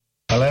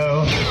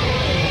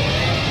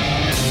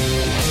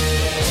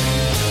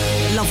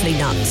lovely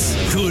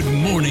nuts. Good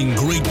morning,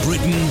 Great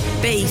Britain.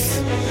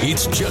 Beef.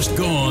 It's just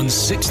gone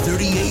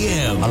 6:30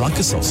 a.m. I like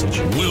a sausage.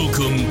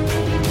 Welcome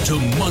to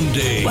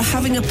Monday. We're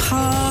having a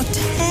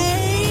party.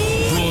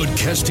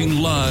 Broadcasting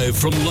live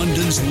from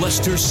London's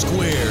Leicester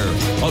Square,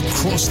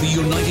 across the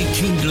United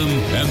Kingdom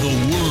and the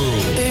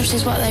world. This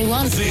is what they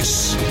want.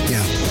 This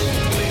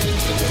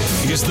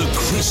is the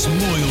Chris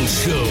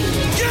Moyles Show.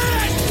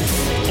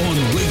 On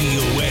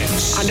Radio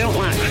X. I don't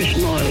like Chris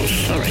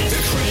Moyles, sorry.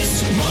 The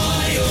Chris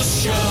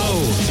Moyles Show.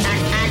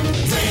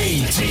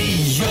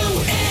 Radio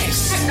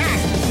X.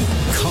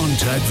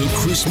 Contact the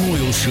Chris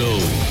Moyles Show.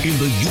 In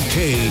the UK,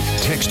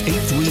 text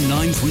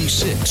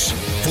 83936.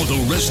 For the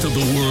rest of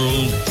the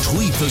world,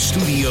 tweet the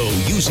studio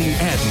using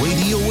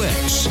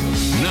 @RadioX.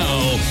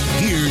 Now,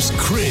 here's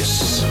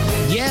Chris.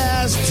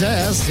 Yes.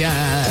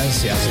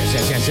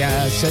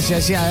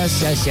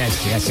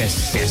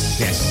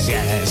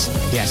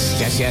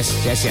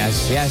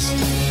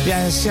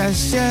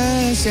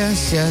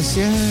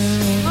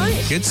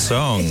 Good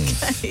song.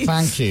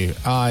 Thank you.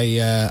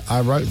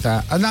 I wrote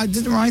that. And I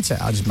didn't write it.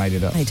 I just made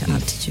it up. Made it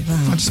up, did you?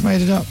 Wow. I just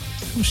made it up.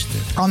 Of course you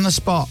did. On the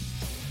spot.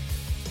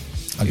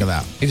 Look at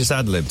that. You just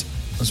ad-libbed.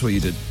 That's what you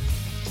did.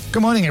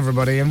 Good morning,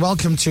 everybody, and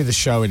welcome to the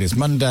show. It is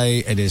Monday.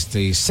 It is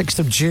the 6th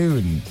of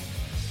June.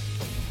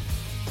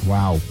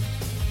 Wow.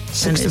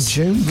 6th of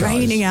June, guys.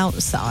 Raining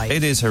outside.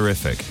 It is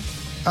horrific.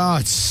 Oh,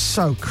 it's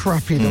so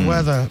crappy, the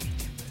weather.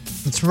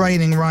 It's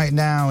raining right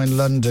now in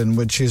London,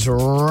 which is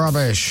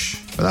rubbish.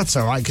 But that's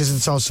all right, because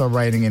it's also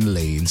raining in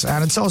Leeds,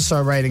 and it's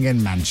also raining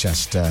in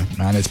Manchester,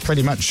 and it's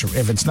pretty much,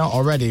 if it's not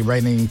already,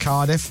 raining in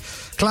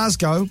Cardiff.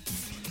 Glasgow,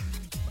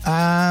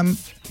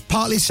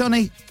 partly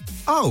sunny.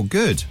 Oh,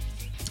 good.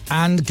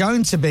 And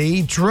going to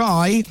be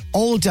dry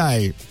all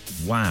day.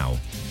 Wow.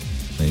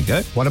 There you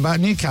go. What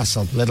about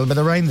Newcastle? A little bit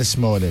of rain this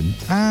morning.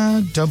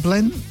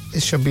 Dublin,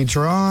 it should be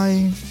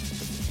dry.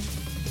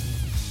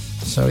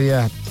 So,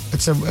 yeah,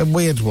 it's a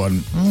weird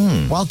one.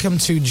 Welcome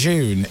to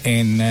June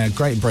in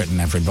Great Britain,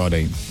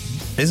 everybody.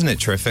 Isn't it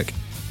terrific?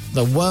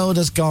 The world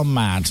has gone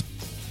mad.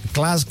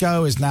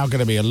 Glasgow is now going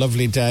to be a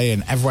lovely day,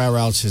 and everywhere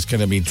else is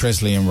going to be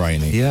drizzly and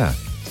rainy. Yeah.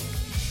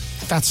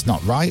 That's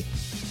not right.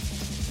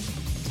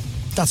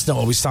 That's not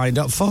what we signed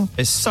up for.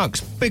 It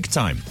sucks big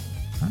time.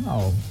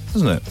 Oh.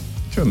 Doesn't it? Do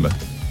you remember?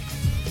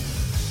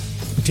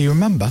 Do you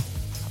remember?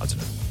 I don't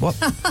know. What?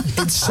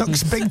 It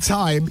sucks big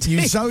time.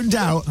 You zoned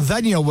out.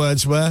 Then your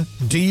words were,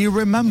 do you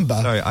remember?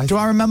 Sorry, do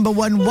I remember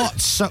when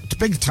what sucked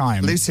big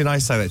time? Lucy and I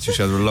say that to each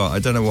other a lot. I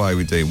don't know why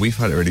we do. We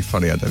find it really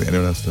funny. I don't think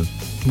anyone else does.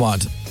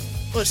 What?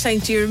 What's saying,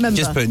 do you remember?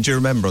 Just put, do you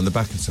remember on the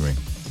back of something?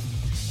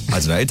 I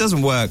don't know. It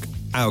doesn't work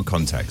out of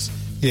context.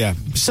 Yeah.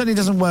 Certainly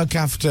doesn't work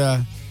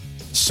after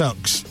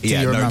sucks. Do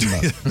you remember?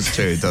 It's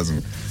true, it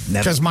doesn't.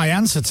 Because my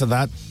answer to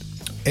that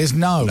is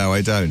no. No,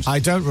 I don't. I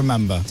don't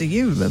remember. Do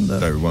you remember?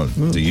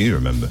 Do you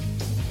remember?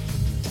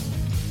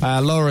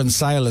 Lauren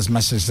Saylor's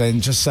messaged in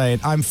just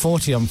saying, I'm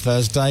 40 on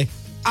Thursday.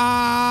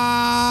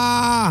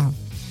 Ah!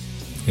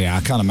 Yeah,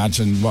 I can't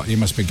imagine what you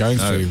must be going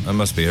through. That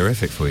must be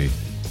horrific for you.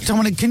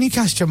 Dominic, can you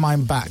cast your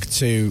mind back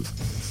to...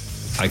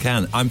 I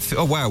can.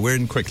 Oh, wow, we're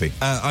in quickly.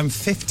 I'm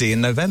 50 in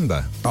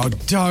November. Oh,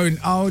 don't.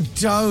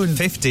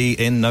 50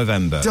 in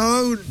November.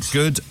 Don't.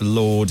 Good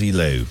lordy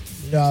Lou.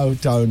 No,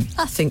 don't.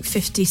 I think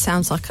 50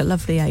 sounds like a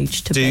lovely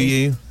age to be. Do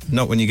you?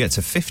 Not when you get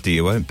to 50,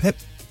 you won't, Pip.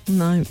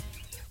 No.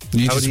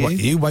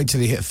 You wait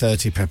till you hit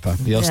 30, Pippa.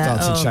 You'll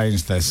start to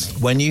change this.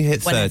 When you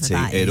hit Whenever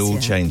 30, it all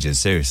changes,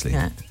 seriously.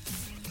 Yeah.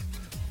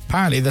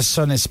 Apparently the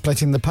sun is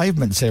splitting the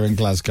pavements here in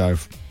Glasgow,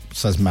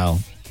 says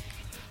Mel.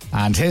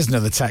 And here's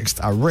another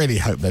text. I really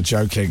hope they're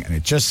joking. And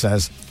it just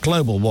says,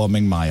 global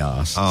warming my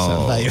arse. Oh,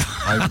 so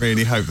I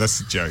really hope that's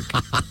a joke.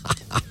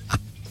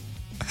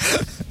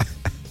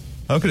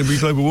 How can it be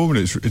global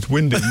warming? It's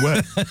windy and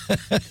wet.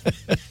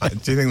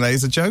 Do you think that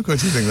is a joke, or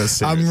do you think that's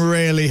serious? I'm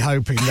really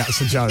hoping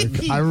that's a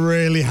joke. I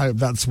really hope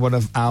that's one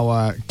of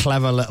our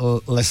clever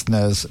little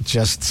listeners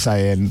just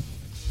saying,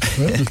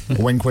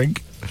 wink,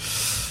 wink.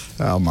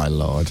 Oh, my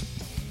Lord.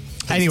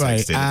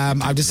 Anyway,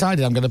 I've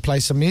decided I'm going to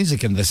play some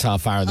music in this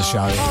half hour of the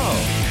show.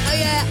 Oh,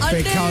 yeah, I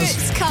knew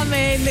it's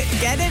coming.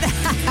 Get it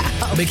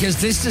out. Because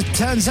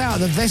turns out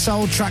that this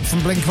old track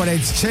from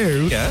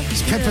Blink-182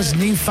 is Pippa's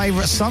new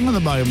favourite song at the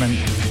moment.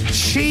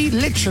 She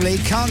literally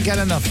can't get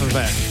enough of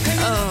it.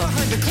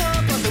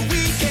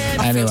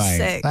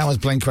 Anyway, that was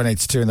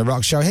Blink-182 in The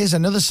Rock Show. Here's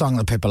another song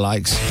that Pippa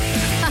likes.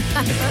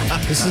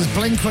 This is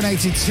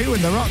Blink-182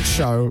 in The Rock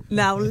Show.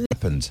 Now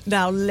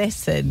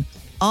listen.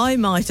 I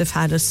might have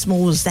had a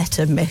small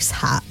Zeta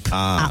mishap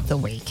at the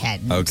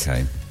weekend.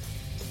 Okay.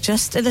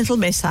 Just a little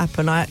mishap,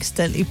 and I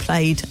accidentally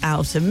played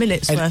out a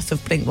minute's worth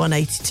of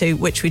Blink-182,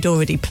 which we'd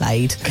already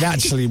played. It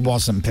actually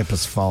wasn't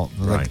Pippa's fault.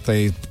 Right.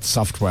 The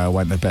software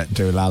went a bit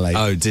doolally.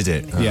 Oh, did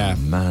it? Yeah.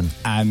 Oh, man.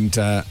 And...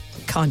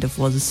 kind of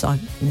was,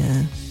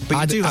 yeah.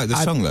 But you do like the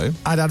song, though.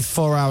 I'd had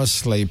 4 hours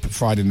sleep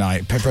Friday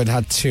night. Pippa had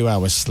had 2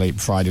 hours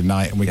sleep Friday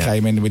night, and we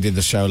came in, we did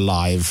the show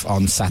live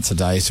on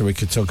Saturday, so we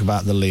could talk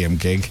about the Liam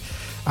gig.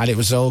 and it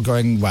was all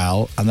going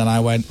well. And then I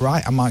went,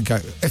 right, I might go.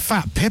 In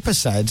fact, Pippa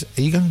said,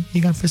 are you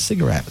going for a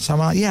cigarette? So I'm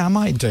like, yeah, I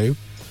might do.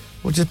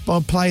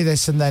 I'll play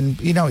this and then,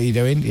 you know what you're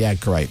doing? Yeah,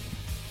 great.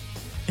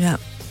 Yeah.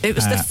 It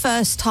was the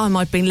first time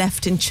I'd been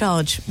left in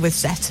charge with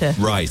Zeta.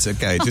 Right,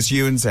 okay, just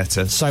you and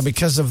Zeta. So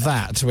because of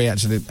that, we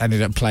actually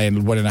ended up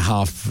playing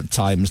 1.5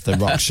 times the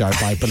rock show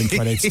by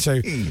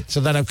Blink-182.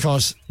 So then, of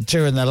course,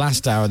 during the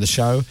last hour of the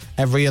show,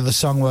 every other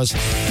song was...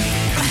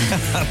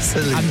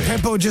 Absolutely. And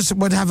people just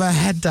would have her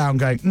head down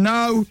going,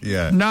 no,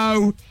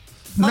 no.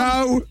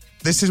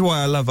 This is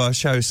why I love our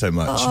show so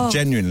much,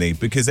 genuinely,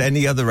 because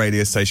any other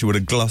radio station would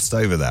have glossed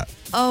over that.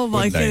 Oh,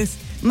 my goodness.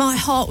 My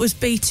heart was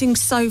beating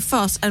so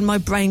fast and my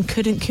brain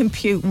couldn't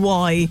compute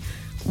why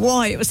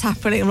it was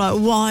happening. I'm like,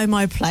 why am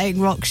I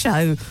playing rock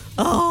show?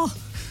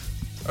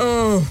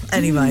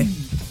 Anyway,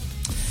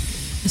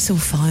 it's all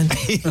fine.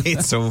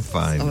 It's all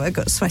fine. I've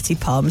got sweaty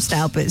palms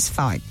now, but it's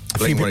fine.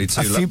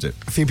 Blink-182 loved it.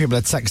 A few people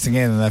are texting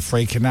in and they're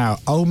freaking out.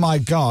 Oh, my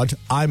God,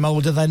 I'm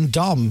older than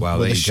Dom. Well,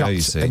 with there a you go, shocked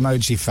you see.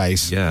 emoji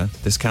face. Yeah,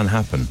 this can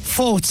happen.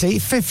 40,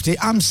 50,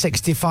 I'm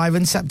 65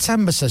 in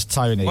September, says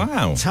Tony.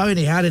 Wow.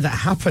 Tony, how did that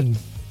happen?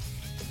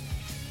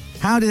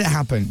 How did it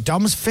happen?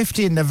 Dom's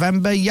 50 in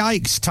November.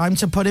 Yikes, time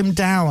to put him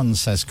down,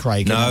 says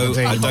Craig. No,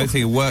 I don't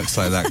think it works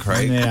like that,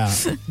 Craig. Yeah.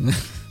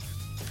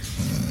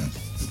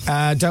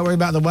 Don't worry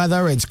about the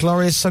weather. It's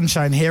glorious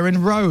sunshine here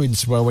in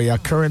Rhodes, where we are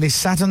currently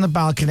sat on the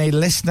balcony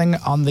listening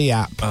on the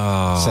app,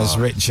 says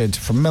Richard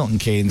from Milton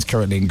Keynes,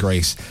 currently in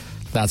Greece.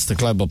 That's the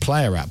Global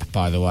Player app,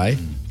 by the way.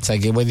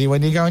 Take it with you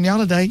when you go on your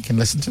holiday. You can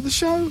listen to the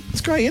show.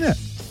 It's great, isn't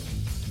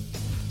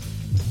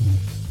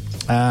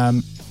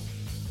it?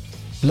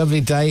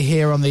 Lovely day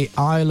here on the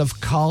Isle of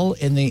Coll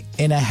in the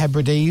Inner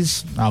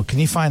Hebrides. Oh, can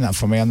you find that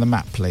for me on the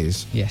map,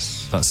 please?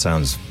 Yes. It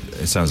sounds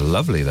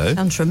lovely, though.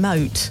 Sounds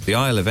remote. The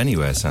Isle of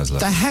Anywhere sounds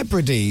lovely. The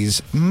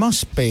Hebrides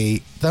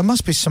there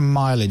must be some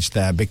mileage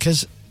there,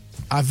 because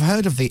I've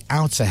heard of the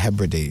Outer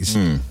Hebrides.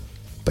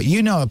 But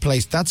you know a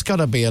place, that's got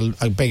to be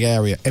a big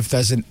area if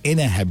there's an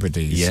Inner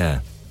Hebrides.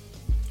 Yeah.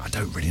 I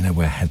don't really know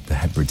where the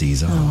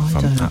Hebrides are.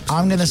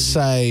 I'm going to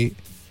say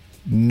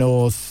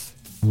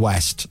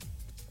northwest.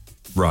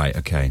 Right,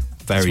 okay.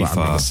 Very That's what I'm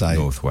far gonna say.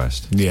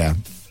 northwest. Yeah.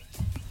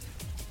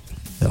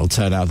 It'll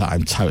turn out that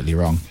I'm totally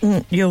wrong.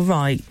 You're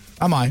right.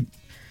 Am I?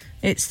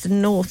 It's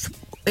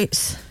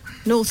it's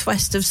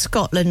northwest of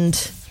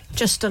Scotland,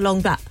 just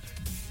along that.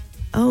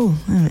 Oh,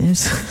 there it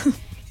is.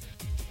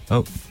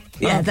 Oh,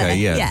 yeah, okay, there.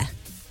 yeah. Yeah.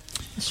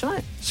 That's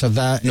right. So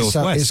that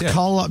Northwest, is yeah.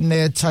 Coll up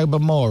near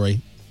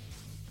Tobermory.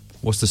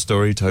 What's the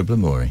story,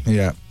 Tobermory?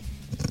 Yeah.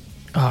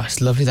 Oh,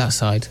 it's lovely that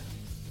side.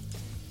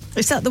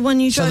 Is that the one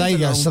you So drove there you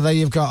go. along? So there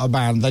you've got a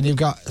band. Then you've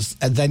got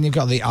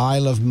the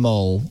Isle of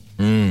Mull.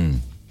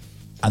 And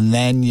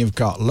then you've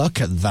got,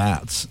 look at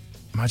that.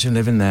 Imagine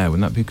living there.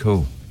 Wouldn't that be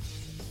cool?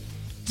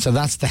 So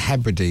that's the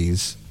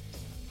Hebrides.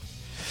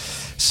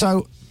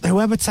 So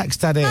whoever texted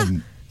that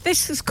in.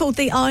 This is called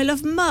the Isle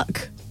of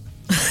Muck.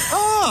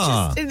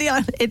 Ah! in the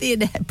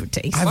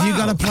Hebrides. Have you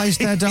got a place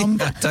there, Dom?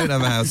 I don't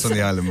have a house on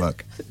the Isle of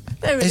Muck.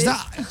 There it Is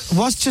that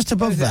what's just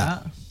above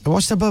that?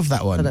 What's above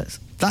that one?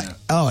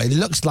 It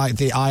looks like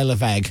the Isle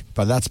of Egg,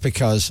 but that's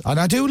because, and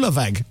I do love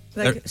egg.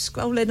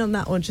 Scroll in on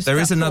that one. Just There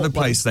that is another port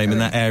one. place name in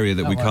that area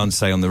that we can't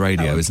say on the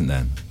radio, isn't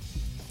there?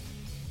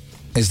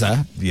 Is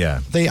there? Yeah.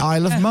 The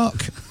Isle of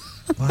Muck.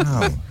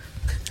 Wow.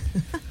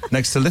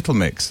 Next to Little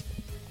Mix.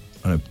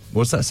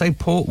 What's that say?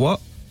 Port what?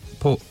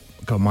 Port.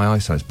 God, my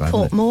eyesight's bad.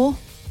 isn't it?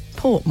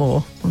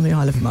 Portmore on the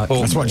Isle of Muck.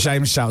 That's what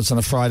James shouts on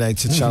a Friday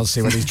to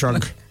Chelsea when he's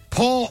drunk.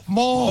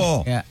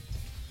 Portmore. Yeah.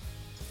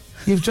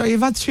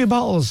 You've had 2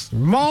 bottles.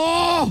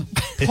 More!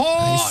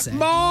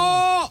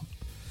 More!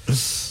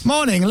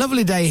 Morning,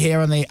 lovely day here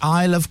on the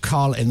Isle of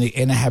Coll in the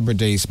Inner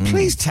Hebrides.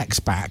 Please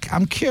text back.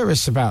 I'm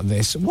curious about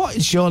this. What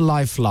is your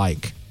life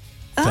like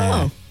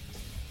there?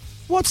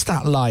 What's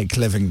that like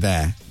living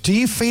there? Do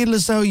you feel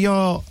as though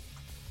you're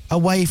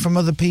away from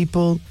other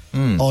people?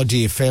 Or do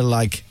you feel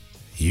like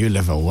you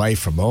live away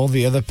from all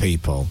the other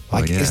people?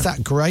 Like, is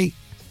that great?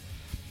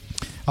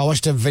 I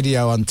watched a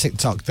video on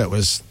TikTok or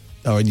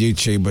on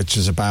YouTube, which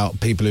is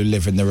about people who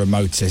live in the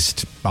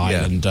remotest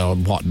island or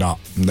whatnot.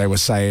 And they were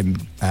saying,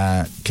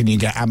 can you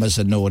get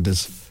Amazon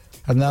orders?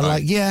 And they're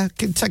like, yeah,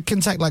 can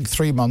take like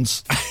 3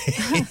 months.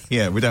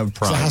 Yeah, we don't have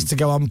Prime. So it has to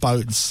go on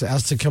boats. It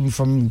has to come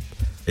from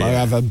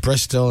wherever,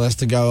 Bristol. It has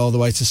to go all the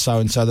way to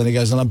so-and-so. Then it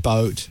goes on a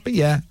boat. But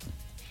yeah.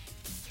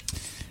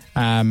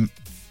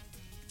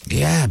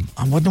 Yeah,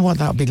 I wonder what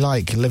that would be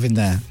like, living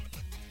there.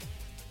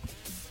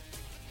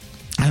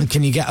 And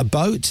can you get a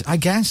boat, I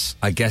guess?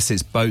 I guess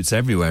it's boats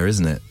everywhere,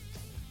 isn't it?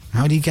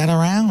 How do you get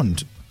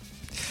around?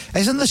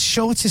 Isn't the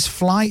shortest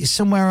flight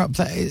somewhere up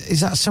there? Is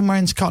that somewhere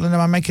in Scotland?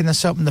 Am I making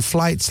this up? And the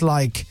flight's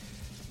like...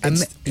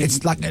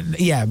 It's like,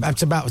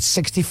 it's about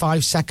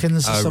 65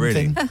 seconds or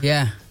something. Really?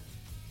 Yeah.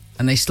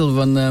 And they still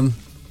run them.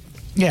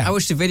 Yeah. I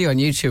watched a video on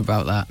YouTube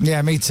about that.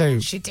 Yeah, me too.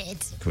 She did.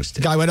 Of course.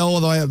 The guy went all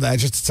the way up there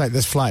just to take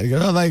this flight. He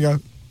goes, oh, there you go.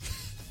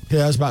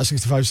 Yeah, it was about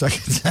 65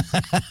 seconds.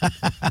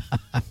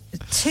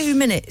 2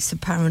 minutes,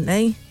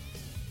 apparently.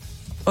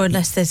 Or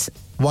unless there's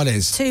What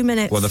is? 2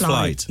 minute Well, the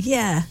flight. flight.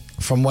 Yeah.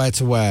 From where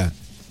to where?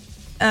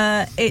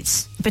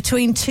 It's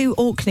between 2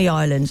 Orkney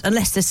Islands,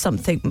 unless there's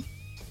something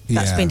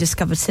that's been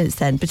discovered since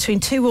then. Between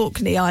 2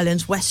 Orkney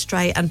Islands,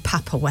 Westray and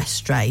Papa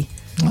Westray,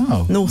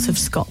 Oh. north of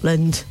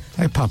Scotland.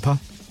 Hey, Papa.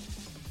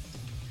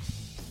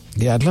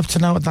 Yeah, I'd love to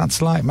know what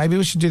that's like. Maybe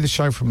we should do the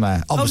show from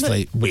there.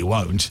 Obviously, we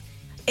won't.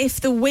 If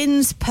the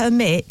winds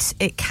permit,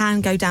 it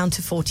can go down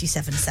to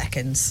 47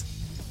 seconds.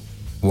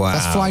 Wow.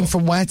 That's flying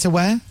from where to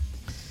where?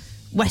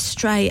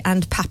 Westray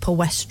and Papa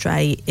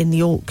Westray in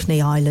the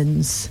Orkney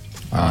Islands.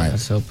 All right.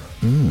 That's up.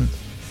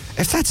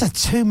 If that's a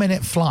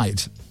 2-minute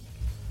flight,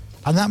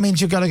 and that means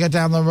you've got to go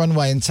down the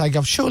runway and take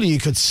off, surely you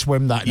could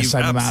swim that in the You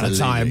same amount of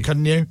time, absolutely-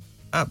 couldn't you?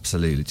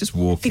 Absolutely. Just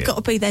walk You've it. got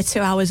to be there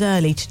 2 hours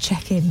early to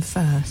check in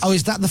first. Oh,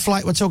 is that the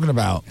flight we're talking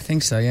about? I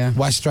think so, yeah.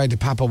 Westray to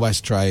Papa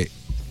Westray.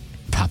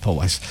 Papa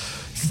West.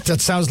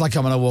 That sounds like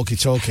I'm on a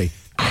walkie-talkie.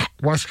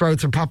 Westray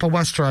to Papa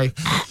Westray.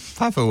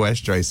 Papa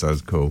Westray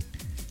sounds cool.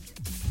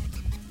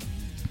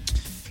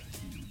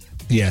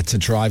 Yeah, to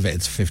drive it,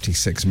 it's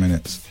 56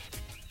 minutes.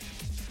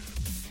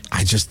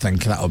 I just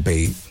think that would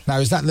be... Now,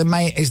 is that the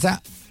main... Is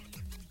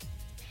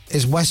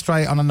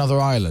Westray on another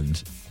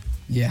island?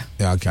 Yeah.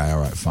 Yeah, okay, all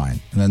right, fine.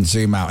 And then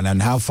zoom out. And then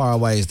how far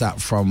away is that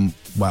from...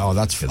 Well,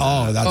 that's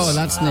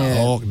near-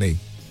 Orkney.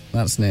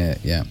 That's near,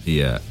 yeah.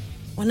 Yeah.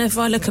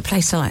 Whenever I look at a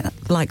place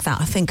like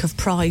that, I think of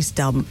Prize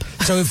Dump.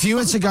 So if you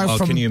were to go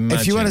from... can you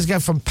If you were imagine? to go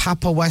from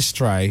Papa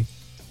Westray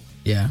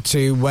Yeah.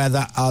 to where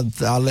that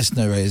our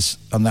listener is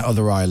on that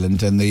other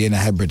island in the Inner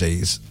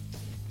Hebrides...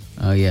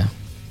 Oh, yeah.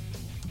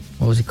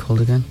 What was it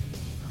called again?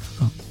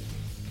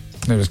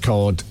 It was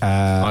called...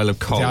 Isle of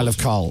Colt. The Isle of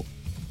Colt.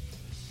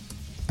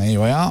 There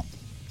we are.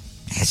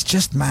 It's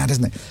just mad,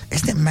 isn't it?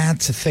 Isn't it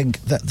mad to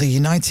think that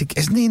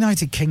isn't the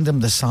United Kingdom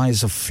the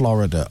size of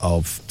Florida,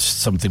 of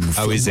something...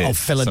 Oh, is it? Of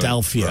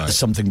Philadelphia, Sorry, right.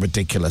 something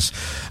ridiculous.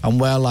 And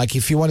where, like,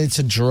 if you wanted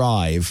to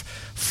drive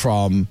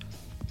from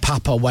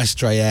Papa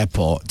Westray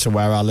Airport to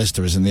where our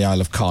listener is in the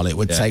Isle of Colt, it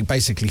would take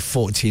basically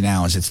 14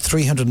 hours. It's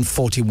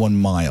 341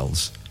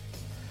 miles.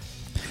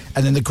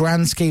 And in the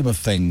grand scheme of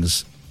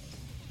things,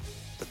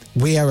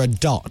 we are a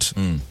dot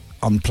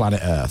on planet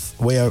Earth.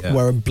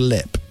 We're a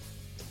blip.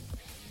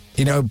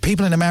 You know,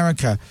 people in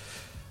America,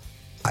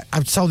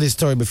 I've told this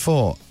story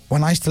before.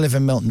 When I used to live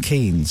in Milton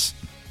Keynes,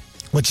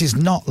 which is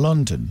not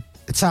London,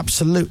 it's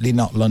absolutely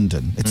not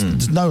London.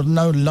 There's no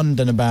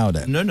London about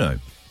it. No.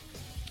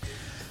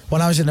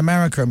 When I was in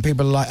America and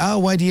people are like, oh,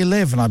 where do you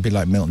live? And I'd be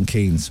like, Milton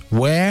Keynes.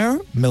 Where?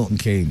 Milton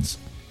Keynes.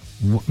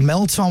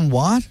 Milton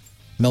what?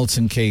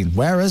 Milton Keynes.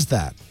 Where is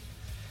that?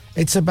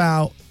 It's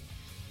about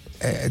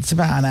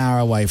an hour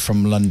away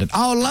from London.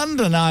 Oh,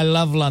 London! I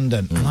love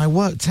London. And I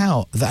worked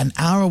out that an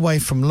hour away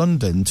from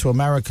London to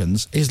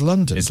Americans is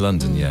London. It's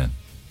London, yeah.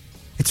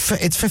 It's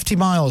 50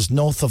 miles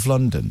north of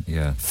London.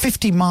 Yeah.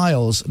 50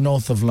 miles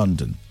north of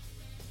London.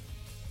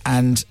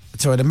 And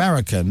to an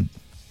American,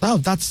 oh,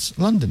 that's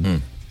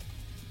London.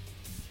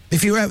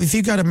 If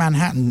you go to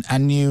Manhattan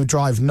and you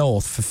drive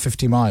north for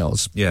 50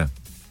 miles, Yeah.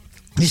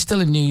 you're still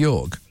in New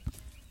York.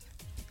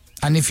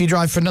 And if you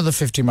drive for another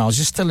 50 miles,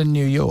 you're still in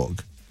New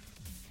York.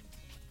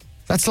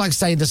 That's like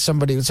saying to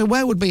somebody, so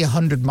where would be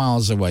 100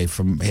 miles away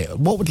from here?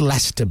 What would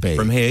Leicester be?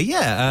 From here,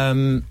 yeah.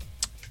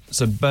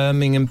 So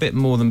Birmingham, bit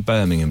more than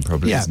Birmingham,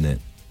 probably, Yeah. isn't it?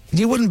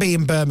 You wouldn't be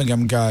in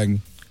Birmingham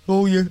going,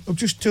 oh yeah, I'm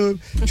just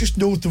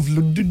north of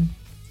London.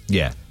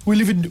 Yeah.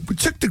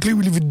 Technically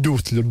we live in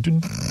North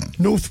London,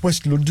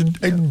 Northwest London,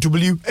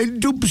 NW,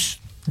 and Dubs.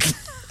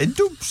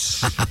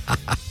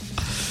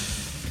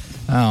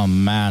 Oh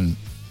man.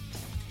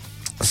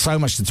 So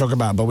much to talk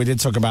about, but we did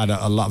talk about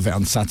a lot of it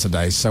on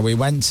Saturday. So we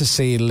went to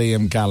see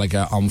Liam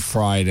Gallagher on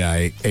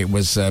Friday. It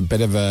was a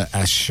bit of a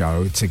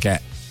show to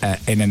get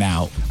in and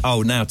out.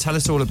 Oh, now tell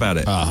us all about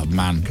it. Oh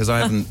man. Because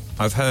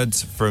I've heard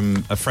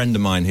from a friend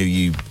of mine who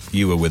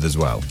you were with as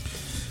well,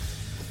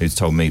 who's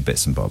told me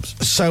bits and bobs.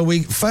 So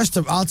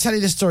I'll tell you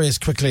the story as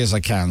quickly as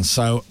I can.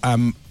 So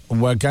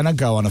we're going to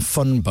go on a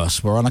fun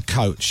bus. We're on a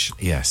coach.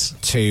 Yes.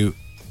 To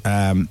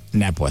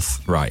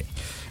Nebworth. Right.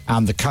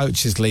 And the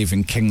coach is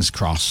leaving King's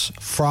Cross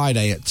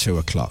Friday at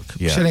 2:00.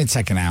 Yeah. Should only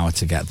take an hour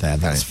to get there.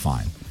 That's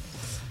fine.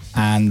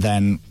 And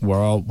then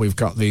we've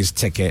got these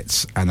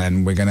tickets, and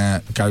then we're going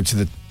to go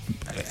to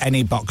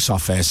any box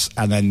office,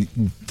 and then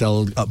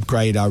they'll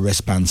upgrade our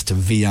wristbands to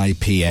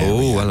VIP area.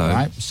 Oh, hello.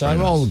 Right? So Very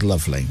nice. all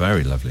lovely.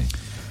 Very lovely.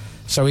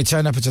 So we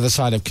turn up to the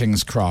side of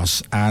King's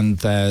Cross, and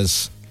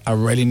there's a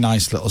really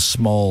nice little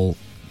small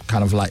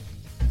kind of like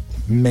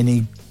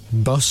mini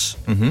bus.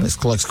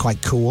 It looks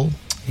quite cool.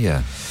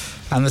 Yeah.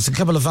 And there's a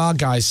couple of our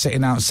guys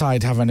sitting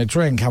outside having a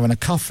drink, having a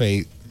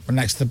coffee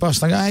next to the bus.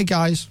 They go, hey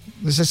guys,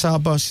 is this our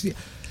bus?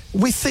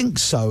 We think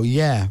so,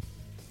 yeah.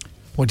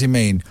 What do you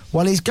mean?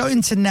 Well, he's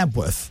going to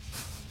Nebworth.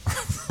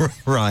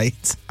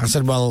 Right. I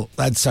said, well,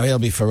 so he'll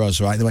be for us,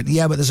 right? They went,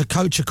 yeah, but there's a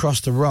coach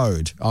across the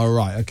road. Oh,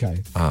 right,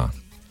 okay. Ah.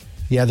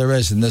 Yeah, there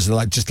is, and there's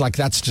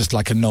that's just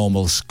like a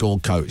normal school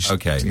coach.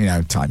 Okay.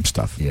 Type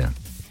stuff. Yeah.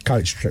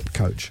 Coach trip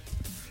coach.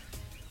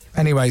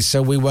 Anyway,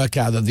 so we work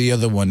out that the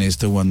other one is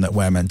the one that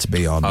we're meant to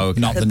be on,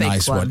 not the big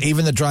nice one.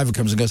 Even the driver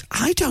comes and goes,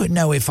 I don't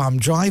know if I'm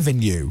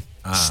driving you.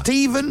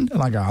 Stephen?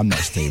 And I go, I'm not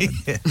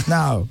Stephen.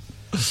 No.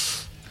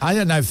 I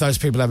don't know if those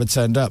people ever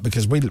turned up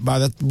because we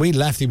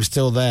left, he was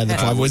still there, the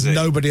driver, with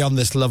nobody on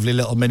this lovely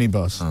little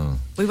minibus. Oh.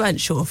 We weren't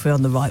sure if we were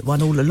on the right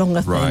one all along,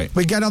 I think. Right.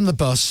 We get on the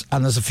bus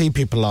and there's a few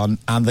people on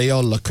and they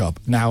all look up.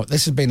 Now,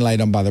 this has been laid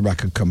on by the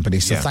record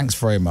company, so thanks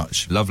very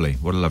much. Lovely.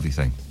 What a lovely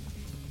thing.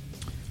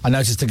 I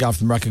noticed the guy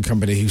from the record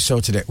company who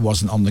sorted it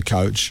wasn't on the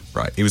coach.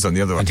 Right, he was on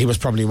the other one. And he was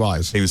probably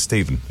wise. He was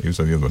Stephen. He was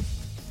on the other one.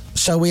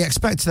 So we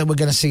expect that we're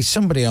going to see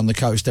somebody on the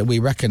coach that we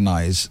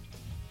recognise,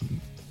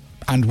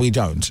 and we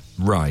don't.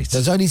 Right.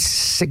 There's only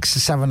 6 or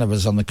 7 of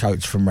us on the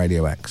coach from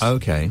Radio X.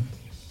 Okay.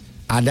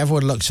 And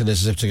everyone looks at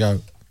us as if to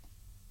go,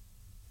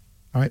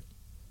 all right.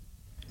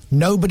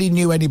 Nobody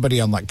knew anybody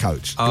on that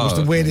coach. It was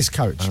the weirdest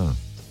coach. Oh.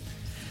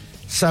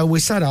 So we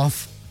set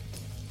off,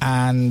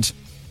 and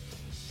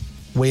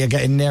we are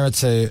getting nearer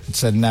to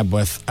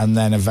Nebworth, and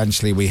then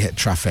eventually we hit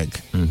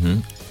traffic. Mm-hmm.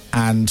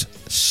 And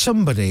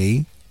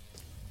somebody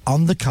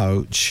on the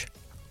coach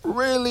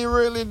really,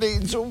 really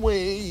needs a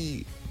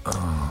wee.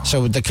 Oh.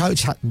 So the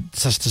coach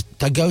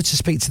they go to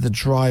speak to the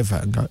driver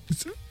and go,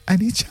 is there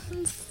any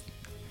chance?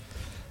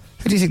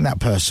 Who do you think that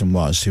person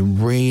was who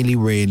really,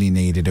 really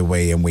needed a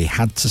wee, and we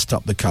had to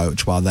stop the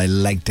coach while they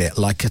legged it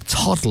like a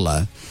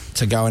toddler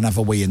to go and have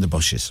a wee in the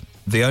bushes?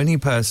 The only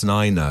person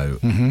I know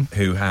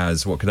who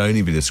has what can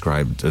only be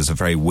described as a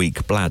very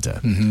weak bladder,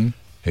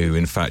 who,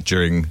 in fact,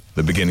 during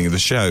the beginning of the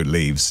show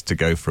leaves to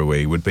go for a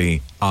wee, would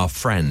be our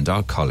friend,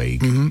 our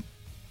colleague,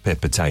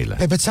 Pippa Taylor.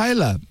 Pippa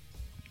Taylor.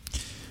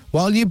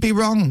 Well, you'd be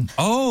wrong.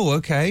 Oh,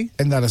 okay.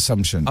 In that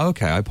assumption.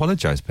 Okay, I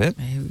apologise, Pip.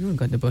 You wouldn't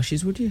go in the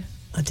bushes, would you?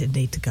 I didn't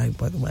need to go,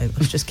 by the way. I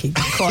was just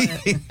keeping quiet.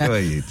 Well,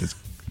 you just,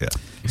 yeah.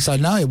 So,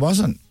 no, it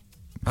wasn't.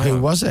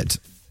 Who was it?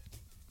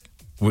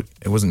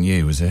 It wasn't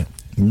you, was it?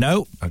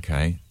 No.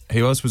 Okay.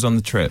 Who else was on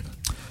the trip?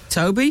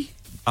 Toby?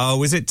 Oh,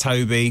 was it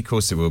Toby? Of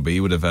course it will be.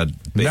 You would have had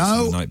bits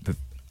No. of the night.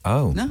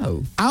 Oh.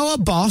 No. Our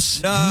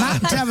boss,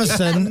 Matt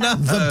Devison,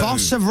 the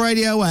boss of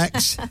Radio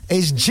X,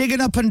 is jigging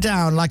up and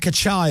down like a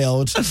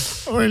child. I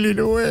really need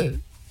a wee.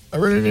 I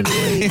really need a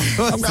wee.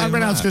 I'm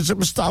going to ask him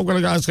to stop. I'm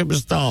going to ask him to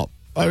stop.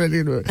 I really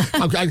need a wee.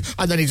 Okay.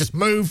 And then he just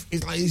moved.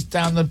 He's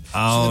down the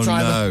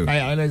driver. No. Hey,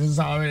 I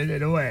really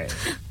need a wee.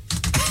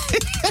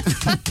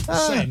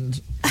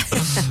 Send.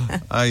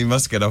 Oh, you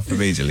must get off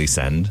immediately,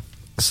 send.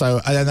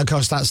 So, and then, of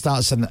course, that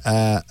starts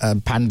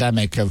a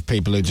pandemic of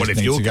people who just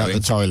need to go to the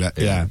toilet.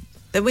 Yeah.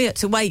 Then we had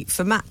to wait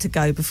for Matt to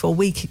go before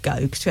we could go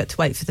because we had to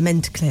wait for the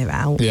men to clear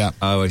out. Yeah.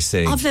 Oh, I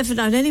see. I've never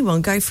known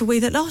anyone go for a wee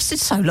that lasted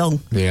so long.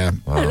 Yeah.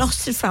 Wow. It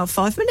lasted for about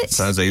 5 minutes.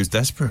 Sounds like he was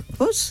desperate. It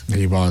was.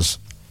 He was.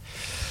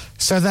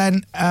 So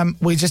then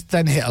we just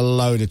then hit a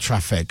load of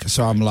traffic.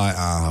 So I'm like,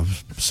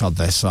 sod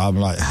this. So I'm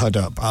like, hood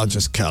up. I'll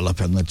just curl up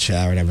in the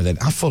chair and everything.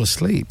 I fall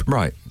asleep.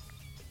 Right.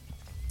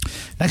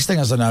 Next thing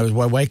as I know is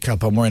we wake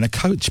up and we're in a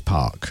coach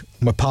park.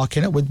 We're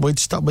parking it. We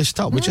stopped. We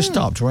just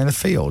stopped. We're in a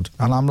field.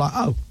 And I'm like,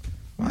 oh,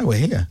 right, we're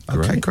here.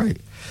 Okay, great.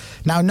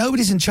 Now,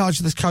 nobody's in charge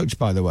of this coach,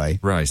 by the way.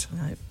 Right.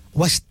 No.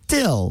 We're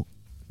still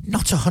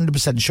not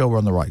 100% sure we're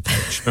on the right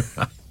coach.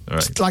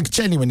 Right. Like,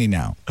 genuinely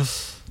now.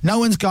 No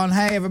one's gone,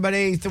 hey,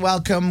 everybody,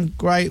 welcome,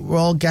 great, we're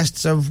all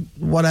guests of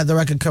whatever, the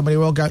record company,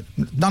 we're all go.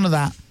 None of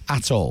that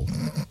at all.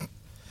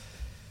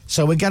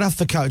 So we get off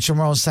the coach and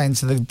we're all saying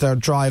to the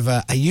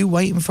driver, are you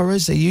waiting for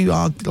us? Are you,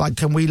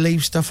 can we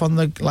leave stuff on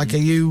the, are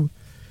you?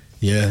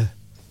 Yeah.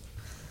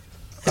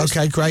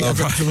 Okay, great.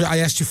 I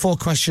asked you 4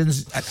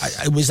 questions.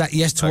 Was that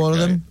yes to all of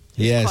them?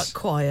 Yes. Quite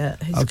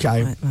quiet. He's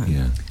Okay. quiet, right.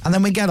 Yeah. And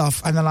then we get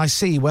off, and then I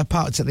see we're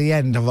parked at the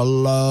end of a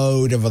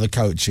load of other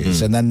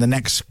coaches, and then the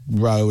next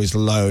row is a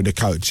load of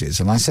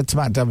coaches. And I said to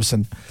Matt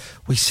Devison,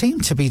 we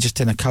seem to be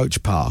just in a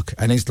coach park.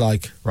 And he's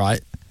like,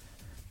 right.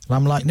 And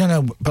I'm like,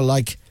 no,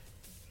 but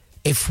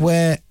if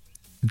we're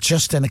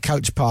just in a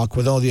coach park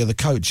with all the other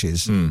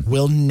coaches,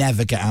 we'll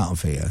never get out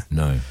of here.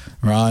 No.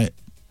 Right?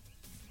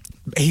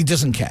 He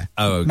doesn't care.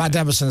 Oh, okay. Matt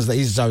Devison's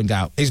he's zoned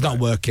out. He's not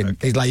working.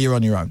 Okay. He's like, you're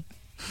on your own.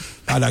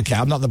 I don't care.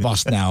 I'm not the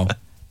boss now.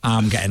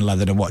 I'm getting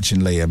leathered and watching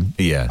Liam.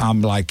 Yeah.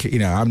 I'm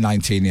I'm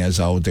 19 years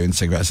old doing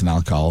cigarettes and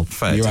alcohol.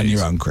 Fair You're on dues.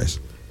 your own, Chris.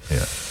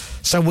 Yeah.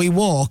 So we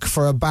walk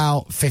for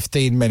about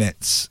 15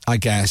 minutes, I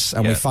guess,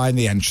 and we find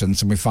the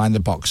entrance and we find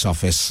the box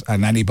office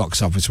and any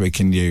box office we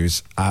can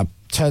use.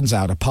 Turns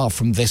out, apart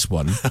from this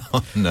one,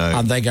 Oh, no.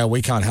 and they go,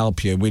 we can't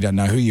help you. We don't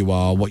know who you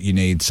are, what you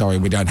need. Sorry,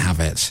 we don't have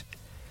it.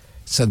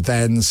 So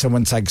then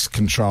someone takes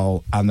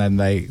control and then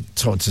they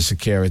talk to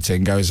security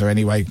and goes,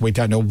 anyway, we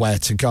don't know where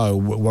to go.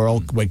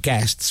 We're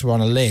guests, we're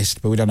on a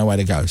list, but we don't know where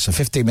to go. So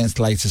 15 minutes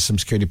later, some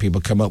security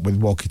people come up with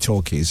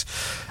walkie-talkies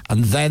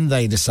and then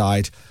they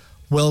decide,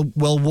 we'll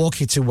walk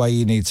you to where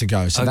you need to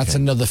go. So that's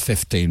another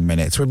 15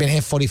 minutes. We've been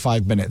here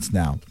 45 minutes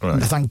now. Right.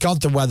 Thank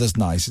God the weather's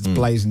nice. It's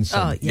blazing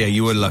sun. Oh, Yeah,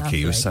 you were it's lucky.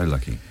 You were lovely. so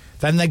lucky.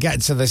 Then they get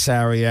to this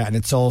area and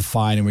it's all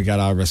fine and we got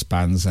our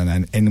wristbands and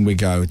then in we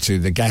go to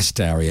the guest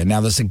area.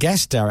 Now there's a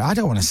guest area. I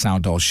don't want to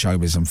sound all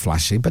showbiz and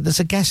flashy, but there's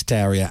a guest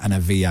area and a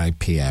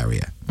VIP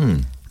area.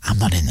 I'm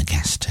not in the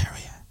guest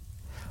area.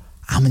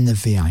 I'm in the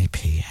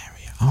VIP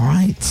area, all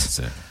right? That's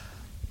it.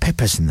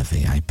 Pippa's in the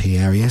VIP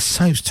area,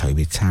 so's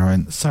Toby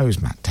Tarrant,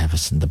 so's Matt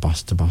Devison, the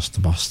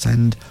boss,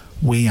 and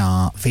we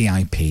are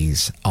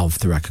VIPs of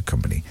the record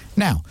company.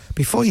 Now,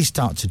 before you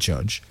start to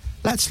judge,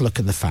 let's look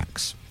at the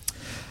facts.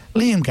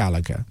 Liam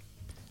Gallagher,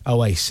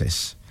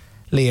 Oasis.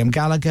 Liam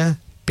Gallagher,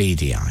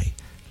 BDI.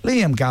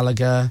 Liam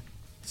Gallagher,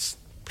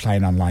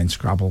 playing online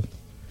Scrabble,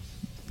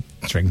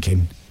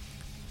 drinking,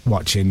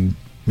 watching,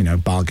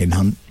 Bargain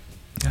Hunt.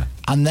 Yeah.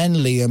 And then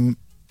Liam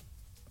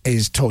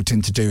is talked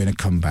into doing a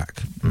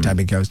comeback.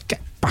 Debbie goes,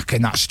 get back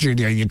in that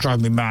studio, you drive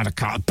me mad, I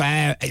can't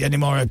bear any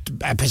more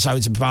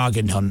episodes of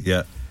Bargain Hunt.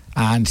 Yeah.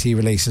 And he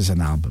releases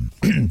an album.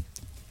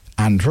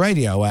 And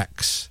Radio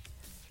X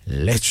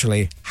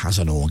literally has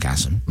an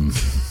orgasm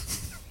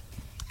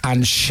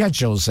and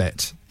schedules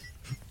it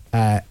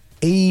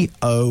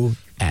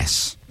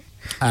EOS.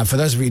 For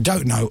those of you who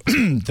don't know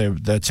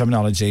the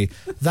terminology,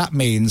 that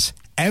means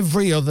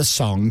every other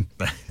song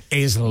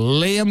is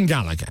Liam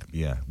Gallagher.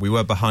 Yeah, we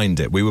were behind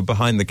it. We were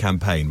behind the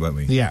campaign, weren't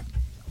we? Yeah.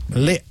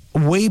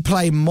 We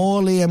play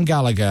more Liam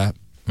Gallagher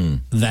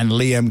than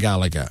Liam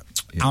Gallagher.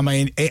 Yeah. I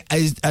mean,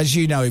 as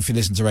you know, if you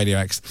listen to Radio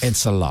X,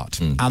 it's a lot.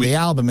 And the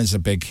album is a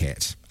big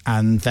hit.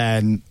 And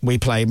then we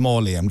play more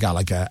Liam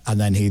Gallagher, and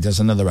then he does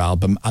another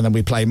album, and then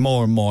we play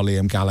more and more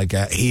Liam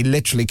Gallagher. He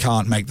literally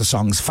can't make the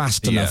songs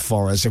fast enough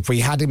for us. If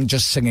we had him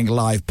just singing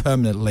live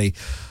permanently,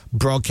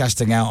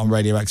 broadcasting out on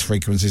Radio X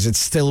frequencies, it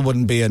still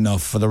wouldn't be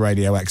enough for the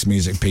Radio X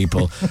music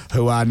people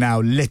who are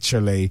now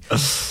literally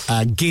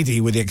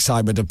giddy with the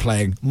excitement of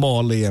playing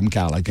more Liam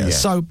Gallagher. Yeah.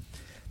 So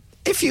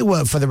if you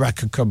work for the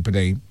record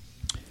company,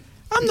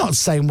 I'm not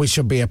saying we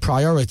should be a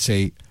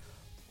priority,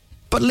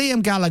 but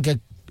Liam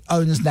Gallagher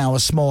owns now a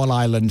small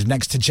island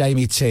next to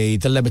Jamie T,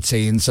 the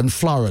Libertines and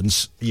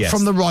Florence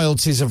from the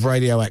royalties of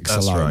Radio X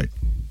alone. That's right.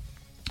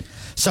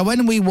 So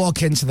when we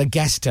walk into the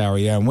guest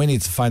area, and we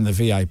need to find the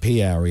VIP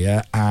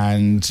area,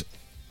 and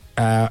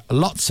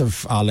lots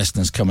of our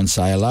listeners come and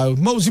say hello.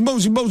 Mosey,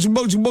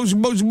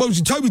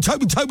 Toby.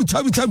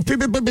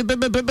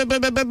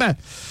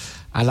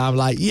 And I'm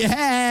like,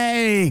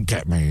 yay!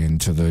 Get me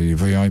into the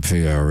VIP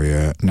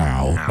area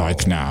now.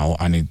 Like now.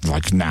 I need,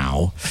 like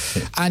now.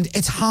 And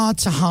it's hard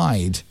to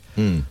hide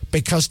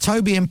because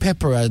Toby and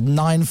Pippa are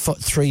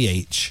 9'3"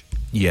 each.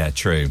 Yeah,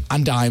 true.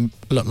 And I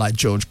look like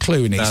George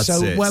Clooney. That's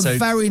so it. we're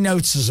very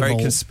noticeable.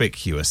 Very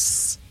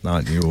conspicuous,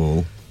 aren't you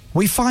all?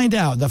 We find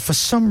out that for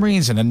some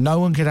reason, and no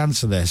one could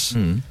answer this,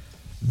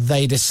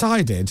 they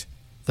decided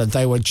that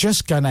they were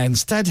just going to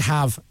instead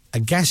have a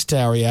guest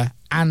area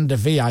and a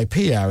VIP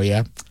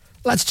area.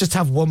 Let's just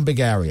have one big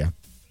area.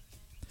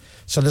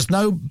 So there's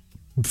no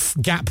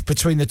gap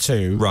between the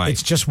two. Right.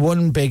 It's just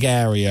one big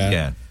area.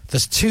 Yeah.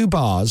 There's 2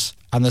 bars,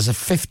 and there's a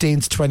 15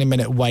 to 20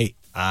 minute wait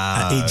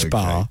at each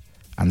bar,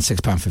 and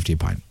 £6.50 a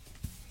pint.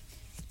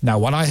 Now,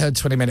 when I heard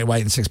 20 minute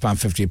wait and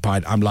 £6.50 a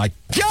pint, I'm like,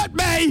 get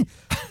me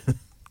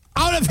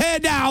out of here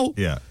now.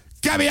 Yeah.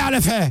 Get me out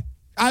of here.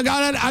 I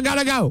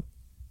gotta go.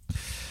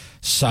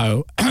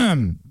 So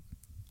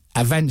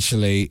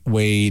eventually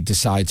we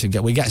decide to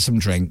we get some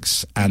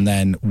drinks, and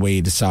then we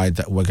decide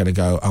that we're going to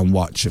go and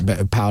watch a bit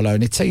of Paolo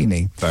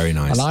Nutini. Very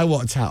nice. And I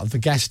walked out of the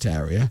guest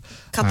area.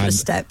 Couple of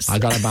steps. I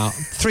got about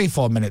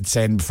 3-4 minutes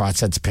in before I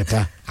said to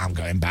Pippa, I'm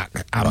going back.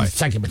 I'm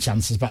taking my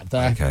chances back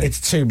there. Okay.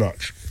 It's too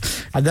much.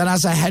 And then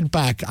as I head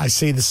back, I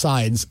see the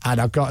signs,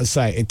 and I've got to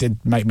say, it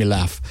did make me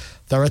laugh.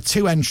 There are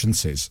 2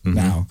 entrances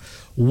now.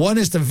 One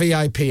is the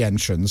VIP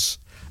entrance,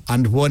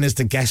 and one is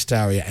the guest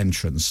area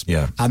entrance.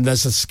 Yeah. And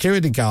there's a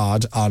security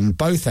guard on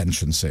both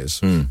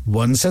entrances.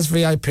 One says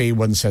VIP,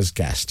 one says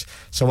guest.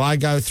 So I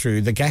go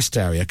through the guest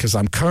area because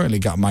I'm currently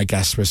got my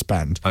guest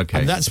wristband. Okay.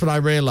 And that's when I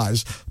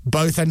realised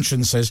both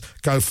entrances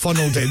go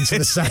funneled into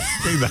the same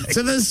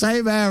to the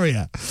same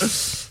area.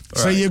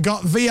 So you've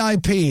got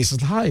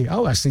VIPs. Hi.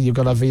 Oh, actually, you've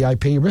got a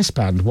VIP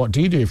wristband. What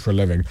do you do for a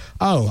living?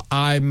 Oh,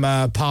 I'm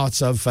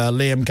part of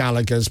Liam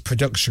Gallagher's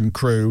production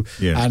crew,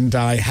 and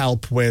I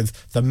help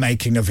with the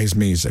making of his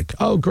music.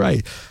 Oh,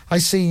 great. I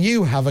see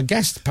you have a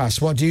guest pass.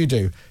 What do you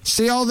do?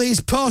 See all these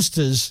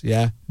posters?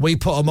 Yeah, we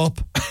put them up.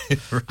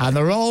 Right. And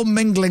they're all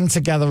mingling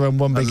together in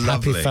one big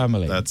happy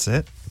family. That's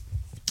it.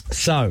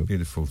 So.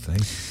 Beautiful thing.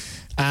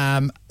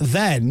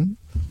 Then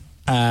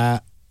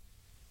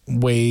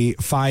we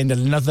find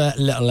another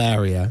little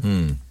area,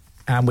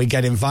 and we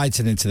get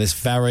invited into this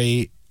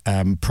very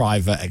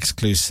private,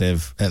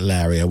 exclusive little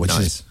area, which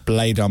is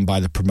laid on by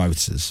the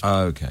promoters,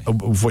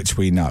 of which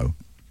we know.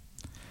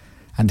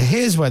 And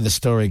here's where the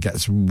story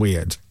gets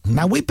weird.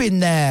 Now, we've been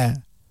there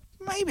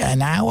maybe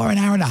an hour and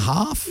a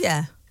half.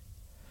 Yeah.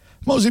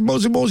 Mosey,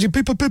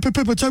 Pippa,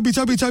 Toby.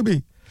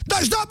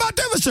 That's not Matt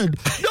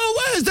Devison. No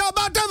way, it's not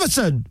Matt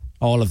Devison.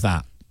 All of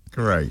that.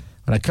 Great.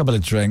 And a couple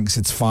of drinks,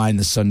 it's fine,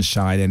 the sun's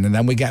shining, and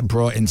then we get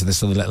brought into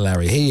this other little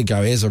area. Here you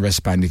go, here's a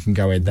wristband, you can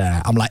go in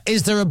there. I'm like,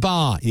 is there a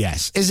bar?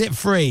 Yes. Is it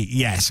free?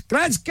 Yes.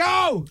 Let's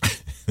go!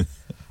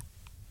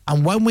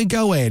 And when we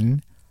go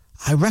in,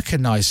 I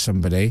recognise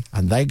somebody,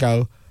 and they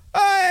go,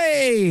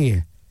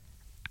 hey!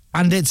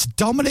 and it's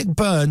Dominic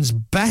Byrne's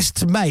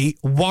best mate,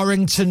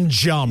 Warrington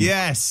John.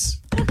 Yes.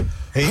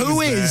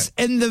 Who is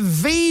in the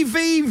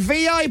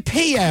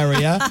VIP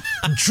area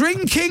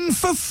drinking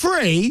for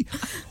free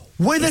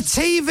with a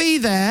TV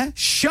there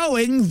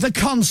showing the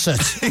concert.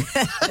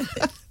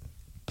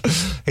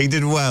 He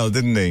did well,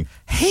 didn't he?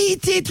 He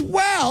did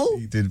well.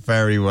 He did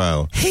very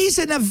well. He's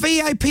in a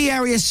VIP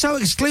area so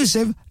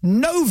exclusive,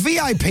 no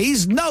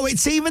VIPs know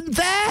it's even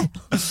there.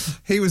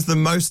 He was the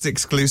most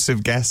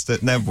exclusive guest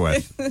at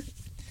Nebworth,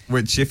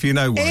 which, if you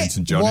know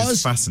Warrington John,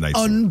 is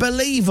fascinating.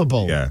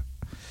 Unbelievable. Yeah.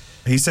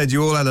 He said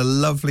you all had a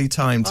lovely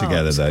time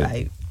together, though.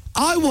 Great.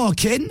 I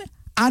walk in,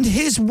 and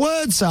his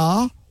words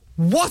are,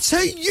 "What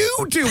are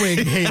you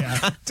doing here?"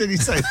 Did he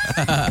say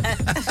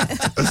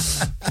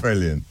that?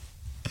 Brilliant.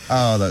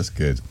 Oh, that's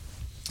good.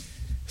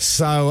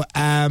 So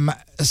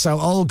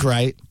all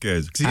great.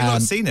 Good. Because you've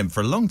not seen him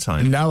for a long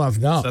time. No, I've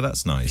not. So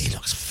that's nice. He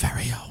looks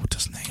very old,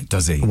 doesn't he?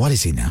 Does he? What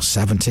is he now,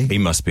 70? He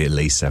must be at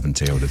least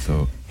 70, I would have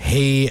thought.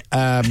 He,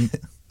 and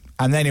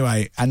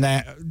anyway,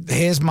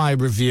 here's my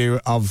review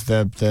of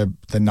the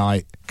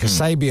night.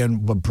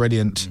 Kasabian were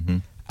brilliant.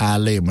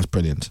 Liam was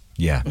brilliant.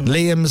 Yeah.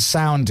 Liam's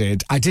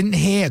sounded, I didn't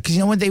hear, because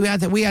you know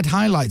when we had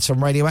highlights on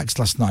Radio X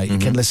last night. You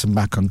can listen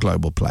back on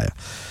Global Player.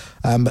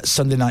 But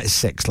Sunday night at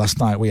 6, last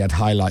night we had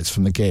highlights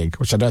from the gig,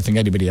 which I don't think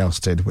anybody else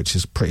did, which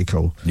is pretty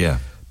cool. Yeah.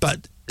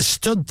 But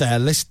stood there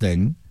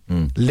listening,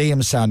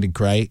 Liam sounded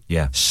great.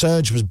 Yeah.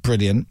 Serge was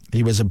brilliant.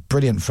 He was a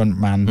brilliant front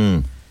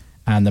man.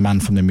 And the man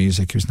from the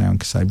music, who's now in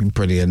Kasabian,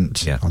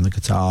 brilliant on the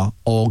guitar.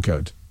 All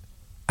good.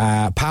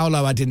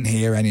 Paolo I didn't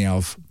hear any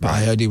of, but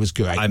I heard he was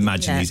great. I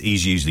imagine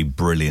he's usually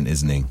brilliant,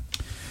 isn't he?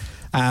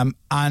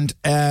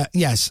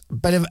 Yes,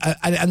 but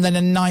and then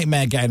a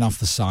nightmare getting off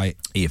the site.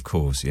 Of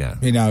course, yeah.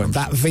 You know,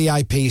 that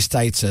VIP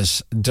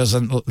status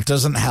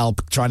doesn't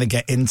help trying to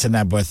get into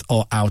Nebworth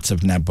or out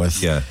of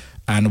Nebworth. Yeah.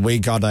 And we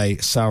got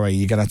sorry,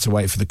 you're going to have to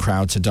wait for the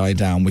crowd to die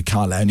down. We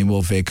can't let any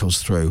more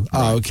vehicles through. Right.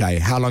 Oh, okay.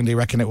 How long do you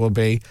reckon it will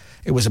be?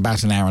 It was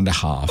about an hour and a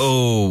half.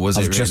 Oh, was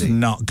it really? Just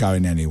not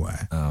going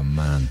anywhere. Oh,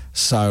 man.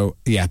 So,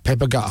 yeah,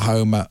 Pippa got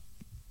home at...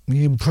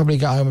 You probably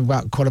got home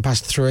about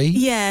 3:15?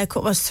 Yeah,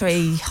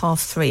 3:15,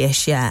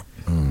 3:30-ish, yeah.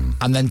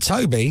 And then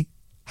Toby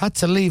had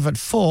to leave at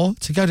 4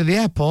 to go to the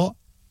airport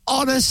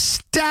on a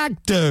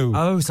stag do.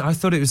 Oh, so I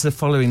thought it was the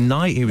following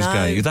night he was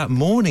going. That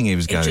morning he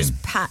was going.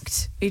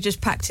 He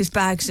just packed his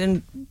bags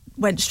and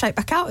went straight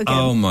back out again.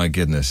 Oh, my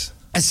goodness.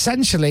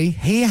 Essentially,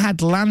 he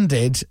had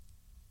landed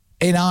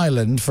in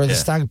Ireland for the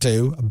stag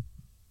do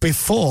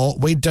before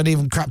we'd done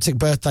even Craptic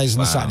Birthdays on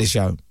the Saturday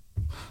show.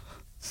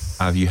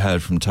 Have you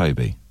heard from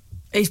Toby?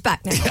 He's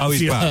back now. Oh,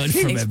 he's back.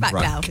 He's back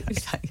now.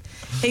 He's back.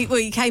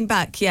 He came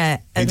back, yeah.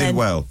 And he did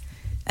well.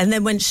 And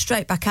then went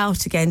straight back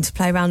out again to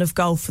play a round of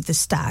golf with the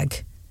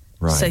stag.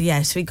 Right.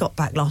 So, so he got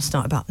back last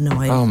night about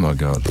 9. Oh, my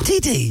God.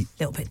 Did he?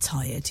 A little bit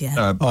tired,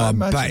 yeah. I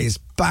bet he's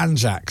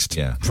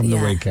banjaxed from the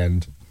Yeah.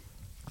 weekend.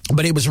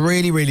 But it was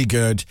really, really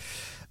good.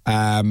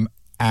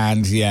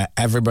 And, yeah,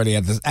 everybody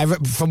had this.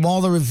 From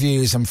all the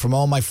reviews and from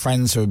all my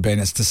friends who have been,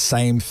 it's the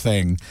same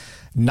thing.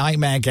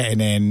 Nightmare getting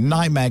in,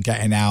 nightmare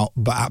getting out,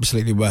 but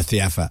absolutely worth the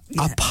effort.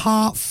 Yeah.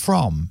 Apart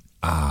from...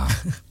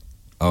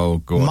 Oh,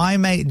 go on. My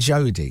mate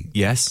Jody.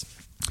 Yes?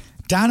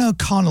 Dan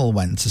O'Connell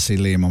went to see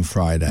Liam on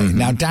Friday.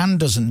 Now, Dan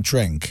doesn't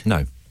drink.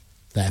 No.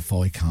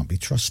 Therefore, he can't be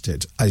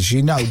trusted, as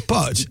you know.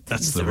 But...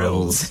 That's the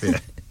rules. Yeah.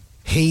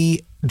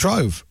 He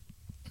drove.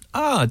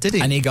 Ah, did he?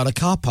 And he got a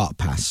car park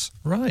pass.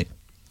 Right.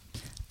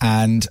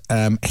 And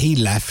he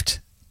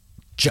left...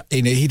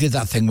 he did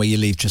that thing where you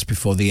leave just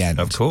before the end.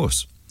 Of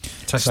course.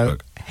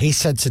 Textbook. So he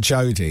said to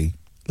Jody,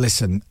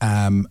 listen,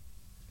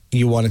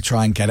 you want to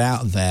try and get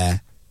out of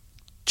there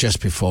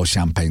just before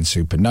Champagne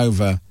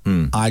Supernova.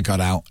 I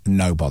got out,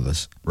 no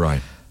bothers.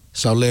 Right.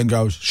 So Liam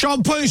goes,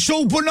 Champagne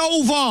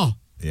Supernova!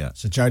 Yeah.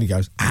 So Jody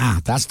goes,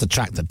 that's the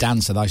track that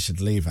Dan said I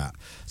should leave at.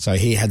 So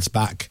he heads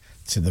back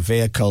to the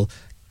vehicle,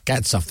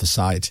 gets off the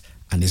site,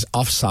 and is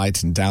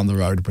off-site and down the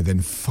road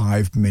within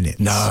 5 minutes.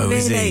 No, really?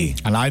 Is he?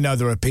 And I know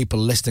there are people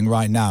listening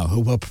right now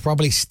who are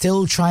probably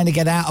still trying to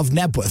get out of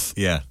Nebworth.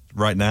 Yeah,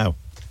 right now.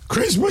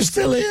 Chris, we're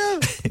still here.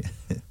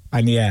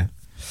 And yeah,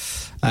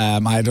 I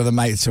had other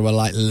mates who were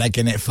like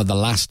legging it for the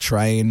last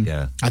train.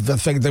 Yeah. I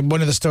think that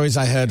one of the stories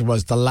I heard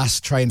was the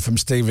last train from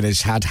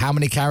Stevenage had how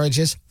many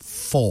carriages?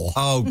 4.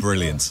 Oh,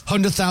 brilliant.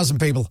 100,000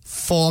 people,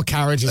 4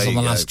 carriages There on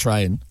the you last go.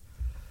 train.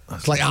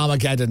 It's like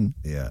Armageddon.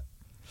 Yeah.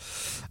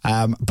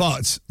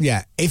 But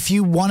yeah, if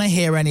you want to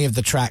hear any of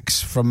the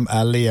tracks from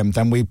Liam,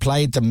 then we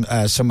played them,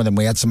 some of them.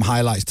 We had some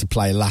highlights to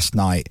play last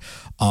night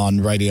on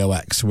Radio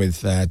X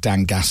with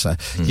Dan Gasser.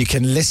 You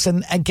can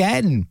listen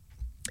again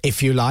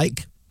if you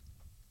like.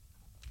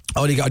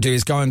 All you got to do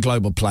is go on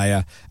Global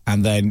Player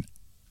and then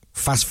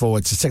fast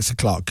forward to 6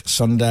 o'clock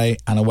Sunday,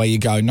 and away you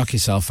go. Knock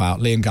yourself out.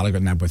 Liam Gallagher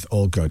and Nebworth,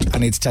 all good. I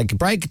need to take a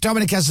break.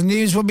 Dominic has the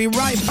news. We'll be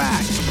right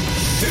back.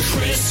 The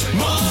Chris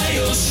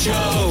Miles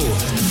Show.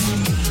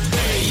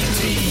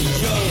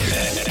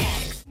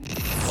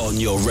 On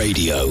your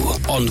radio,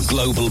 on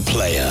Global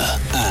Player,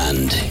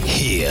 and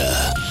here.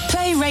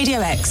 Play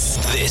Radio X.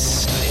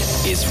 This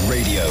is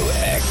Radio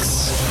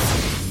X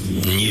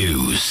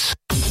News.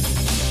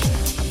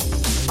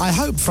 I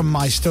hope from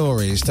my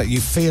stories that you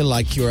feel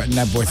like you're at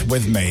Nebworth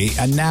with me,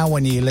 and now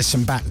when you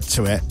listen back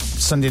to it,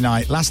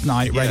 last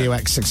night, Radio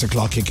X 6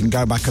 o'clock, you can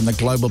go back on the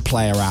Global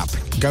Player app,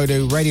 go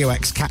to Radio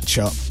X Catch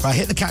Up,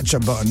 hit the Catch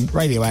Up button,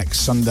 Radio X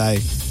Sunday,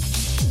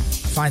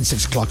 find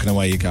 6 o'clock and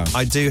away you go.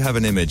 I do have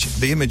an image.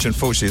 The image,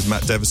 unfortunately, is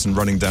Matt Devison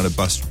running down a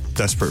bus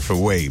desperate for a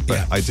wee, but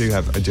yeah. I do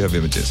have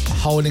images.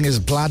 Holding his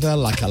bladder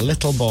like a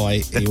little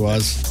boy, he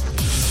was.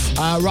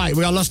 Right,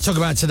 we got lots to talk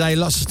about today,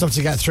 lots of stuff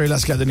to get through.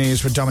 Let's get the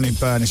news with Dominic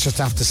Byrne. It's just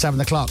after 7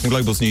 o'clock. In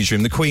Global's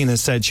newsroom, the Queen has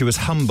said she was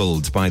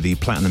humbled by the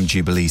Platinum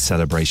Jubilee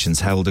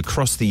celebrations held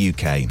across the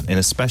UK. In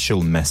a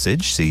special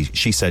message,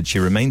 she said she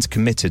remains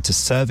committed to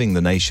serving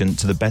the nation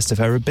to the best of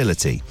her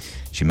ability.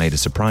 She made a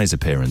surprise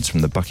appearance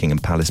from the Buckingham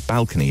Palace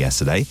balcony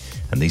yesterday,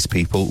 and these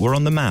people were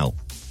on the Mall.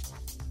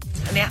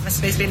 And the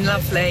atmosphere's been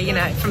lovely, you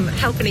know, from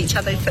helping each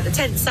other put the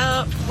tents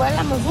up. Well,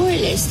 I'm a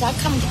royalist.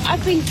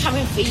 I've been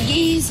coming for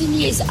years and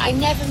years. I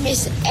never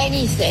miss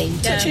anything.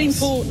 Such an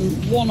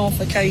important one-off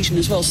occasion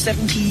as well.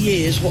 70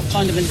 years, what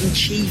kind of an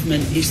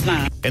achievement is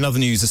that? In other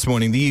news this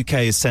morning, the UK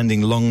is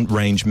sending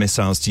long-range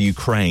missiles to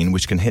Ukraine,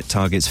 which can hit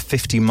targets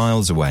 50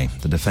 miles away.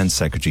 The Defence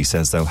Secretary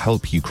says they'll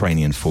help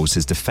Ukrainian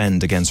forces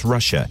defend against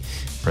Russia.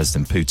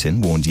 President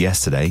Putin warned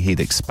yesterday he'd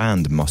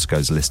expand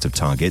Moscow's list of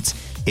targets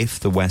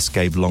if the West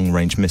gave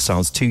long-range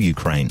missiles to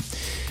Ukraine.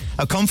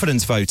 A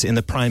confidence vote in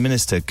the Prime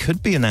Minister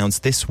could be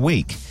announced this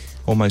week.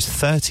 Almost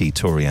 30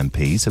 Tory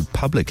MPs have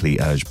publicly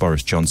urged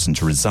Boris Johnson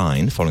to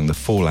resign following the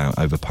fallout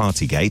over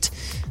Partygate.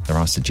 There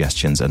are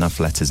suggestions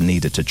enough letters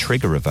needed to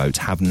trigger a vote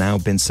have now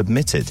been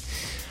submitted.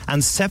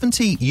 And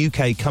 70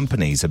 UK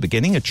companies are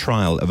beginning a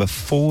trial of a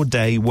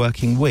 4-day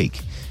working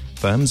week.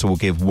 Firms will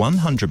give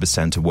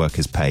 100% of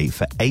workers' pay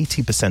for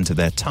 80% of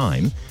their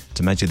time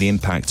to measure the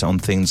impact on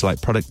things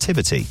like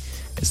productivity.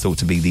 It's thought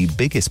to be the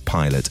biggest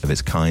pilot of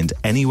its kind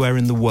anywhere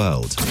in the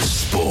world.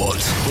 Sport.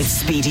 With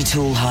Speedy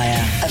Tool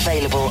Hire.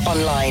 Available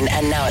online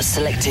and now at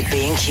selected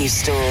B&Q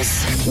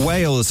stores.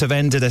 Wales have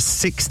ended a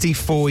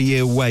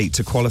 64-year wait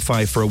to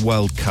qualify for a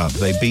World Cup.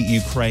 They beat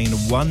Ukraine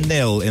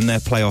 1-0 in their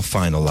playoff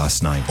final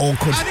last night.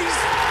 Awkward. And he's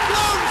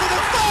blown for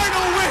the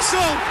final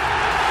whistle.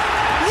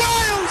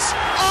 Wales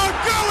are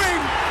going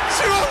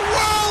to a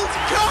World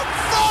Cup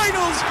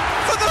finals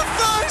for the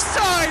first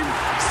time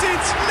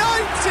since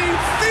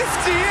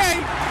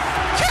 1958.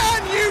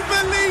 Can you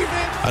believe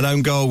it? An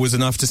own goal was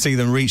enough to see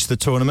them reach the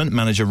tournament.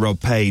 Manager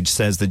Rob Page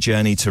says the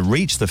journey to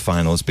reach the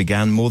finals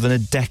began more than a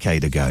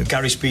decade ago.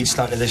 Gary Speed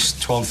started this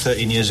 12,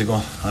 13 years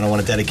ago, and I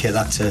want to dedicate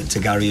that to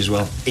Gary as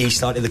well. He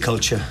started the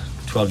culture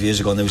 12 years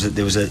ago, and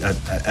there was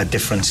a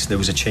difference, there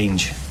was a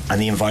change, and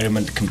the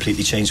environment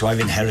completely changed, so I've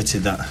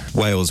inherited that.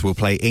 Wales will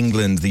play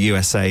England, the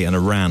USA and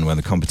Iran when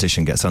the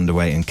competition gets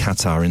underway in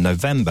Qatar in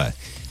November.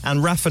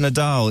 And Rafa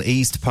Nadal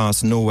eased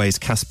past Norway's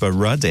Casper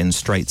Ruud in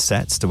straight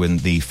sets to win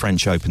the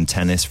French Open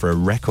tennis for a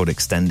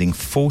record-extending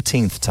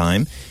 14th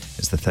time.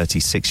 It's the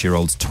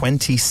 36-year-old's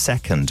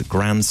 22nd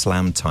Grand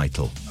Slam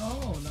title.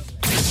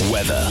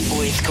 Weather.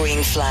 With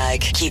Green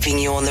Flag, keeping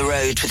you on the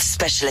road with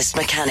specialist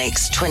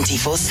mechanics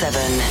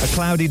 24/7. A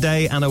cloudy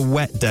day and a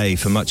wet day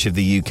for much of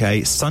the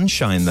UK.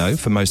 Sunshine, though,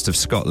 for most of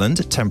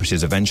Scotland.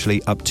 Temperatures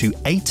eventually up to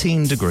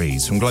 18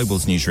 degrees. From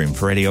Global's newsroom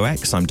for Radio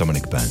X, I'm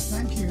Dominic Byrne.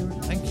 Thank you.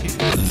 Thank you.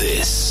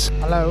 This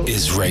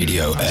is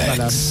Radio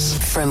X.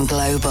 From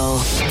Global.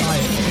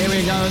 Right, here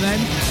we go then.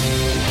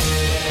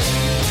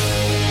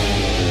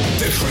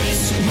 The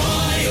Chris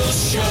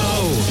Moyles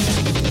Show.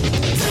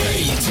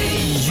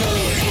 Radio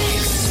X.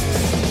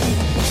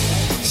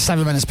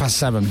 7 minutes past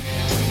 7.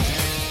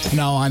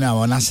 No, I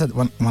know. And I said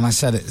when I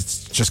said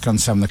it's just gone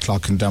 7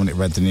 o'clock and Dominic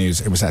read the news,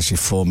 it was actually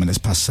 4 minutes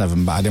past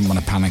 7. But I didn't want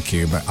to panic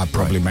you. But I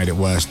probably made it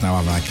worse now,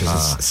 haven't I?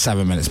 Because it's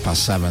 7 minutes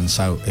past 7.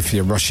 So if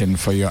you're rushing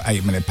for your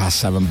 8 minute past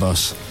 7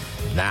 bus,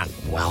 that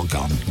well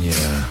gone.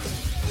 Yeah.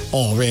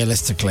 Or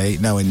realistically,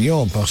 knowing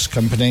your bus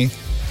company,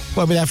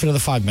 we'll be there for another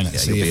 5 minutes. Yeah,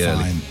 so you'll you're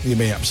be fine. You'll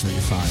be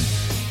absolutely fine.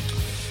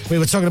 We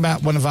were talking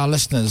about one of our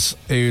listeners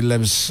who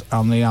lives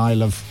on the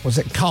Isle of, was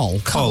it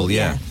Col? Col,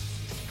 yeah.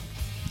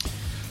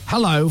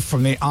 Hello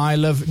from the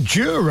Isle of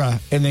Jura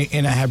in the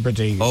Inner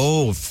Hebrides.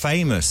 Oh,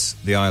 famous,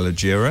 the Isle of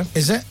Jura.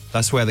 Is it?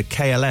 That's where the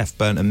KLF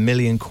burnt £1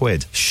 million.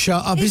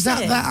 Shut up. Is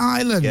that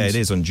island? Yeah, it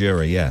is on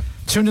Jura, yeah.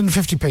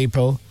 250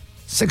 people,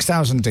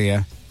 6,000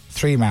 deer,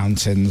 3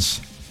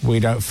 mountains. We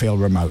don't feel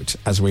remote,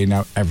 as we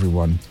know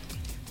everyone.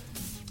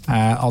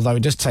 Although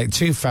it does take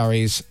 2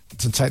 ferries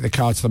to take the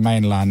car to the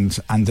mainland,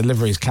 and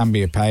deliveries can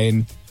be a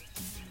pain.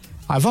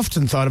 I've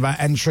often thought about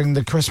entering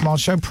the Chris Moyles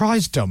Show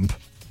prize dump.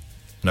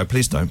 No,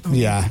 please don't.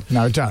 Yeah,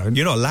 no, don't.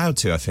 You're not allowed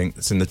to, I think.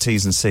 It's in the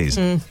T's and C's.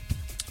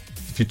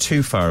 If you're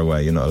too far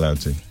away, you're not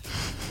allowed to.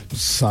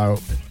 So,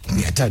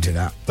 yeah, don't do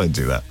that. Don't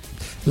do that.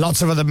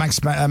 Lots of other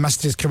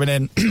messages coming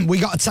in. We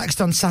got a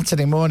text on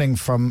Saturday morning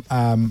from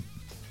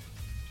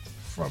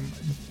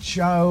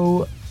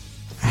Joe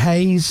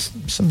Hayes,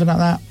 something like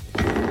that.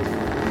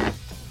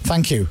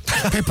 Thank you.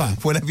 Pippa.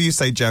 Whenever you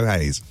say Joe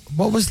Hayes.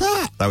 What was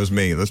that? That was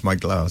me. That's my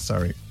glass,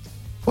 sorry.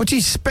 What, do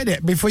you spin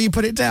it before you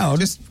put it down? I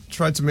just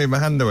tried to move my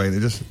hand away. It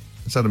just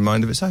had a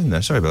mind of its own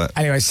there. Sorry about that.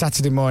 Anyway,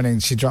 Saturday morning,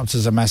 she dropped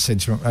us a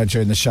message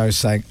during the show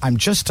saying, I'm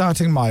just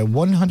starting my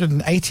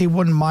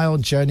 181-mile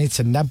journey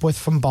to Nebworth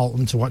from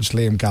Bolton to watch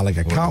Liam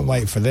Gallagher. Whoa. Can't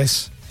wait for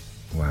this.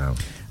 Wow.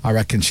 I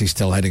reckon she's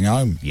still heading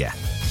home. Yeah,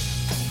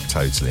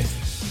 totally.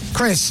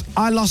 Chris,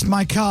 I lost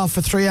my car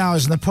for 3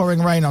 hours in the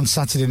pouring rain on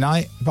Saturday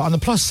night, but on the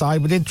plus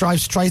side, we did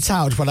drive straight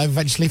out when I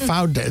eventually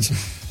found it.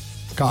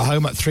 Got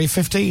home at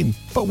 3:15,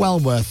 but well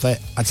worth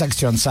it. I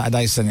texted you on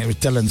Saturday saying it was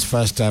Dylan's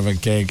first ever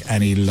gig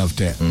and he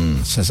loved it,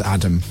 says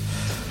Adam.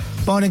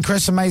 Morning,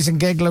 Chris, amazing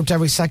gig, loved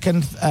every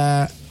second.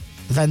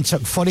 Then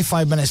took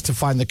 45 minutes to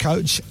find the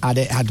coach as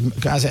it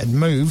had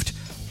moved.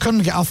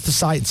 Couldn't get off the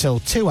site till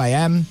 2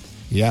 a.m.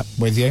 Yep,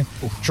 with you.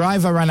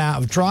 Driver ran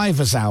out of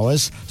driver's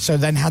hours, so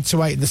then had to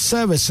wait the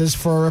services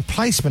for a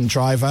replacement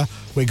driver.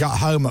 We got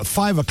home at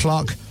 5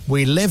 o'clock.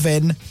 We live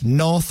in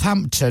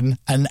Northampton,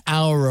 an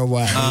hour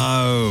away.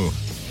 Oh.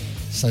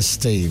 Says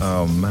Steve.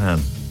 Oh,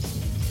 man.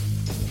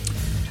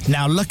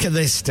 Now, look at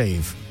this,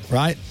 Steve,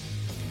 right?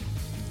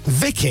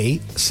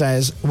 Vicky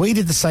says, we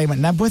did the same at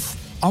Nebworth.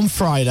 On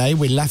Friday,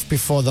 we left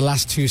before the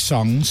last two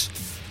songs.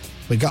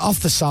 We got off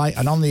the site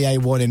and on the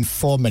A1 in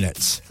 4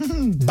 minutes.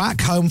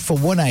 Back home for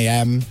 1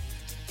 a.m.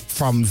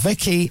 from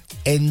Vicky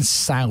in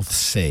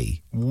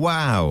Southsea.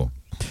 Wow.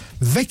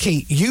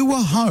 Vicky, you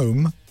were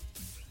home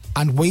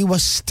and we were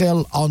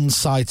still on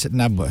site at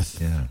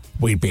Nebworth. Yeah.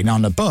 We'd been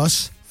on a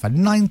bus for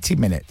 90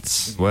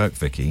 minutes. Good work,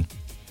 Vicky.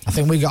 I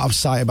think we got off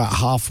site about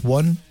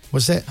 1:30,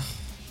 was it?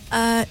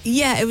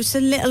 Yeah, it was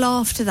a little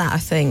after that, I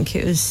think.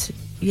 It was,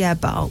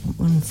 about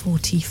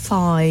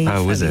 1:45.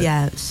 Oh, was it?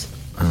 Yeah, it was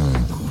a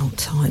long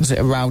time. Was it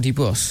a rowdy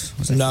bus?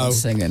 Was it No.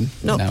 singing?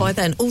 Not by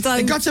then, although...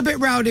 It got a bit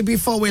rowdy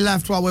before we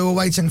left while we were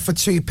waiting for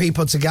two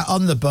people to get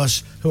on the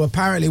bus who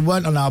apparently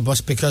weren't on our bus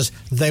because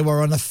they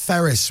were on a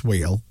Ferris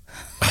wheel.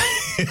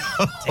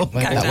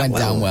 That went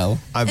down well.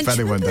 I bet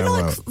it went down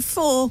well.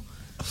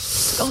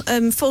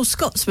 Four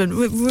Scotsmen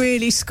with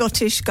really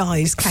Scottish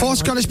guys. Four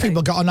Scottish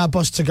people got on our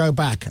bus to go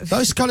back.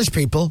 Those Scottish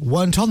people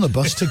weren't on the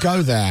bus to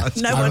go there.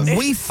 No one did.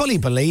 We fully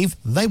believe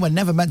they were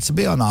never meant to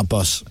be on our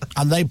bus,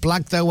 and they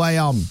blagged their way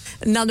on.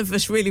 None of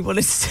us really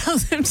wanted to tell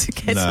them to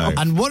get No. on.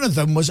 And one of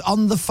them was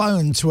on the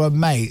phone to a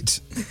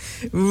mate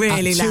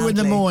Really at 2 in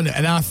the loudly. morning,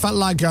 and I felt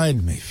like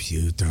going, if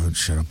you don't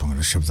shut up, I'm going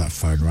to shove that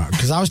phone right,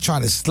 because I was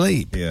trying to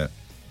sleep. Yeah.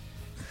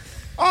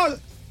 Oh,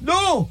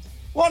 no!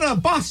 What a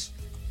bus!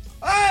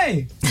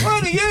 Hey, where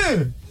are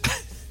you?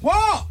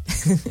 What?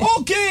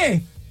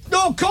 Okay.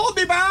 No, call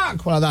me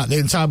back. Well, that. The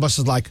entire bus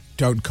was like,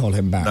 don't call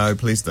him back. No,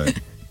 please don't.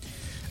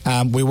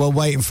 We were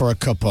waiting for a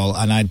couple,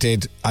 and I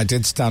did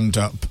stand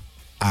up,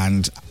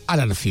 and I'd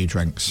had a few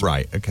drinks.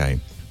 Right,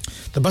 okay.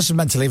 The bus was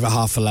meant to leave at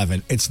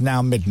 11:30. It's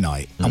now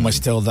midnight, and we're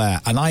still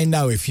there. And I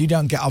know if you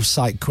don't get off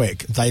site quick,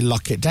 they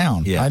lock it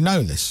down. Yeah. I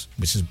know this,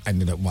 which has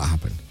ended up what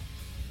happened.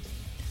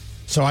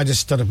 So I just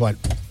stood up and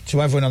went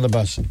to everyone on the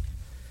bus,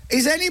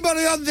 is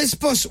anybody on this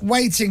bus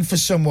waiting for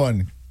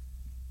someone?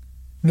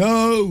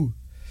 No.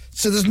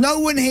 So there's no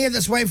one here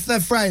that's waiting for their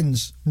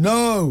friends?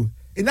 No.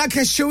 In that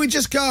case, shall we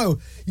just go?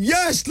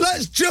 Yes,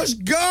 let's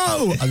just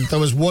go. And there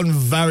was one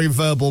very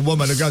verbal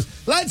woman who goes,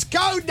 let's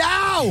go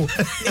now.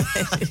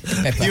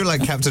 You were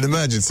like Captain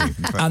Emergency.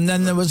 And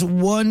then there was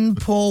one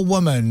poor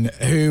woman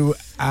who...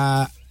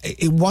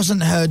 it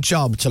wasn't her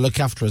job to look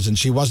after us, and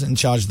she wasn't in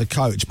charge of the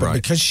coach, but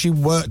because she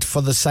worked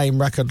for the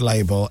same record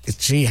label,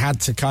 she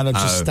had to kind of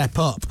just step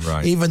up,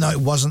 even though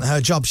it wasn't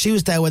her job. She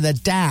was there with her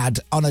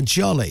dad on a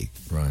jolly.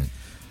 Right.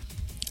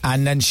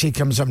 And then she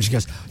comes up and she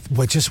goes,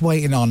 we're just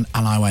waiting on,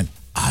 and I went,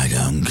 I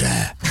don't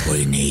care.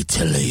 We need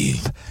to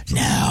leave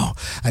now.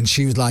 And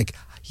she was like,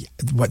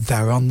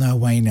 they're on their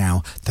way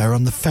now. They're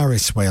on the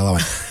Ferris wheel. I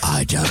went,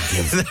 I don't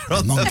give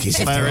the monkeys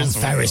if they're on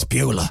Ferris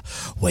Bueller.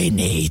 We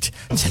need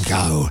to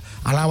go.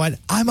 And I went,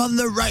 I'm on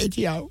the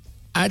radio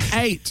at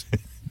 8.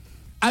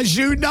 As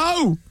you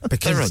know.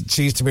 Because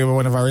she used to be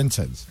one of our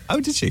interns. Oh,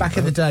 did she? Back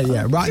in the day,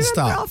 yeah. Right at the Do you remember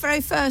start. our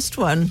very first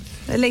one,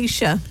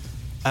 Alicia?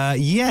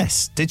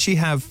 Yes. Did she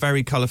have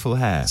very colourful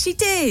hair? She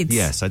did.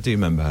 Yes, I do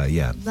remember her,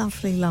 yeah.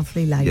 Lovely,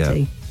 lovely lady.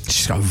 Yeah.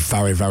 She's got a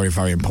very, very,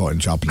 very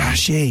important job now. Has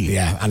she?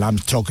 Yeah, and I'm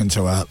talking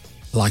to her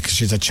like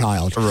she's a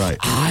child. Right.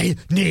 I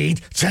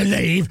need to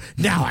leave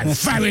now. I'm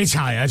very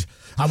tired.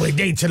 And we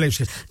need to leave.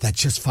 She goes, they're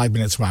just 5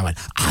 minutes away. I went,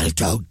 I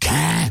don't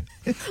care.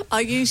 I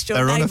used your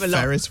They're on name a a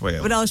lot Ferris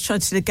wheel. when I was trying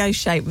to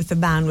negotiate with the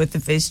man with the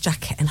Viz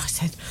jacket, and I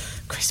said,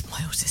 Chris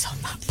Moyles is on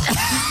that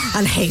bus,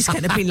 and he's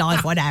going to be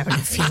live 1 hour in a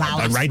few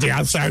hours. The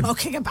radio sound.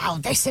 Talking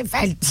about this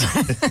event.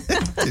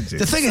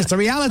 The thing is, the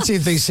reality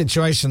of these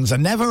situations are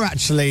never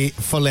actually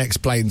fully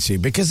explained to you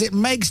because it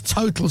makes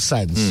total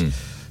sense.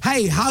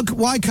 Hey,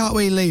 why can't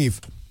we leave?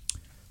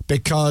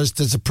 Because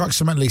there's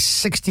approximately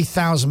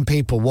 60,000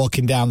 people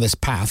walking down this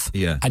path,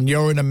 and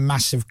you're in a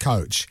massive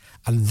coach,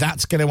 and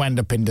that's going to end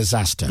up in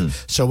disaster.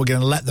 So we're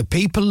going to let the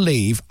people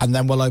leave, and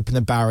then we'll open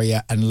the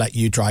barrier and let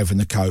you drive in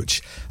the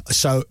coach.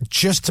 So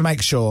just to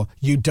make sure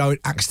you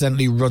don't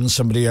accidentally run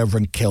somebody over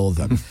and kill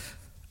them,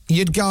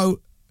 you'd go,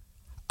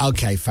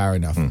 Okay, fair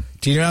enough.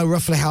 Do you know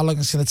roughly how long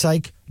it's going to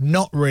take?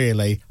 Not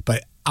really,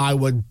 but I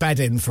would bed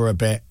in for a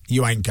bit.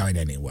 You ain't going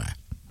anywhere.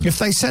 If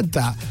they said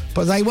that,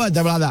 but they weren't.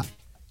 They were like that.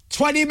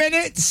 20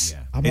 minutes?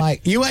 Yeah. I'm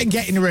like, you ain't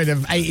getting rid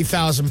of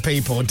 80,000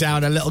 people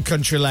down a little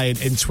country lane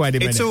in 20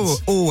 minutes.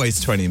 It's always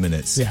 20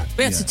 minutes. Yeah.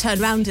 We had to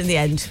turn around in the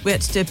end. We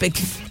had to do a big...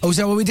 Oh, is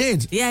that what we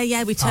did?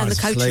 Yeah, we turned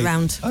the coach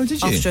around. Oh,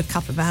 did you? After a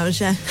couple of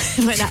hours, yeah.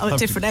 Went out a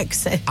different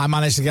exit. I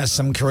managed to get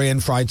some Korean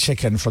fried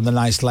chicken from the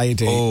nice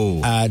lady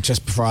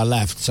just before I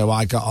left, so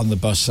I got on the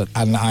bus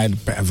and I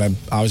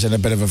was in a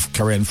bit of a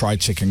Korean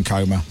fried chicken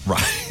coma.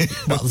 Right.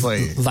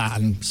 That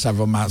and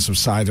several amounts of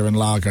cider and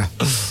lager.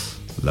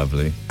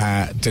 Lovely.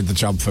 Did the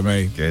job for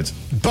me. Good.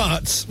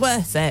 But...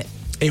 worth it.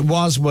 It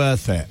was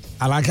worth it.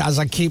 And as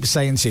I keep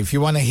saying to you, if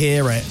you want to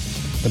hear it,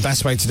 the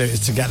best way to do it is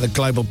to get the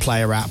Global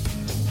Player app,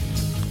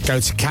 go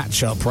to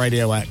Catch Up,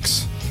 Radio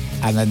X,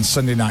 and then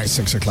Sunday night,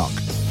 6 o'clock.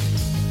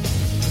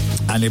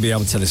 And you'll be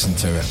able to listen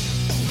to it.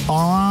 All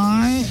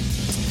right?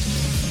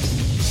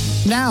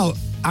 Now...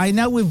 I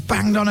know we've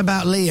banged on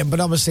about Liam, but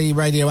obviously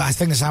radio, I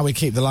think that's how we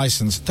keep the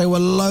licence. There were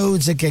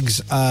loads of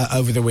gigs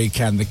over the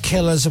weekend. The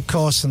Killers, of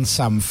course, and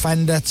Sam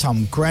Fender.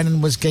 Tom Grennan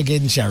was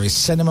gigging. Jerry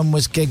Cinnamon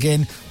was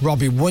gigging.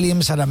 Robbie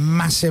Williams had a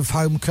massive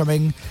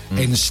homecoming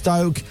in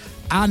Stoke.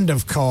 And,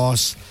 of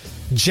course,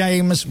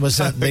 James was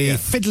at the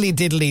Fiddly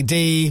Diddly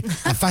Dee,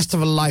 a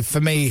Festival Life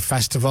for Me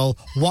festival,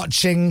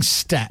 watching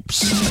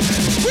Steps.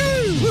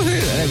 Woo!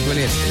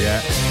 Brilliant.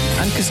 Yeah.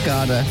 And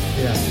Cascada.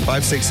 Yeah.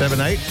 5, 6,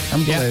 7, 8.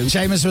 And Blue. Yeah.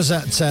 James was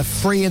at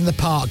Free in the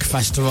Park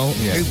festival.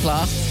 Yeah.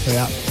 Hoopla.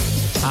 Yeah.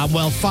 And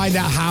we'll find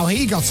out how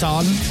he got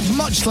on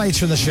much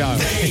later in the show.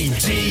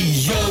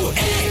 Radio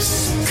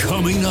X.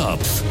 Coming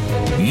up,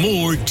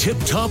 more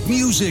tip-top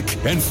music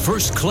and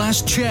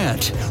first-class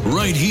chat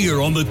right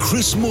here on the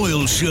Chris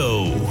Moyles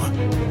Show.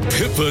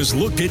 Pippa's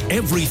looked at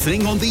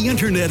everything on the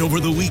internet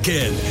over the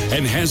weekend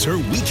and has her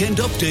weekend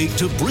update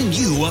to bring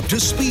you up to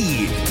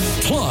speed.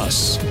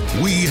 Plus,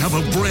 we have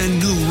a brand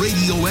new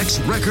Radio X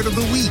record of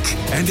the week,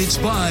 and it's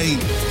by,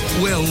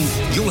 well,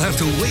 you'll have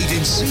to wait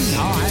and see.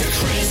 All right. The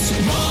Chris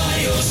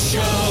Moyles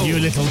Show. You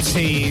little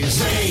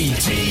tease.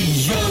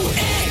 Radio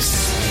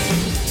X.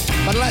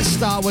 But let's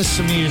start with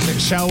some music,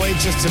 shall we?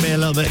 Just to be a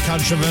little bit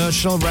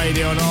controversial,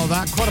 radio and all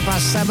that.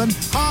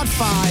 7:15, Hard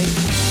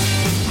 5.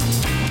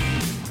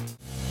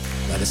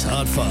 That is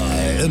Hard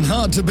 5 and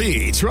Hard to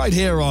Beat, right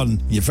here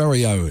on your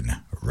very own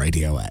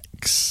Radio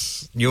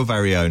X. Your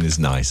very own is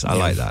nice. I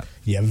like that.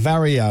 Your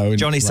very own.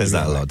 Johnny says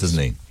that a lot,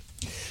 doesn't he?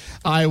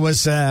 I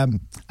was at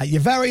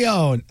your very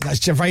own. That's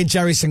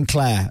Jerry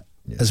Sinclair.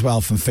 As well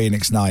from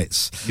Phoenix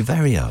Nights. Your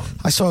very own.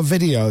 I saw a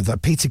video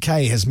that Peter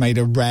Kay has made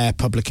a rare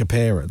public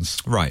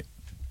appearance. Right.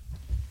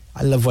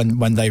 I love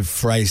when they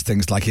phrase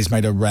things like he's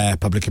made a rare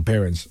public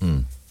appearance.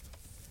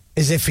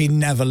 As if he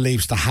never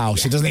leaves the house.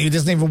 Yeah. He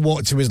doesn't even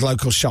walk to his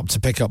local shop to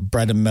pick up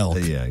bread and milk.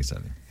 Yeah,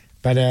 exactly.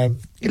 But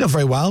he looked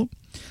very well.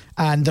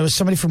 And there was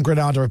somebody from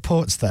Granada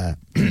Reports there.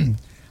 And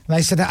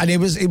they said that, and it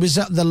was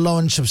at the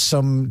launch of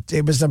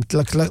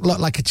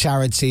looked like a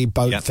charity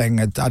boat thing.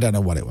 I don't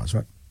know what it was,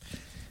 right?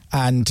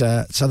 And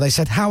so they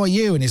said, how are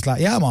you? And he's like,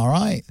 yeah, I'm all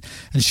right.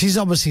 And she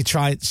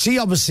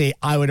obviously,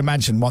 I would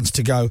imagine, wants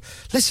to go,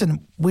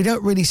 listen, we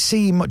don't really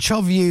see much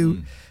of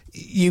you.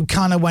 You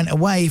kind of went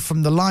away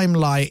from the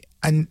limelight,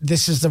 and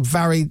this is a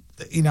very,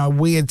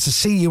 weird to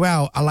see you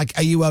out.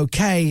 Are you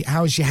okay?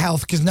 How's your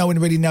health? Because no one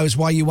really knows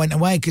why you went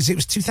away, because it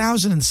was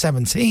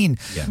 2017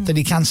 that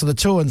he cancelled the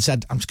tour and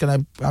said, I'm just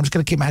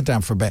gonna keep my head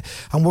down for a bit.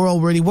 And we're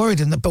all really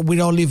worried, but we'd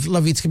all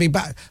love you to be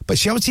back. But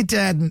she obviously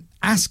didn't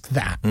ask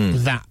that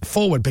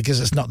forward because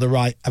it's not the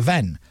right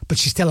event. But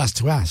she still has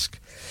to ask.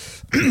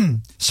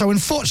 So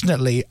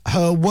unfortunately,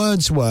 her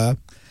words were,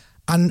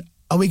 and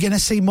are we going to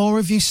see more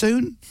of you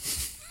soon?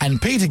 And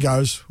Peter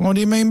goes, what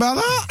do you mean by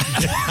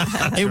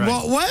that? In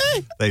what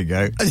way? There you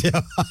go.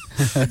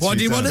 What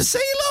do you want to see,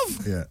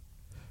 love? Yeah.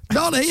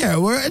 Not here.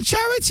 We're at a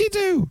charity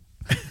do.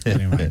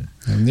 Anyway,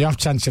 the off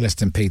chance you're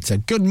listening, Peter.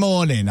 Good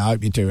morning. I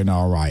hope you're doing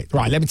all right.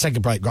 Right, let me take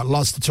a break. Got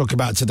lots to talk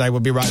about today. We'll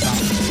be right back.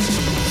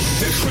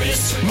 The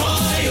Chris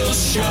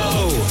Moyles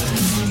Show.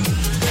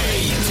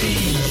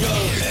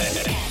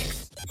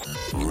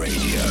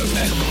 Radio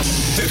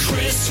X. The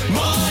Chris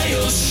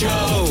Moyles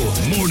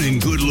Show. Morning,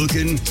 good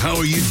looking. How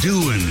are you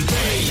doing?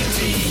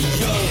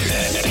 Radio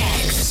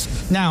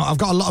X. Now, I've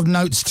got a lot of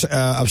notes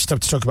of stuff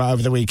to talk about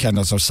over the weekend,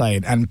 as I was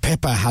saying, and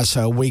Pippa has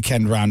her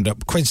weekend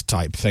roundup quiz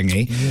type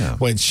thingy,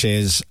 which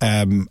is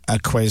a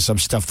quiz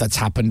of stuff that's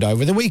happened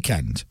over the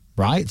weekend,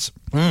 right?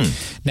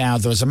 Now,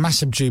 there was a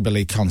massive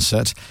Jubilee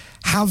concert.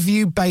 Have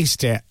you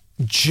based it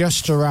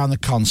just around the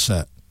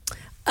concert?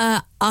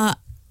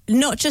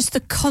 Not just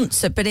the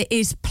concert, but it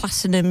is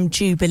Platinum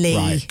Jubilee.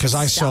 Right, because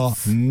I saw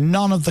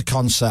none of the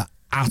concert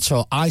at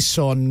all. I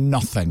saw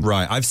nothing.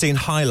 Right, I've seen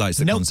highlights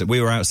of the concert.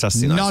 We were out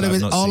Saturday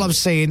night. All I've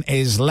seen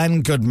is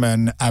Len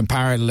Goodman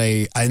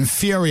apparently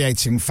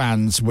infuriating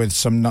fans with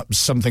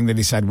something that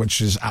he said,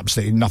 which is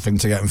absolutely nothing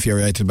to get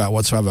infuriated about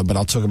whatsoever, but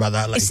I'll talk about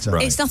that later.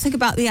 It's nothing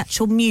about the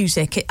actual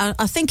music.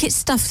 I think it's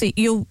stuff that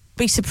you'll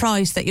be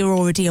surprised that you're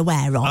already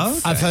aware of.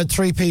 Okay. I've heard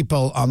 3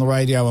 people on the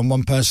radio, and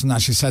one person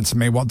actually said to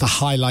me what the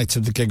highlight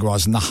of the gig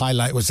was, and the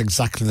highlight was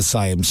exactly the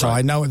same. So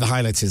I know what the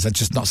highlight is. I've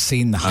just not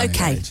seen the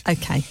highlight.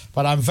 Okay.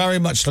 But I'm very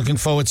much looking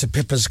forward to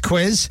Pippa's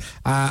quiz,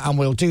 and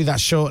we'll do that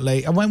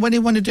shortly. And when do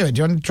you want to do it?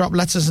 Do you want to drop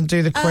letters and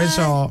do the quiz,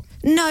 or...?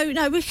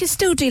 No, we can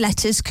still do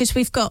letters because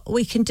we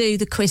can do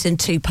the quiz in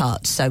 2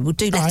 parts. So we'll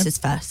do letters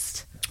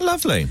first.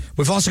 Lovely.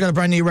 We've also got a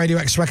brand new Radio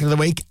X Record of the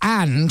Week,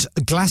 and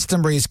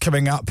Glastonbury's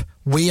coming up.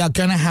 We are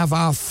going to have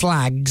our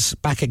flags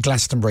back at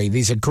Glastonbury.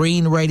 These are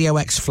green Radio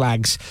X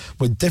flags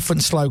with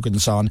different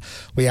slogans on.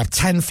 We have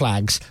 10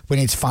 flags. We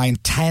need to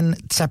find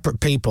 10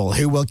 separate people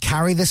who will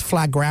carry this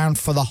flag round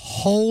for the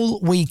whole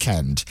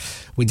weekend.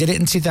 We did it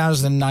in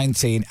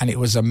 2019, and it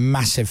was a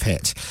massive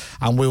hit.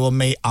 And we will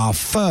meet our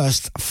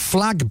first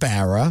flag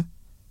bearer,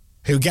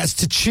 who gets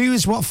to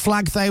choose what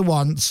flag they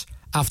want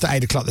after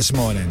 8 o'clock this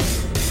morning.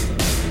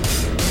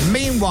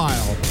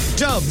 Meanwhile,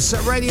 Dubs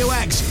at Radio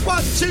X. 1,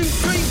 2,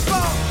 3, 4.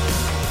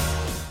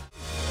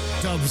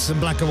 Dubs and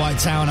Black and White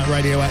Town at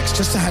Radio X,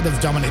 just ahead of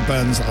Dominic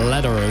Byrne's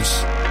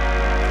Letterers.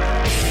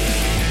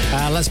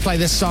 Let's play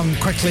this song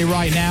quickly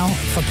right now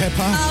for Pippa.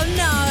 Oh,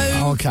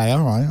 no. Okay,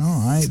 all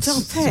right. Stop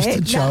it's it. just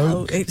a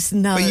joke. No, it's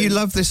no. But you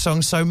love this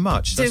song so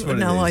much. That's what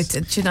it is. I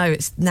did. Do you know,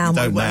 it's now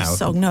my worst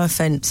song. No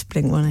offence,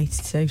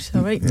 Blink-182,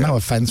 sorry. No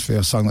offence for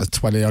your song that's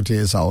 20-odd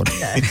years old.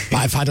 But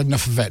I've had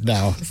enough of it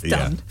now. It's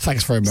done.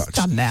 Thanks very much. It's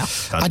done now.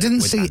 I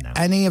didn't see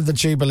any of the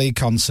Jubilee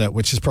concert,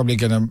 which is probably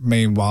going to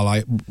mean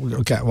why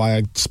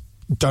I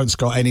don't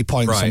score any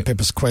points on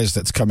Pippa's quiz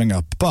that's coming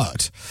up.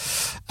 But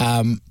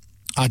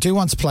I do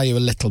want to play you a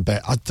little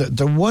bit.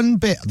 The one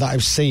bit that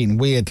I've seen,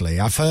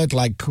 weirdly, I've heard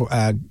like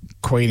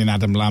Queen and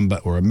Adam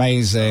Lambert were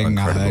amazing.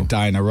 I heard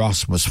Diana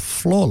Ross was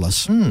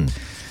flawless.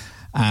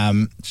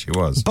 She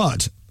was.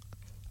 But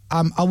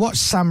I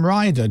watched Sam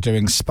Ryder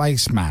doing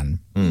Spaceman.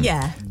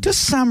 Yeah. Does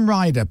Sam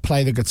Ryder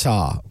play the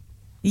guitar?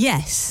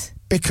 Yes.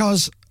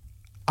 Because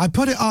I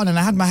put it on and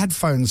I had my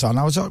headphones on.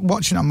 I was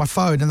watching it on my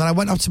phone, and then I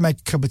went up to make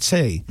a cup of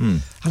tea.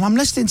 And I'm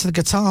listening to the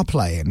guitar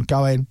playing,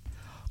 going,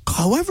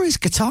 whoever his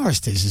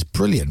guitarist is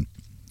brilliant.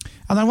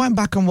 And I went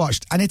back and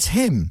watched, and it's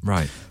him.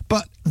 Right.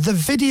 But the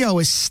video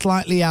is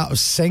slightly out of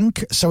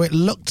sync, so it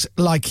looked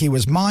like he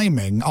was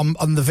miming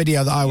on the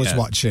video that I was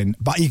watching.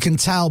 But you can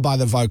tell by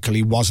the vocal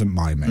he wasn't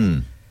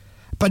miming.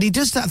 But he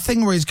does that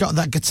thing where he's got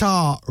that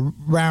guitar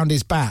round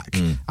his back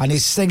and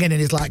he's singing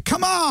and he's like,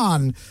 come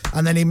on!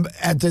 And then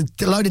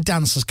the load of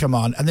dancers come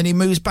on, and then he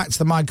moves back to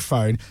the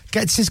microphone,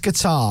 gets his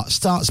guitar,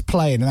 starts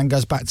playing, and then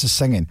goes back to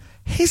singing.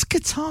 His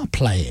guitar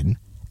playing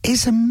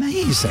is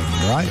amazing,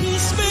 right?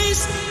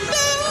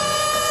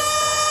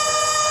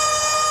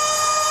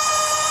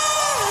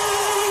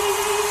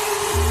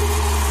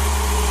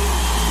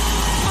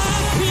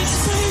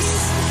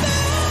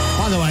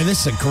 By the way,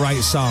 this is a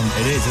great song.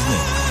 It is, isn't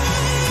it?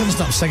 Couldn't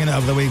stop singing it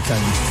over the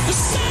weekend.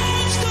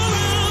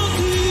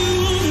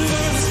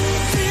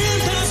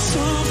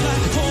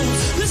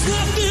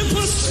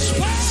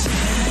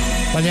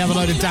 When you have a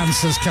load of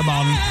dancers come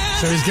on,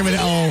 so he's giving it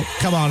all.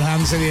 Come on,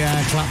 hands in the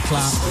air, clap,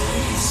 clap.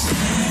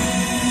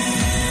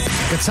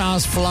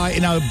 Guitars fly,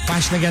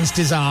 bashing against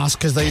his arse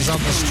because he's on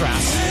the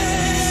strap.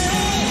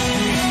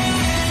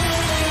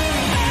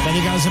 Then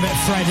he goes a bit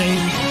Freddie.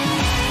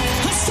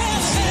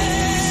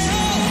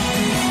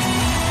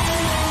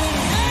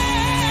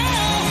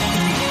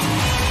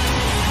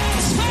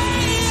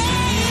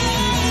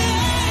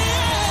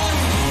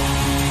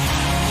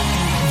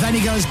 Then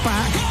he goes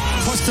back,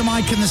 puts the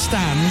mic in the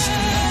stand,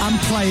 and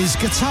plays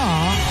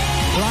guitar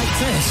like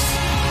this.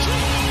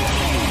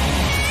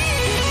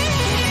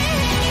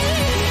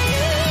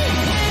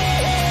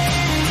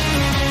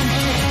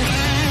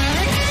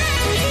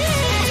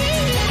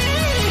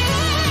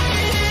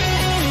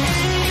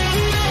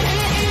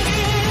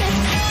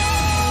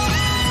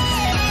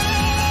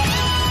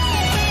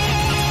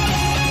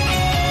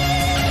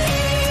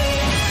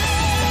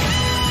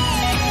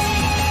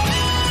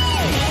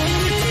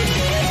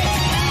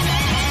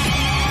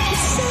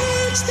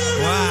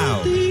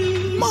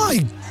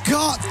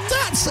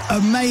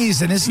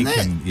 Amazing, isn't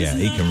it?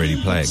 He can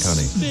really play it, can't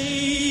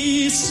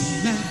he?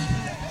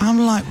 I'm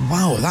like,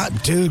 wow,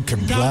 that dude can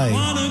play.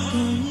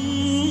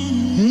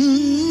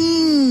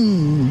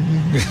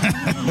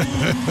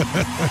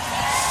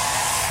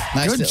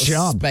 Nice Good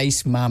job.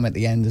 Space Mam at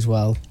the end as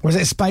well. Was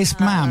it Space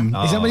Mam?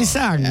 Is that what he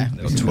sang? Yeah.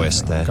 Little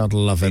twist there. God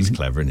love him. He's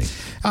clever, isn't he?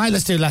 All right,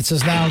 let's do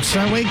letters now,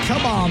 shall we?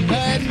 Come on,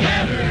 then.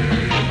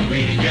 Letters,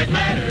 we get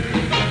letters.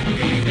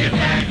 We get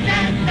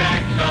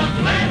back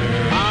those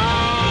letters.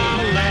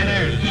 Oh,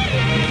 letters,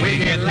 we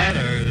get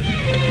letters.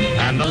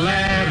 And the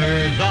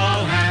letters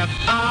all have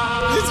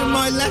This is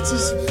my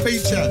letters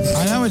feature.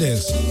 I know it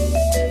is.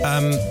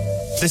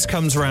 This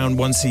comes around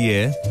once a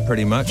year,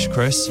 pretty much,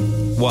 Chris.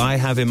 What I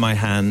have in my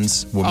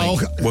hands will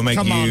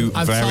make you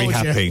very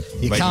happy.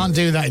 You can't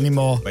do that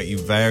anymore. Make you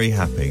very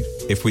happy.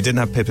 If we didn't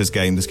have Pippa's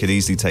game, this could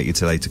easily take you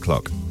till 8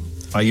 o'clock.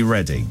 Are you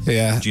ready?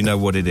 Yeah. Do you know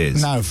what it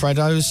is? No,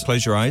 Freddo's.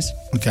 Close your eyes.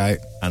 Okay.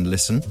 And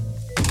listen.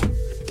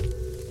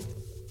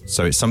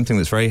 So it's something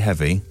that's very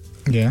heavy,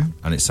 Yeah.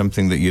 And it's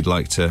something that you'd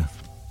like to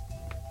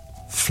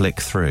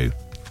flick through.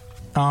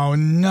 Oh,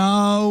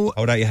 no.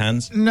 Hold out your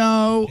hands.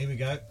 No. Here we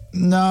go.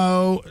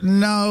 No.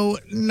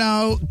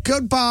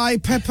 Goodbye,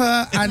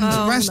 Pippa, and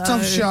rest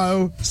of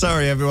show.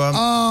 Sorry, everyone.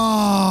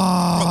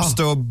 Oh. Prop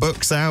store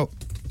books out.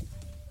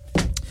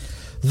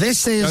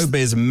 This is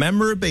Showbiz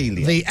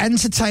memorabilia. The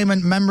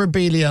entertainment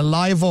memorabilia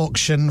live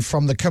auction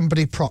from the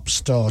company Prop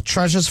Store.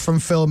 Treasures from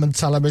film and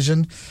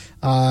television.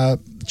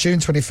 June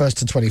 21st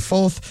to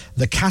 24th.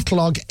 The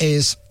catalogue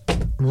is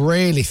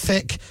really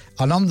thick.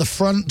 And on the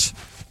front,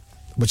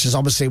 which is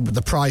obviously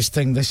the prize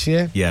thing this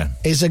year,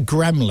 is a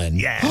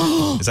gremlin. Yeah.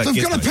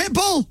 They've got a pit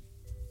bull.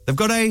 They've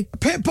got a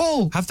pit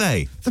bull. Have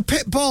they? The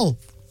pit bull.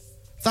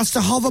 That's the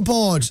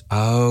hoverboard.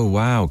 Oh,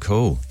 wow.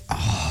 Cool.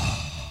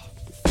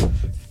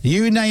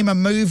 You name a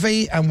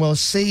movie and we'll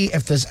see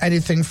if there's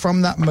anything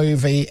from that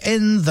movie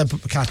in the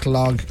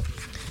catalogue.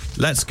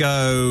 Let's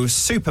go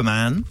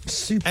Superman.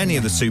 Any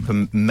of the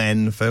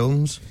Supermen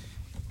films.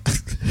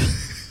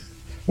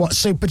 What,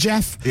 Super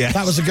Jeff? Yeah.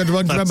 That was a good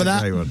one. That's Remember a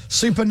that? great one.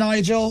 Super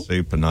Nigel?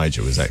 Super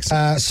Nigel was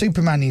excellent.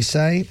 Superman, you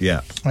say?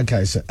 Yeah.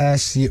 Okay, so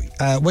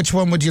which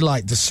one would you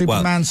like? The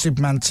Superman,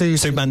 Superman 2?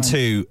 Superman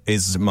 2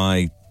 is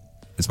my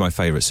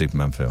favourite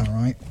Superman film. All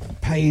right.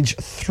 Page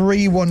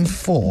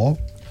 314.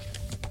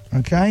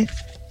 Okay.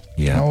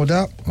 Yeah. Hold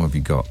up. What have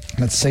you got?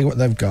 Let's see what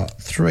they've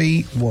got.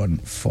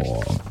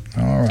 314.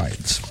 All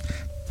right.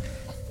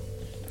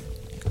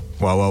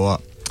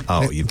 What?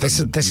 Oh, this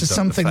is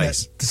something that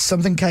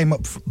something came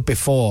up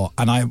before,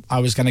 and I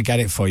was going to get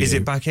it for you. Is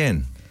it back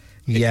in?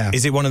 Yeah.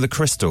 Is it one of the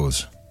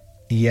crystals?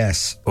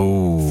 Yes.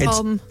 Oh,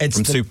 it's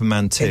from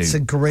Superman 2. It's a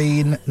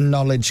green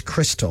knowledge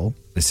crystal.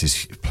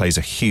 This plays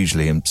a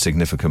hugely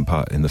significant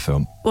part in the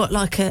film. What,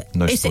 like a?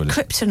 No is spoilers. it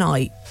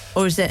kryptonite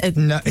or is it a?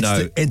 No,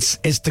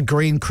 it's the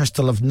green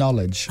crystal of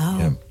knowledge.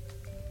 Oh.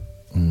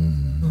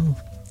 Yeah.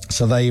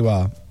 So there you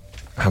are.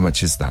 How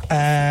much is that?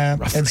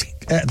 It's,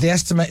 the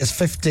estimate is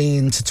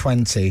 $15,000 to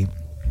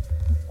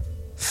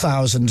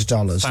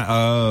 $20,000.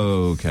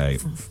 Oh, okay.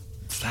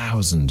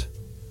 1,000.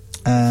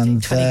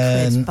 And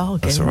then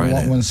That's all right,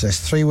 what then. one's this?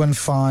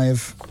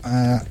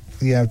 315.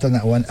 Yeah, I've done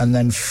that one. And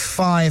then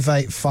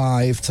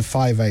 585 to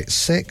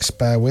 586.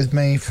 Bear with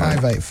me.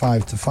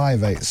 585 to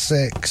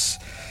 586.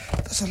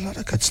 There's a lot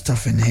of good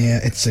stuff in here.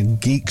 It's a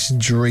geek's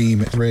dream.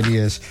 It really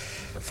is.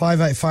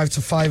 585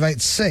 to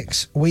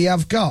 586. We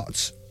have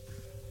got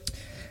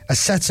a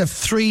set of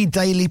 3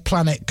 Daily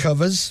Planet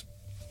covers.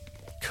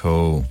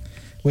 Cool.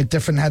 With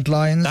different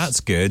headlines.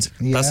 That's good.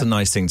 Yeah. That's a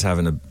nice thing to have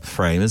in a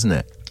frame, isn't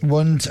it?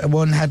 One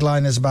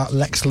headline is about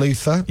Lex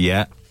Luthor.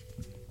 Yeah.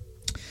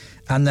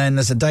 And then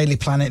there's a Daily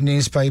Planet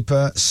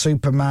newspaper,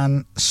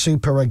 Superman,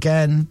 Super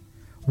Again,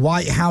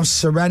 White House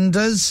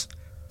surrenders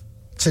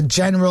to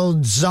General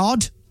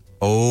Zod.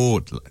 Oh,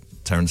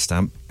 Terence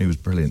Stamp. He was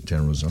brilliant,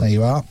 General Zod. There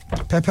you are.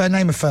 Pepper,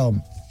 name a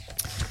film.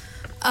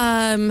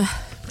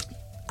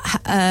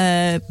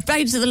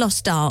 Raiders of the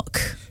Lost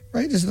Ark.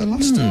 Raiders of the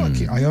Lost Ark.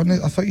 I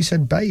thought you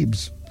said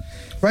Babes.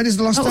 Raiders of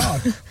the Lost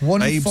Ark.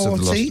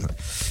 140.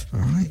 All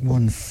right,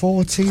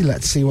 140.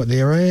 Let's see what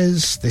there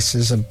is. This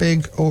is a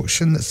big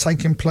auction that's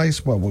taking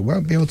place. Well, we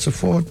won't be able to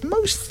afford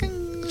most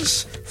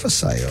things for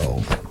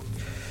sale.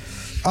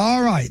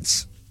 All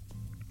right.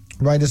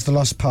 Raiders of the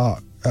Lost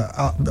Ark.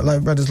 Raiders of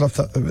the Lost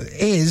Ark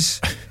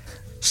is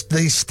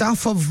the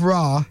Staff of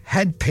Ra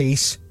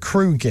headpiece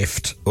crew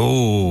gift.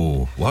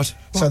 Oh, what?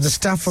 So the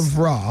Staff of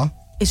Ra.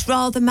 Is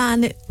Ra the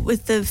man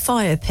with the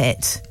fire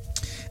pit?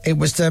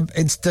 That's the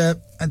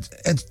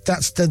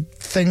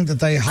thing that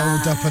they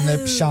hold up and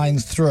it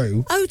shines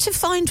through. Oh, to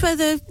find where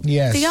the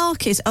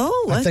ark is.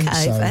 Oh, I think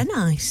okay, so. very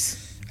nice.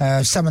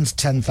 7,000 to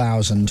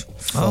 10,000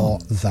 for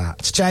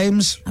that.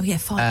 James? Oh yeah,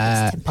 5.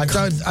 I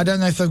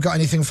don't know if they've got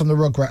anything from the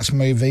Rugrats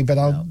movie, but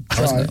I'll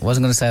try. I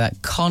wasn't going to say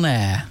that. Con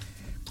Air.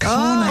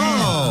 Con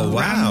Air. Oh,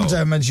 wow.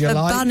 Random as you The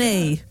like.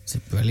 bunny. It's a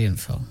brilliant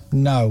film.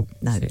 No.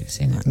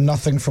 Seen it?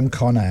 Nothing from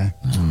Con Air.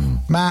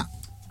 Matt?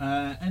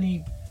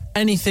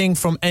 Anything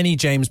from any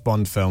James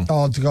Bond film.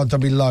 Oh, God, there'll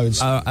be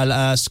loads.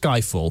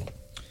 Skyfall.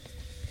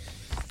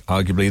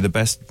 Arguably the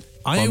best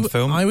Bond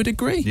film. I would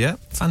agree. Yeah.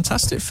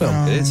 Fantastic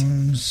film. It is.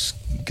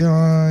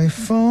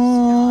 Skyfall.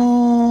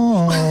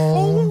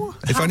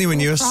 If only we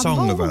knew a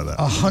song about that.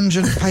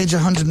 Page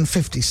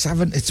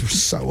 157. It's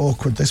so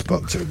awkward, this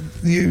book to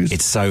use.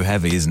 It's so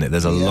heavy, isn't it?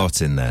 There's a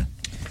lot in there.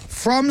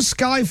 From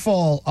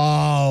Skyfall.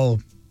 Oh.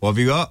 What have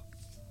you got?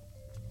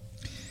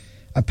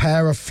 A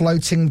pair of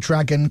floating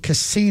dragon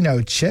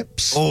casino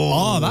chips.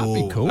 Oh, that'd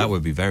be cool. That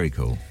would be very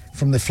cool.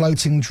 From the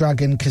Floating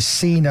Dragon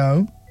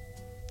Casino.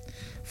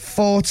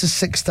 $4,000 to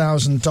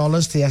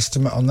 $6,000, the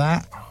estimate on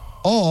that.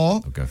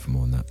 Or I'll go for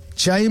more than that.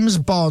 James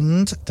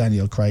Bond,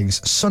 Daniel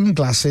Craig's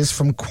sunglasses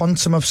from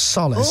Quantum of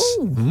Solace.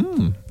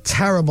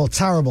 Terrible,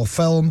 terrible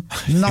film.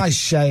 Nice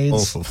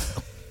shades.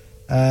 Awful.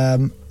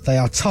 They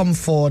are Tom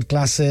Ford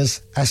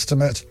glasses.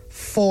 Estimate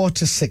 $4,000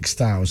 to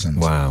 $6,000.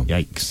 Wow.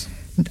 Yikes.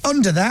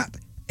 Under that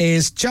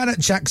is Janet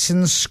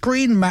Jackson's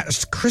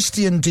screen-matched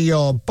Christian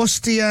Dior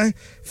bustier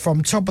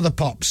from Top of the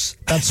Pops.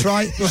 That's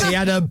right. She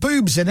had her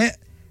boobs in it,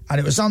 and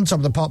it was on Top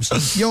of the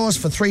Pops. Yours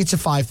for 3,000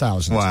 to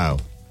 5,000. Wow.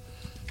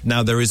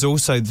 Now, there is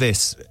also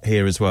this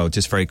here as well,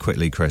 just very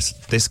quickly, Chris.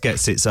 This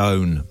gets its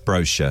own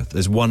brochure.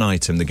 There's one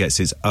item that gets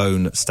its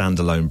own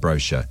standalone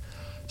brochure.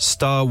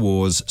 Star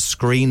Wars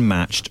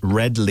screen-matched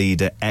Red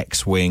Leader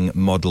X-Wing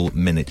model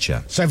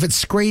miniature. So if it's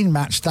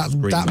screen-matched,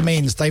 that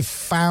means they've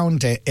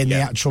found it in the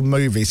actual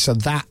movie, so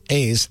that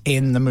is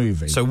in the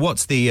movie. So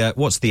what's the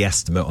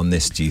estimate on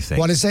this, do you think?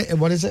 What is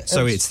it?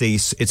 So it's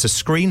a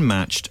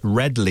screen-matched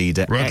Red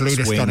Leader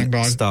X-Wing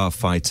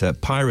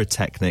Starfighter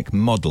Pyrotechnic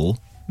model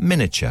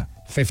miniature.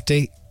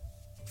 50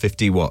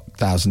 what?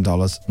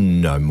 $1,000.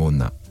 No, more than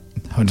that.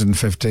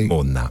 150.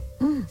 More than that.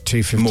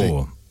 250.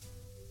 More.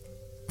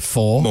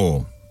 4.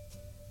 More.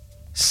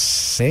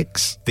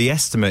 6. The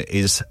estimate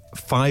is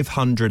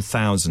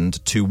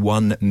 $500,000 to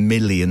 $1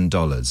 million.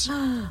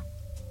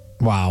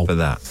 Wow. For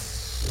that.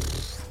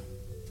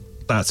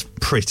 That's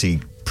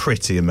pretty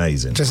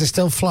amazing. Does it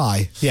still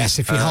fly? Yes,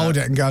 if you hold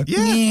it and go,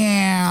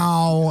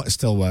 meow, it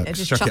still works. Yeah,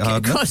 just chuck it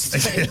across.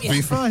 It'll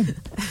be fine.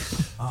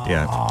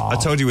 Yeah, I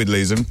told you we'd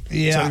lose him.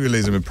 Yeah. I told you we'd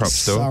lose him in Prop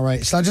Store.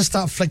 Sorry. So I just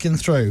start flicking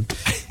through.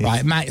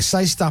 Right, mate,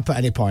 say stop at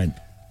any point.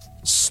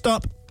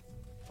 Stop.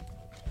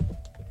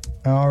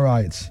 All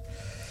right.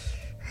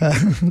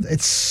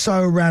 It's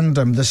so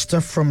random. There's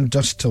stuff from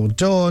Dusk Till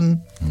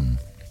Dawn.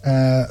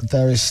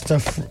 There is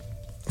stuff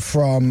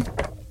from...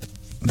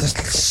 There's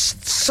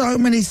so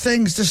many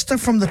things. There's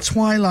stuff from the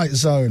Twilight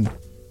Zone.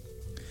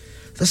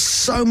 There's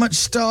so much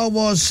Star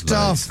Wars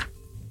stuff.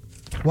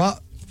 Loads.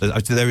 What?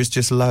 There is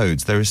just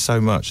loads. There is so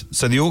much.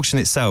 So the auction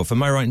itself,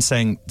 am I right in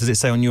saying, does it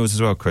say on yours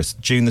as well, Chris?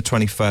 June the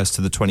 21st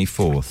to the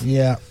 24th?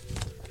 Yeah.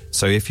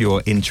 So if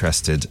you're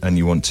interested and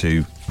you want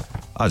to,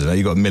 I don't know,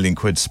 you got £1 million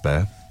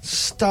spare.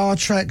 Star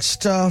Trek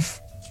stuff.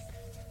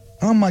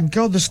 Oh my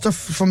God, there's stuff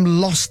from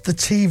Lost, the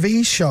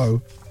TV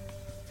show.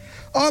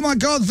 Oh my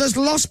God, there's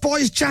Lost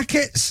Boys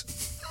jackets.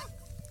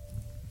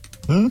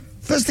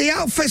 There's the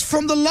outfits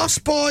from the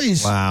Lost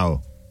Boys.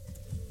 Wow.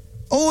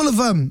 All of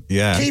them.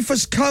 Yeah.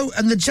 Kiefer's coat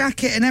and the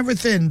jacket and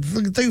everything.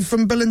 The dude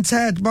from Bill and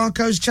Ted,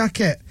 Marco's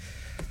jacket.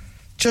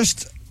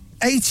 Just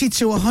 $80,000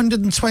 to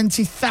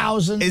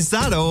 $120,000. Is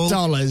that all?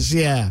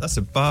 Yeah. That's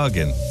a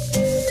bargain.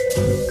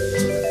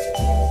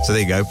 So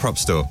there you go, Prop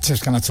Store.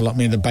 Just going to have to lock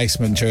me in the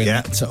basement during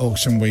that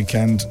auction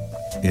weekend.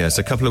 Yeah, so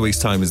a couple of weeks'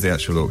 time is the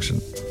actual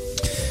auction.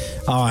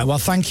 All right, well,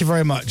 thank you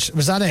very much.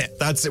 Was that it?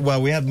 That's it.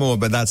 Well, we had more,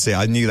 but that's it.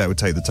 I knew that would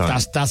take the time.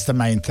 That's the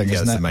main thing,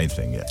 isn't it? That's the main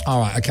thing, yeah. All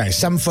right, okay,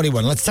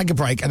 7:41. Let's take a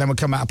break, and then we'll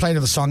come out and play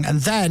another song,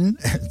 and then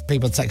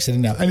people texting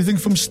in now. Anything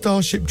from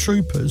Starship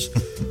Troopers?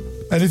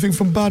 Anything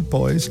from Bad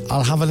Boys?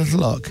 I'll have a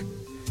little look.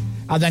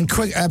 And then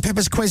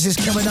Pippa's quiz is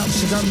coming up,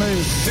 so don't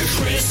move. The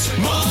Chris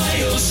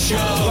Moyles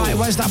Show. Right,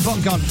 where's that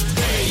book gone?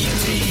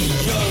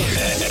 Radio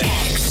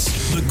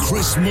X. The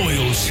Chris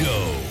Moyles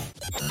Show.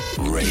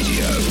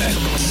 Radio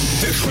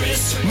X. The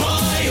Chris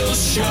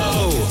Moyles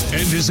Show.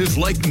 And as if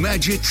like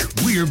magic,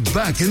 we're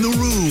back in the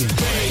room.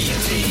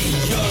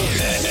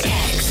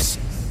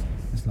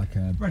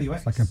 Radio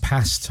X. It's like a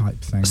pass type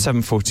thing.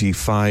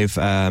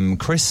 7:45.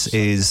 Chris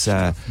is...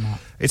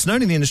 it's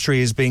known in the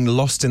industry as being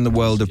lost in the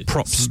world of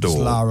Prop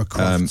Store. Lara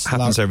Croft.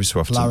 Happens every so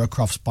often. Lara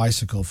Croft's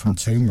bicycle from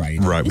Tomb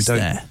Raider. Right, we don't...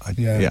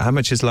 Yeah. How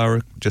much is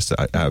Lara, just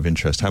out of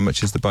interest, how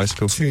much is the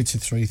bicycle? £2,000 to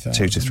 £3,000.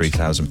 £2,000 to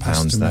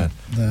 £3,000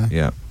 there.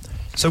 Yeah.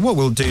 So what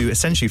we'll do,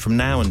 essentially, from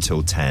now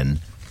until 10...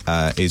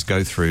 is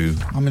go through...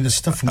 I mean, there's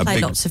stuff from... Play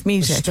lots of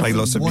music. Play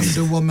lots of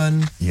Wonder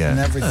Woman Yeah. and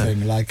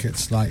everything.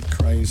 It's like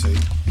crazy.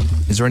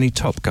 Is there any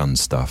Top Gun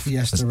stuff?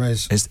 Yes, there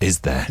is. Is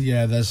there?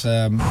 Yeah, there's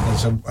a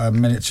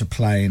miniature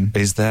plane.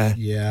 Is there?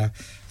 Yeah.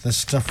 There's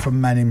stuff from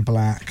Men in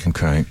Black.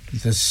 Okay.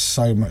 There's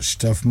so much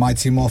stuff.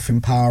 Mighty Morphin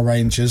Power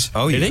Rangers.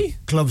 Oh, yeah. Really?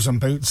 Gloves and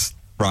boots.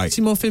 Right.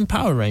 Mighty Morphin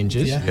Power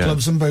Rangers? Yeah.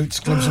 Gloves and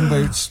boots. Gloves and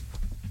boots.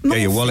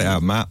 Get your wallet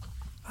out, Matt.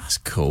 That's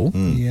cool.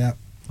 Yeah.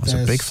 I was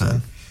a big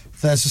fan.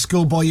 There's a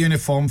schoolboy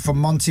uniform from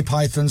Monty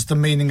Python's The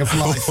Meaning of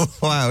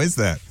Life. Wow, is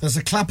there? There's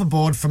a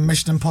clapperboard from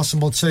Mission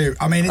Impossible 2.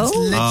 I mean, it's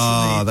literally...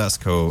 Oh, that's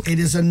cool. It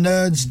is a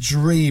nerd's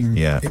dream.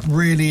 Yeah. It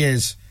really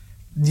is.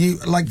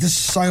 There's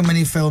so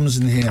many films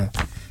in here.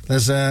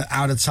 There's a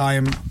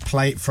out-of-time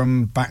plate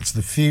from Back to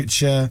the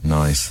Future.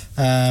 Nice.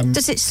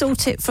 Does it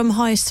sort it from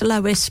highest to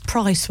lowest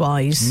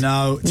price-wise?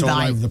 No, it's all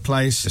over the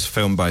place. It's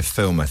film by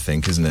film, I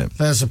think, isn't it?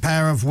 There's a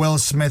pair of Will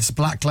Smith's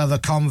black leather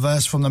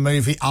Converse from the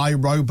movie I,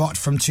 Robot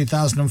from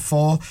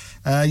 2004.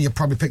 You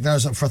probably pick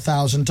those up for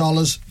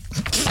 $1,000.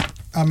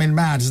 I mean,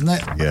 mad, isn't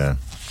it? Yeah.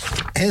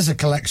 Here's a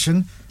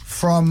collection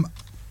from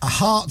A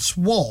Heart's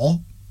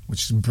War,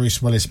 which is a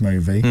Bruce Willis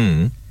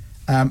movie.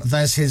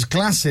 There's his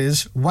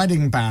glasses,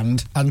 wedding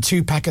band, and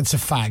 2 packets of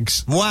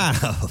fags. Wow,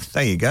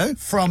 there you go.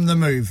 From the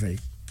movie.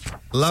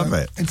 Love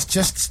it. It's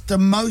just the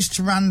most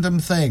random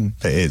thing.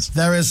 It is.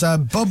 There is a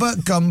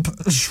Bubba Gump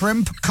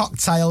shrimp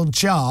cocktail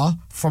jar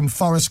from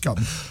Forrest Gump.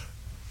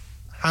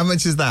 How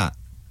much is that?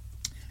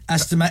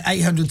 Estimate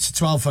 $800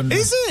 to $1,200.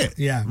 Is it?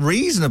 Yeah.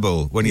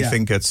 Reasonable when you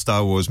think a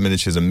Star Wars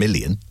miniature's $1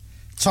 million.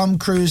 Tom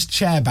Cruise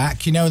chair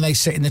back. You know when they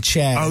sit in the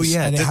chairs. Oh,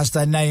 yeah. And it has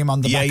their name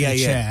on the back of the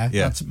chair.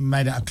 Yeah. That's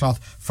made out of cloth.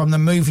 From the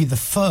movie The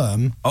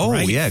Firm. Oh,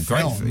 great great.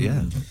 film.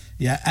 Yeah.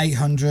 Yeah,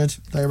 800,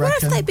 they reckon. Where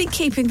have they been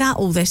keeping that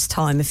all this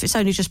time if it's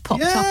only just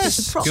popped up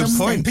as a prop? Good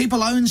point.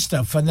 People own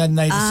stuff and then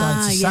they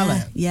decide to sell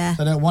it. Yeah.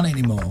 They don't want it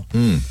anymore.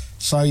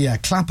 So, yeah,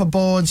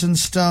 clapperboards and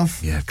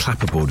stuff. Yeah,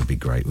 clapperboard would be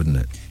great, wouldn't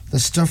it? The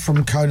stuff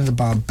from Conan the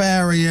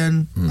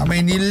Barbarian. I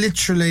mean, you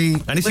literally...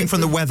 Anything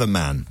from the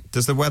Weatherman?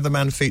 Does the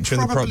Weatherman feature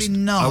in the props? Probably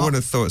not. I would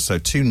have thought so.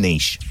 Too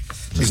niche.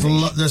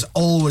 There's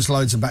always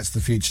loads of Back to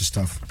the Future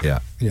stuff. Yeah.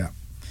 Yeah.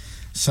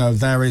 So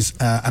there is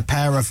a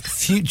pair of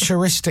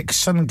futuristic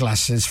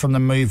sunglasses from the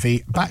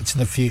movie Back to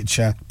the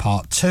Future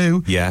Part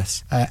 2.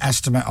 Yes.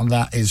 Estimate on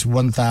that is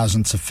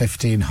 1,000 to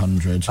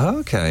 1,500. Oh,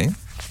 okay.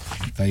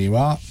 There you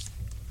are.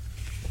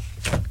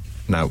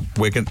 Now,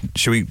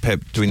 should we,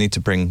 Pip, do we need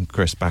to bring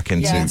Chris back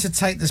into... Yeah, to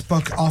take this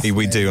book off.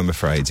 We do, I'm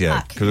afraid,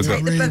 yeah. Take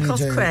the book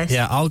off, Chris.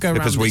 Yeah, I'll go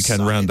Pippa's round this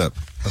Weekend side. Roundup.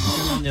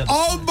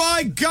 Oh,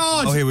 my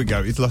God! Oh, here we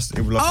go. He's lost.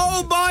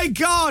 Oh, my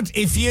God!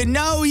 If you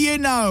know, you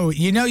know.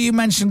 You know you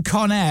mentioned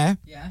Con Air.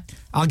 Yeah.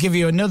 I'll give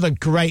you another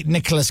great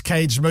Nicolas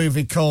Cage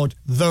movie called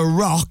The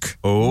Rock.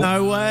 Oh.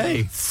 No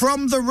way.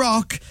 From The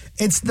Rock,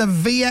 it's the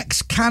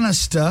VX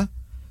canister,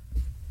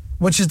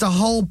 which is the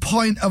whole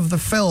point of the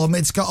film.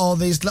 It's got all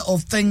these little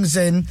things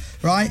in,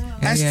 right?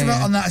 Estimate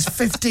on that is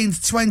 15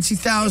 to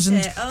 20,000.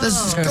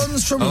 There's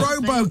guns from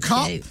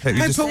RoboCop.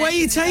 Pippa, where are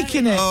you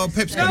taking it? Oh,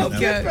 Pip's got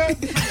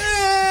it now.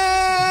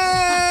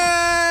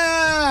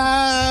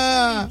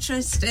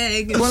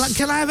 Interesting. Well,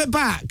 can I have it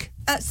back?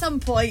 At some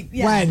point,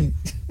 yeah. When?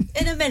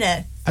 In a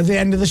minute. At the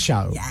end of the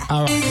show? Yeah.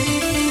 All right.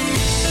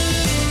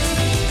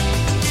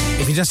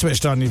 If you just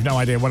switched on, you've no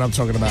idea what I'm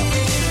talking about.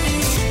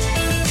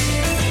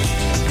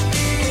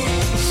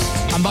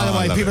 And by the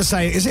way, people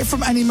say, is it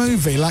from any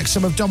movie, like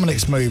some of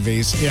Dominic's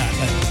movies? Yeah.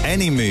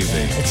 Any movie.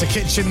 It's a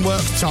kitchen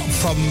worktop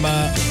from,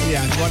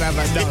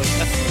 whatever. No.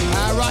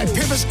 Right,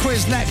 Pippa's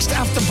quiz next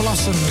after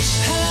Blossoms.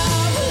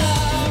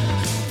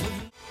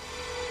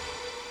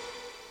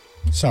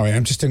 Sorry,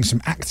 I'm just doing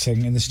some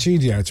acting in the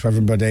studio to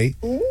everybody.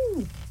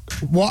 Ooh.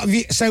 What have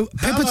you... So,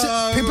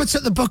 Pippa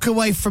took the book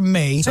away from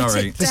me.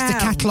 Sorry. This is the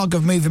catalogue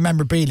of movie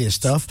memorabilia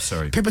stuff.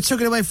 Sorry. Pippa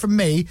took it away from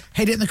me,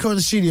 hid it in the corner of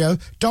the studio.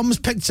 Dom's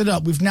picked it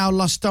up. We've now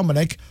lost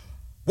Dominic.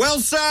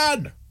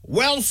 Wilson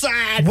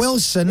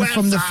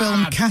from the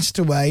film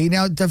Castaway,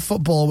 the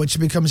football which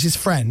becomes his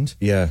friend.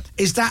 Yeah.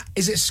 Is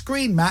it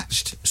screen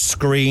matched?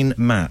 Screen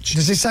matched.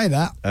 Does it say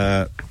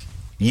that?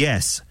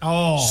 Yes.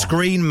 Oh.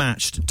 Screen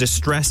matched,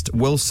 distressed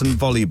Wilson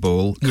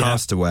volleyball,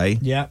 Castaway.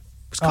 Yeah.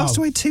 It was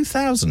Castaway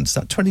 2000. Is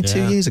that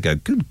 22 years ago?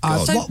 Good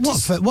God.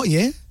 What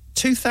year?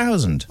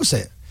 2000. What's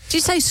it? Do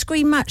you say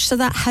screen match? So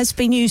that has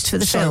been used for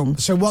the film.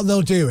 So what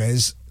they'll do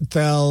is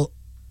they'll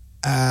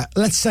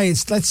let's say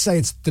it's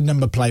the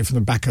number plate from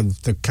the back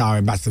of the car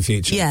in Back to the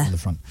Future. Yeah. On the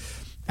front.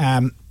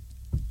 And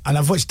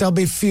of which there'll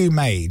be a few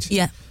made.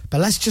 Yeah. But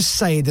let's just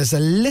say there's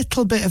a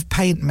little bit of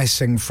paint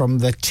missing from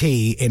the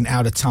T in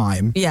Out of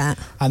Time. Yeah.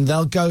 And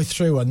they'll go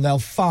through and they'll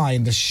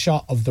find a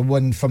shot of the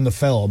one from the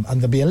film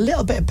and there'll be a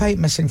little bit of paint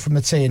missing from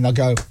the T and they'll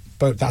go,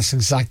 but that's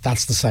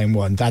the same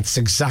one. That's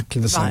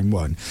exactly the same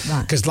one.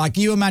 Right. Because like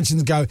you imagine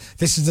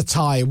this is the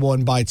tie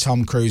worn by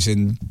Tom Cruise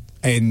in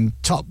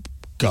Top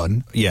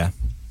Gun. Yeah.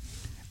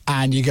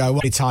 And you go,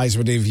 what ties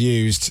would he have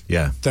used?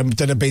 Yeah. There'd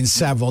have been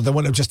several. They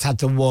wouldn't have just had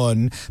the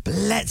one. But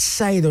let's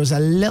say there was a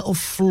little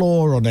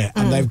flaw on it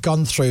and they've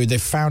gone through, they've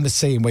found a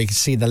scene where you can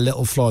see the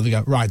little flaw. They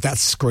go, right,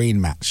 that's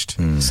screen matched.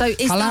 So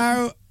is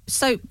Hello?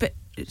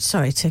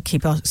 Sorry to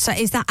keep on. So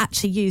is that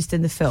actually used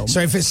in the film?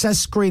 So if it says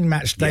screen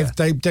matched,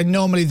 they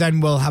normally then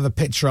will have a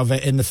picture of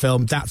it in the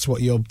film. That's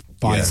what you're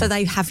buying. Yeah. So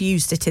they have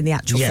used it in the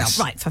actual film.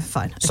 Right,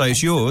 fine. So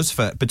it's yours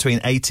for between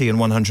 $80,000 and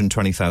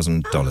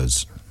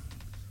 $120,000.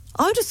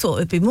 I would have thought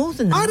it would be more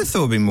than that. I'd have thought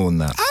it would be more than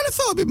that. I'd have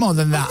thought it would be more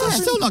than that. Yeah. I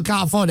still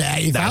can't afford it,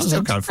 80,000. I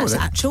still can't afford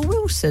That's it. actual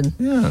Wilson.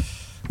 Yeah.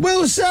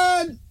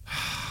 Wilson!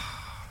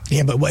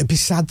 Yeah, but it'd be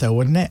sad though,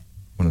 wouldn't it?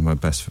 One of my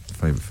best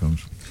favourite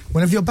films.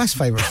 One of your best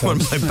favourite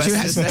films. One of my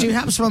bestest. Do you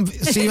have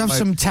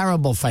some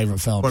terrible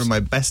favourite films? One of my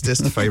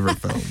bestest favourite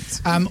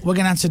films. We're going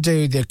to have to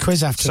do the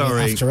quiz after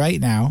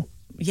 8 now.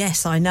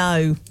 Yes, I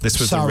know. This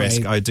was a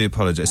risk. I do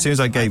apologise. As soon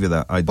as I gave you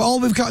that, But all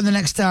we've got in the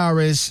next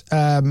hour is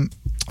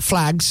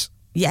flags.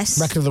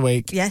 Yes. Record of the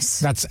week.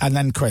 Yes. And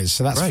then quiz,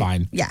 so that's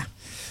fine. Yeah.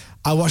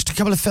 I watched a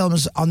couple of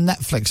films on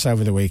Netflix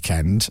over the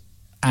weekend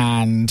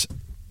and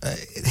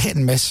hit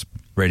and miss.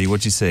 Ready?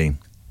 What'd you see?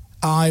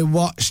 I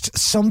watched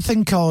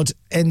something called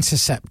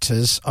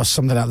Interceptors or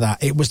something like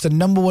that. It was the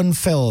 #1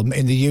 film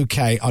in the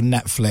UK on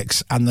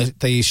Netflix, and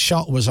the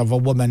shot was of a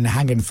woman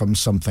hanging from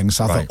something.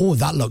 So I thought, oh,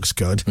 that looks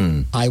good.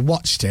 I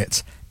watched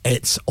it.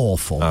 It's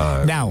awful.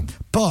 Now,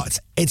 but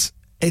it's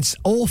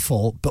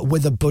awful, but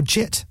with a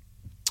budget.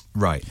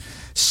 Right.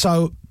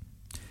 So,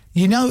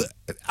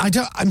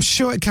 I'm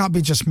sure it can't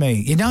be just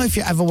me. If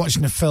you're ever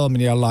watching a film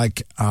and you're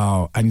like,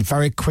 oh, and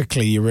very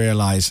quickly you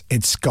realise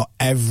it's got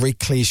every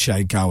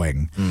cliche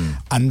going.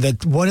 And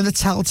one of the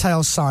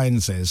telltale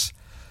signs is,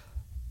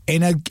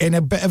 in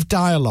a bit of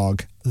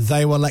dialogue,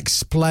 they will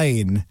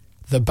explain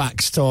the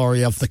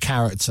backstory of the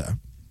character.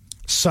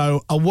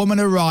 So a woman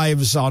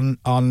arrives on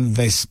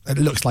this, it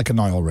looks like an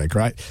oil rig,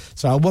 right?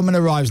 So a woman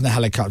arrives in a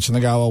helicopter and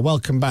they go,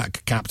 welcome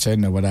back,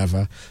 Captain, or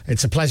whatever.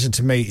 It's a pleasure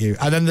to meet you.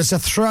 And then there's a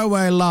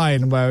throwaway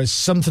line where it's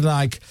something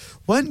like,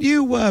 weren't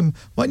you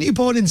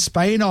born in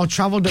Spain or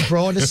travelled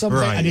abroad or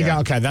something? Right, and you go,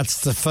 okay,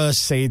 that's the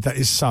first seed that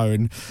is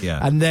sown. Yeah.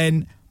 And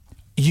then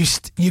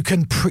you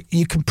can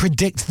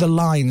predict the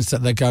lines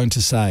that they're going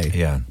to say.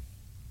 Yeah.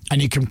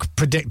 And you can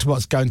predict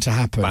what's going to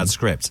happen. Bad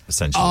script,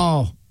 essentially.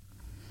 Oh,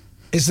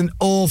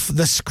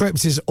 the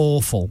script is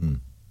awful.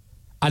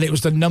 And it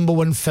was the number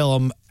one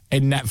film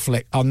on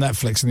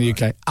Netflix in the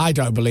UK. I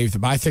don't believe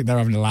them. I think they're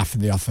having a laugh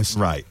in the office.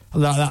 Right.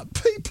 Like that.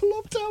 People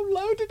have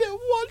downloaded it and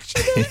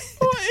watching it.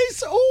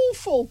 It's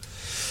awful.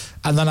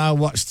 And then I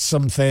watched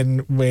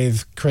something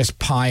with Chris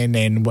Pine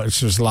in,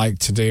 which was like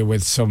to do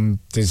with some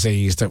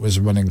disease that was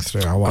running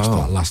through. I watched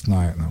that last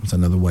night, and that was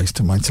another waste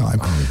of my time.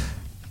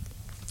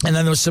 And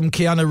then there was some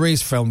Keanu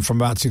Reeves film from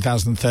about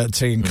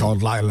 2013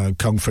 called like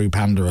Kung Fu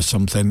Panda or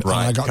something.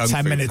 Right. And I got Kung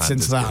 10 Fu minutes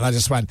Panda's into that, good. and I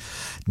just went,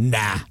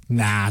 nah,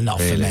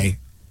 not for me.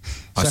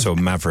 I saw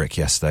Maverick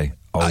yesterday.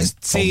 Oh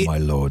my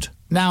Lord.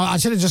 Now, I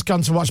should have just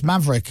gone to watch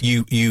Maverick.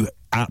 You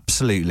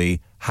absolutely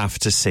have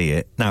to see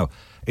it. Now,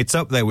 it's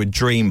up there with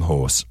Dream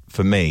Horse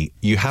for me.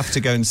 You have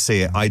to go and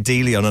see it,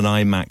 ideally on an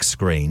IMAX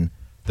screen.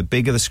 The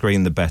bigger the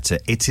screen, the better.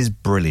 It is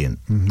brilliant.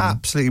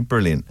 Absolutely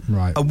brilliant.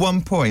 Right. At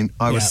one point,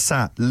 I was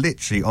sat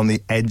literally on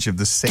the edge of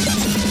the seat.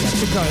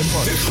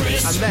 The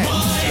Chris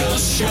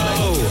Moyles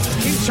Show.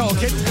 Keep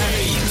talking.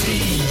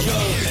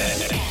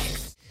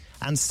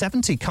 And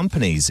 70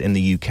 companies in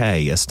the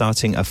UK are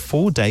starting a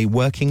 4-day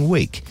working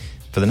week.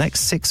 For the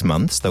next 6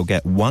 months, they'll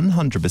get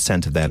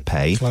 100% of their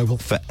pay for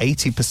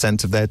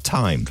 80% of their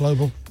time.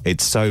 Global.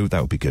 That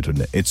would be good,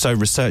 wouldn't it? It's so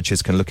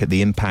researchers can look at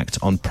the impact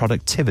on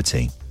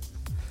productivity.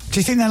 Do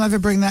you think they'll ever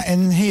bring that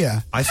in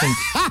here? I think...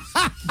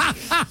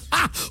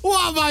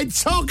 What am I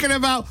talking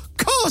about? Of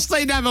course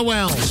they never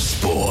will.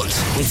 Sport.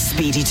 With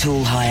Speedy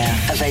Tool Hire.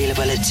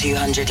 Available at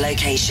 200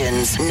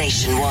 locations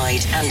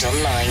nationwide and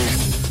online.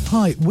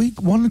 Hi, we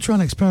want to try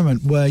an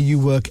experiment where you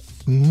work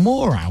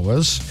more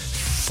hours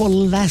for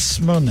less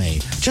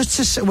money.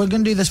 We're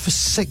going to do this for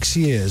 6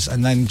 years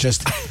and then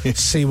just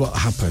see what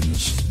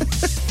happens.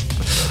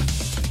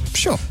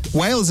 Sure.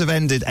 Wales have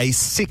ended a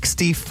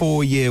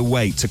 64-year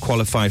wait to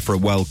qualify for a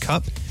World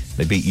Cup.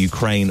 They beat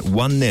Ukraine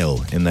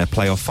 1-0 in their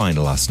playoff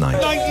final last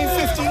night.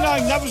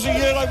 1959, that was the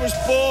year I was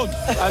born.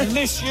 And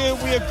this year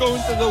we are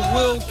going to the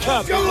World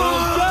Cup.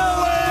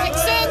 Like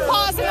certain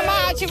parts of the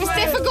match, it was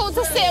difficult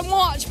to sit and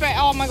watch, but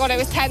oh my God, it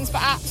was tense,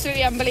 but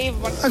absolutely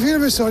unbelievable. I feel a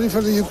bit sorry for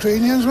the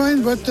Ukrainians,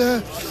 right? But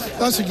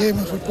that's a game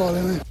of football,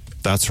 isn't it?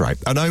 That's right.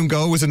 An own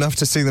goal was enough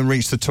to see them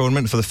reach the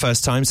tournament for the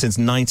first time since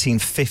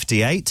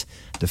 1958.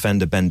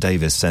 Defender Ben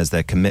Davies says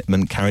their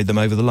commitment carried them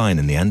over the line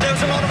in the end. There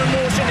was a lot of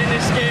emotion in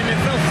this game. It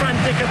felt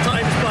frantic at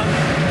times, but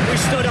we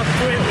stood up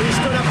to it. We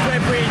stood up to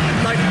every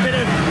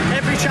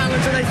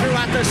challenge that they threw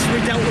at us. We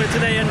dealt with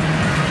today, and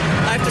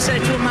I have to say,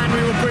 to a man,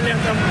 we were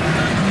brilliant.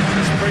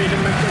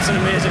 It's an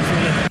amazing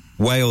feeling.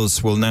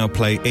 Wales will now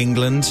play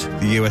England,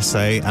 the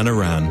USA, and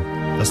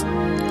Iran.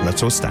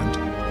 Let's all stand.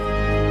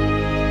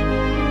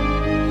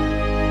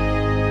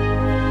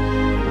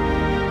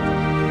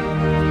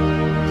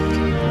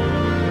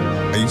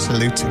 Are you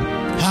saluting?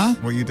 Huh?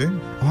 What are you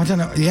doing? Oh, I don't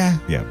know. Yeah.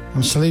 Yeah.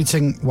 I'm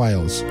saluting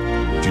Wales. Do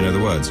you know the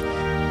words?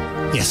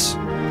 Yes.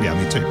 Yeah,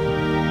 me too.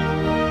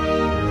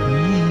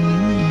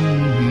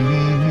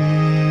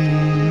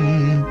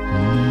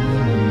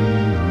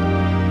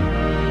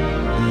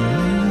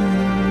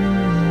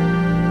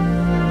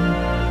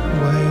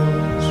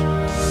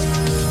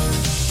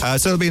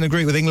 So they'll be in a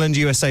group with England,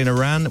 USA and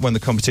Iran when the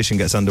competition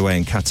gets underway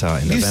in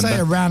Qatar in November. You say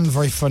Iran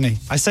very funny.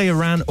 I say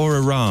Iran or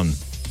Iran.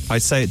 I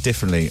say it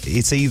differently.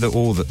 It's either.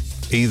 What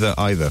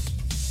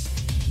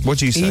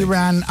do you say?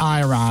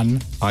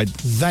 Iran.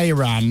 They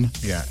ran.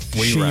 Yeah.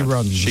 She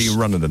runs. She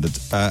run.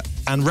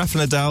 And Rafa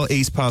Nadal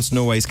eased past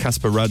Norway's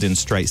Casper Ruud in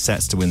straight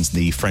sets to win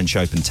the French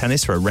Open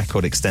tennis for a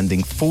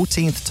record-extending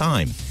 14th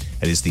time.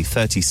 It is the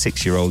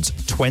 36-year-old's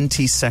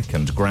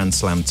 22nd Grand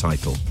Slam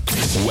title.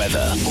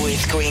 Weather.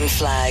 With Green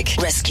Flag.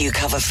 Rescue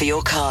cover for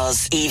your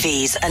cars,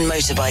 EVs and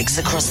motorbikes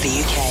across the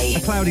UK.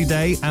 A cloudy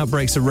day,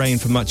 outbreaks of rain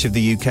for much of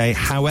the UK.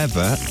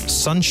 However,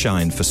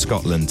 sunshine for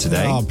Scotland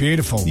today. Oh,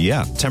 beautiful.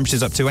 Yeah.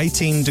 Temperatures up to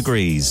 18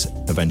 degrees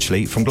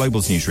eventually. From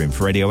Global's newsroom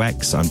for Radio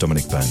X, I'm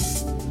Dominic Byrne.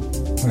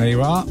 There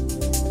you are.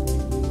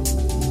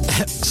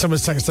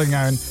 Someone's texting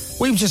going,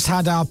 we've just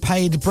had our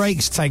paid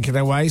breaks taken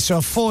away, so a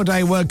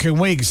 4-day working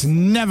week's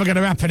never going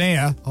to happen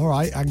here. All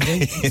right,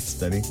 Andy.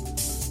 Steady.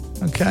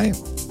 Okay.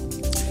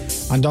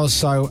 And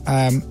also,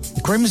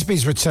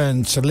 Grimsby's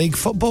returned to League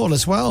football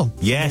as well.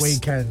 Yes. The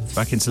weekend.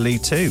 Back into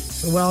League 2.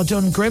 Well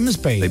done,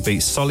 Grimsby. They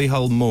beat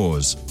Solihull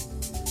Moors.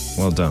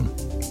 Well done.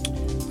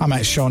 I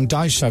met Sean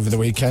Dyche over the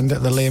weekend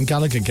at the Liam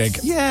Gallagher gig.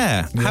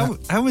 Yeah.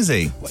 How was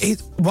he? He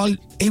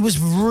was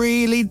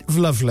really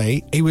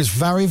lovely. He was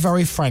very,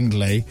 very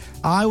friendly.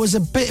 I was a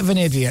bit of an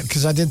idiot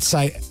because I did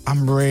say,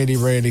 I'm really,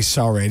 really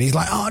sorry. And he's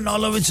like, oh, no,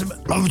 lovely to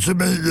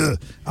meet you.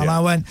 And I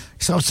went,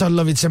 it's so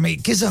lovely to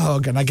meet. Give us a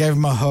hug. And I gave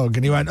him a hug.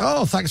 And he went,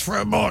 oh, thanks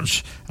very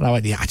much. And I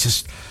went, yeah,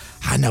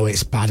 I know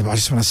it's bad, but I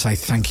just want to say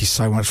thank you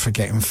so much for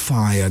getting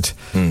fired.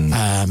 And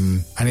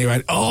he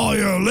went, oh,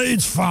 you're a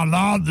Leeds fan,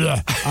 aren't you?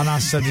 And I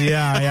said,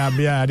 yeah, I am,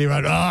 yeah. And he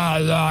went, oh,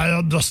 yeah, I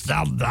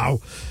understand now.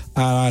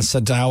 And I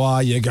said, how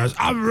are you? He goes,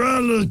 I'm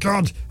really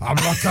good. I'm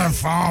looking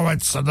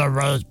forward to the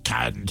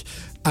weekend.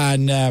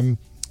 And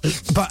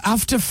but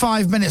after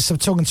 5 minutes of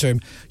talking to him,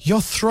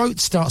 your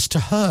throat starts to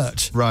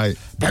hurt. Right.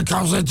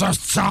 Because it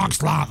just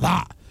talks like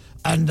that.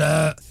 And,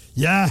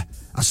 yeah.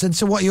 I said,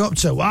 so what are you up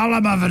to? Well,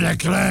 I'm having a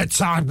great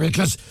time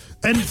because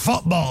in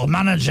football,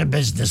 manager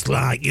business,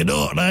 like, you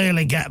don't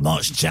really get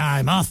much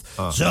time off.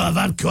 So I've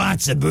had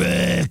quite a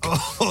break.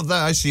 Oh,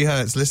 that actually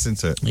hurts. Listen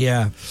to it.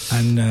 Yeah.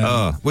 And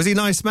was he a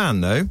nice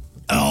man, though?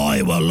 Oh,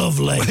 he was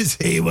lovely.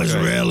 He was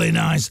really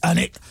nice.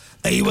 And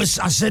he was,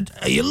 I said,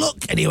 you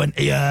look, and he went,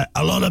 yeah,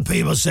 a lot of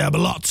people say I'm a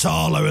lot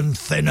taller and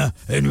thinner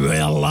in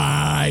real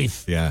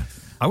life. Yeah.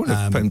 I wouldn't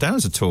have put him down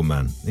as a tall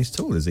man. He's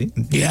tall, is he?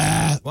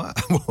 Yeah. What?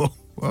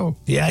 Whoa.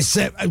 Yeah,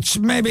 it's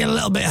maybe a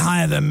little bit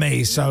higher than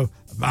me, so,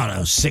 I don't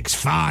know,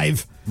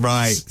 6'5".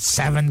 Right.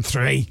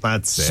 7'3".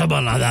 That's it.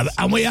 Something like that.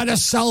 And we had a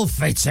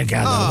selfie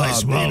together,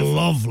 which was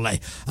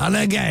lovely. And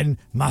again,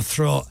 my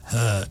throat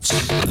hurts.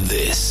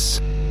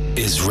 This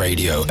is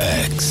Radio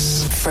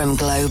X. From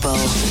Global.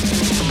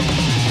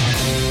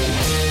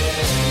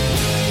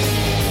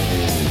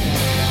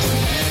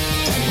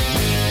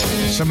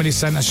 Somebody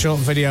sent a short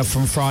video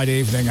from Friday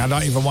evening. I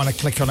don't even want to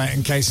click on it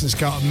in case it's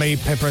got me,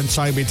 Pippa and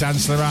Toby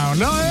dancing around.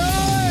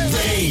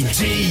 Radio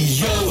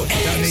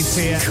X. Don't need to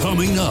see it.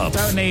 Coming up.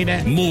 Don't need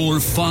it. More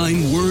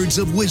fine words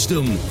of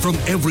wisdom from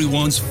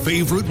everyone's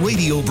favorite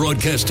radio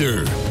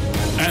broadcaster.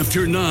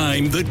 After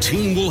 9, the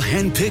team will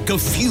handpick a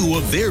few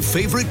of their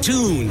favorite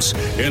tunes,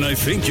 and I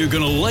think you're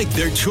going to like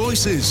their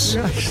choices.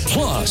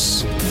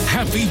 Plus,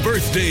 happy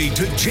birthday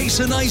to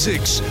Jason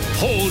Isaacs,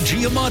 Paul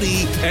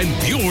Giamatti, and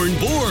Bjorn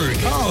Borg.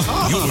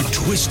 You're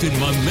twisting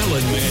my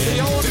melon, man.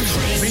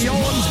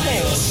 Bjorn's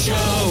Borg.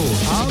 Show.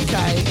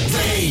 Okay.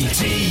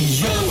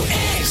 Radio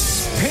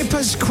X.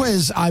 Pippa's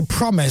quiz, I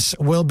promise,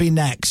 will be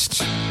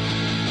next.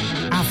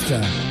 After.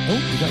 Oh,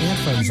 you got your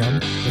headphones on.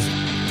 There's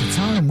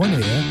guitar in one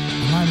ear,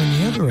 and I'm in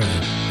the other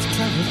ear. It's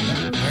clever, isn't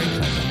it? Very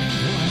clever.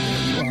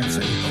 You are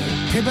too.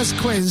 Pippa's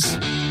quiz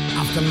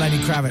after Lenny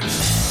Kravitz.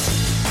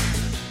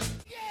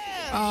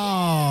 Yeah!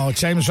 Oh,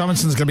 James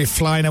Robinson's going to be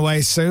flying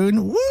away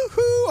soon.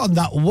 Woohoo! On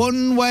that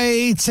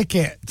one-way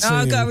ticket to...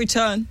 I've got a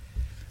return.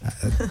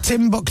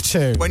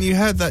 Timbuktu. When you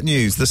heard that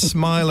news, the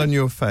smile on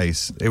your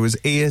face, it was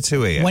ear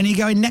to ear. When are you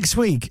going next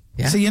week?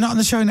 Yeah. So you're not on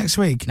the show next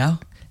week? No.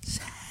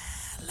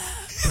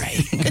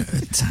 Celebrate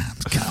good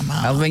times. Come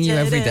on. I'll ring you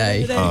every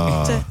day.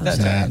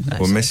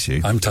 We'll miss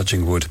you. I'm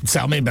touching wood.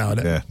 Tell me about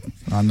it. Yeah.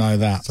 I know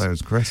that. So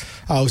was Chris.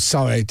 Oh,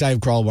 sorry. Dave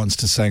Grohl wants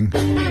to sing.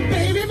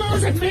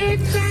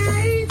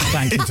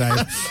 Thank you,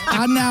 Dave.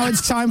 And now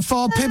it's time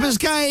for Pippa's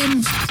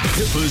Game.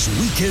 Pippa's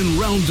Weekend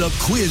Roundup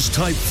quiz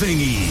type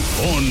thingy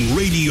on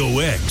Radio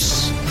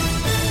X.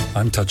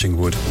 I'm touching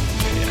wood.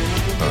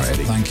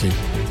 Alrighty. Thank you.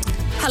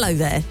 Hello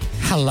there.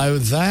 Hello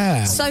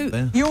there.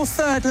 So, Your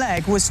third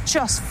leg was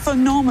just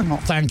phenomenal.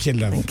 Thank you,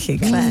 love. Thank you,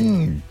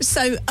 Claire.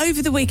 So,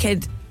 over the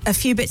weekend, a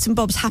few bits and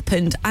bobs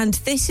happened, and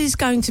this is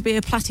going to be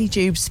a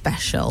Plattijube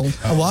special.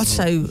 A what?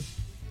 So,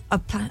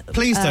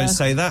 Please don't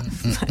say that.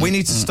 We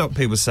need to stop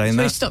people saying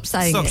that. Stop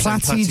saying it.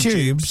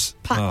 Plattijubes?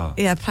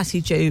 Yeah,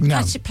 Plattijube. No.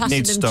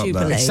 Need to stop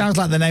Jubilee. that. It sounds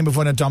like the name of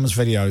one of Dom's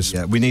videos.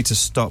 Yeah, we need to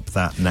stop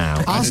that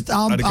now. I had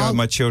to go with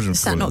my children.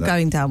 Is that not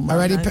going down well?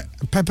 Are you ready,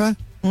 no? Pippa?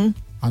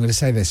 I'm going to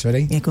say this.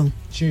 Ready? Yeah, go on.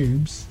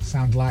 Tubes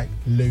sound like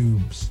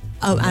lubes.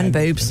 Oh, and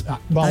boobs.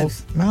 Well,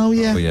 oh,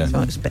 yeah. Oh, yeah.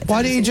 So it's a bit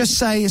Why don't you just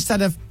say,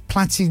 instead of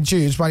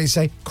Plattijubes, why don't you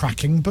say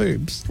cracking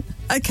boobs?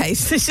 Okay,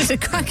 so this is a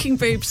cracking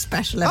boobs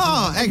special.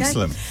 Oh, everyone,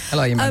 excellent. Okay?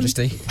 Hello, Your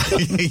Majesty.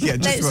 Yeah,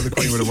 just what the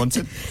Queen would have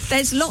wanted.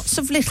 There's lots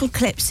of little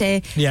clips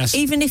here. Yes.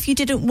 Even if you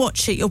didn't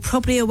watch it, you're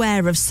probably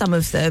aware of some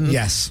of them.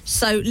 Yes.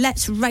 So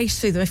let's race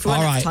through them. If we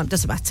run out of time,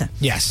 doesn't matter.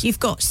 Yes. You've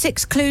got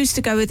 6 clues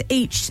to go with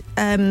each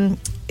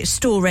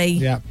story.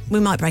 Yeah. We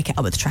might break it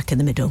up with the track in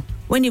the middle.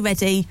 When you're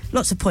ready,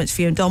 lots of points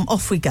for you and Dom.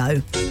 Off we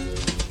go.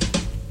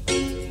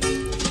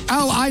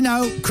 Oh, I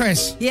know.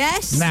 Chris.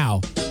 Yes? Now.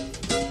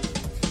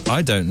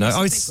 I don't know.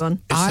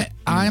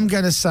 I'm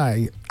going to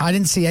say, I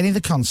didn't see any of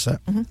the concert,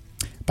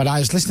 but I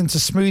was listening to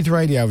Smooth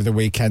Radio over the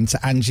weekend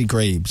to Angie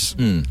Greaves,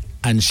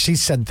 and she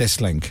said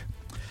this link.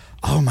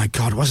 Oh, my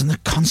God, wasn't the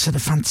concert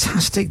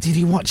fantastic? Did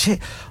you watch it?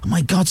 Oh,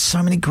 my God,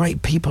 so many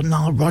great people.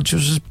 Nile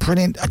Rodgers was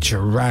brilliant.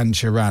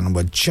 Duran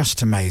were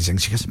just amazing.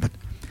 She goes, but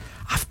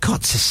I've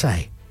got to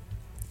say,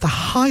 the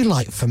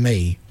highlight for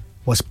me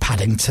was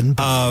Paddington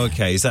Bear. Oh,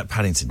 okay. Is that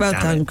Paddington? Well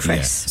Damn done, it. Chris.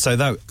 Yeah.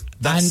 So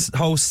That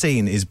whole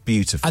scene is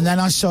beautiful. And then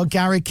I saw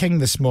Gary King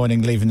this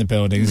morning leaving the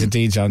building. He's a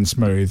DJ on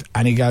Smooth.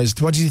 And he goes,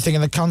 what did you think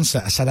of the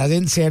concert? I said, I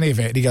didn't see any of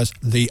it. And he goes,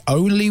 the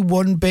only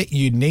one bit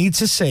you need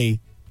to see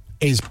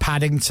is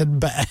Paddington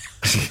Bear.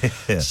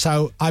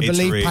 So I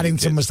believe really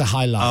Paddington good. was the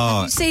highlight.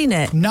 Have you seen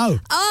it? No.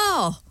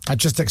 Oh. I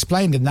just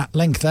explained in that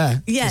link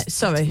there. Yeah,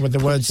 sorry. With the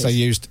words they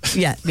used.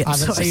 Yeah, I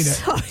haven't seen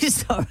it.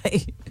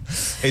 Sorry.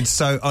 It's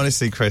so,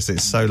 honestly, Chris,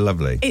 it's so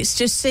lovely. It's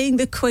just seeing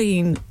the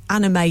Queen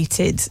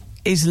animated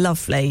is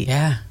lovely.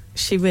 Yeah.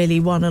 She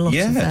really won a lot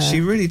of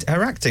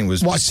her acting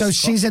was... What, so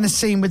she's in a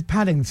scene with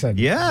Paddington?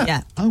 Yeah.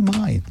 Yeah. Oh,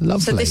 my.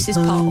 Lovely. So this is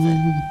part of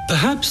it.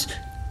 Perhaps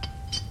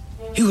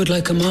you would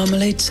like a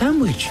marmalade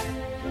sandwich.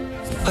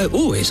 I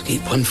always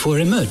keep one for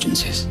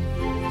emergencies.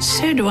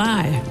 So do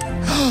I.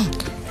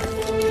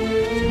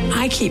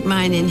 I keep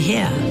mine in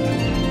here.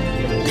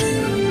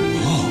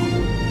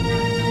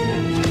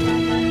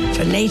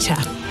 For later.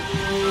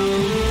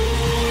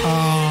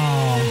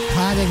 Oh,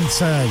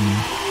 Paddington.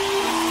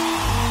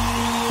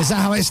 Is that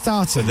how it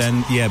started?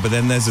 But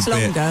then there's a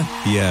bit... longer.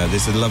 Yeah,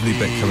 there's a lovely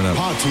bit coming up.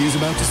 Party is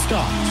about to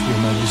start, Your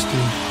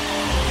Majesty.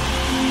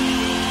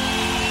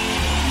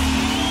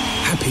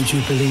 Happy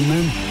Jubilee,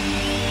 ma'am.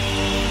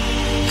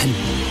 And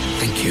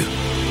thank you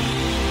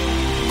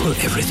for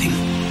everything.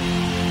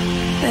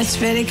 That's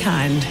very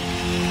kind.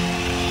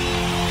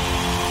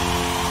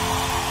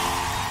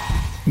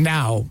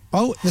 Now.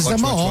 Oh, there's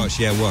some more. Watch.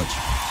 Yeah, watch.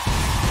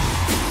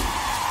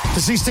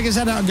 Does he stick his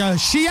head out and go,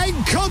 she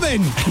ain't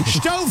coming. She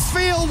don't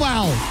feel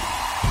well.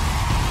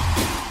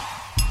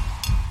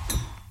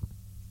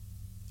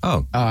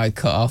 Oh, I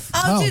cut off.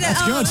 Oh, did it?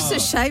 That's good. That's a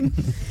shame.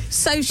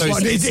 So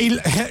What,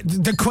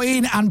 the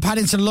Queen and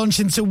Paddington launch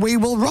into We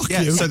Will Rock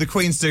Yeah, You. so the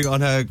Queen's doing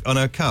it on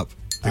her cup.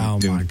 Oh,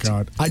 my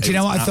God. Do you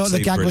know what I thought the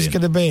gag was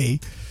going to be?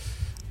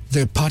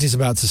 The party's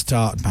about to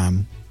start,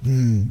 ma'am.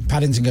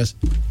 Paddington goes,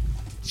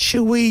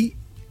 shall we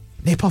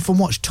nip off and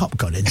watch Top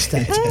Gun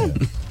instead?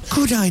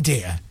 Good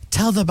idea.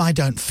 Tell them I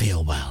don't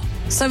feel well.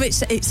 So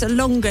it's a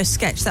longer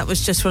sketch. That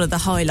was just one of the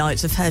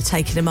highlights of her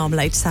taking a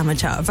marmalade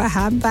sandwich out of her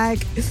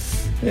handbag.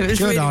 It was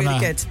Good on really her.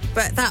 good.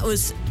 But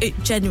it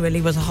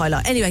genuinely was a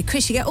highlight. Anyway,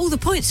 Chris, you get all the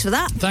points for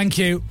that. Thank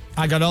you.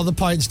 I got all the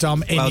points,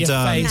 Dom, in Well your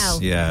done. face. Now,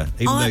 Yeah,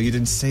 even though you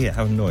didn't see it,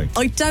 how annoying.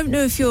 I don't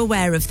know if you're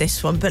aware of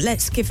this one, but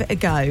let's give it a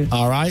go.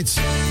 All right.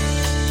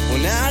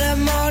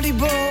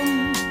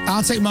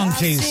 Arctic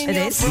Monkeys. It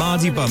is.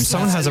 Mardy bum.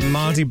 Someone has a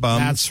Mardy bum.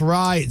 That's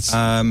right.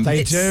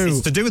 They do.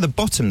 It's to do with the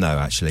bottom, though,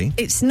 actually.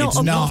 It's not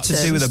a Not bottom.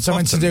 to do with the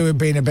something bottom. to do with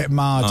being a bit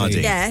mardy.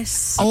 Mardy.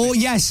 Yes. Oh,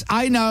 yes,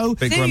 I know.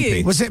 Bit Do grumpy.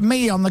 you? Was it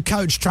me on the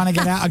coach trying to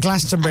get out of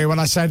Glastonbury when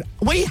I said,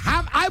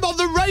 I'm on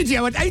the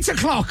radio at 8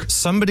 o'clock?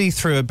 Somebody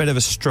threw a bit of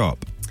a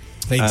strop.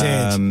 They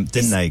did.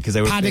 Didn't they? Because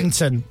they were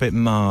Paddington. a bit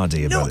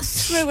mardy about Not it.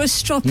 through a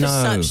strop No.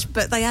 as such,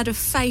 but they had a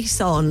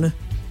face on.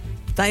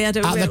 They had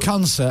a At the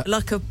concert?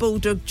 like a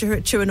bulldog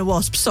chewing a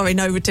wasp. Sorry,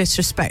 no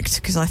disrespect,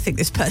 because I think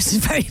this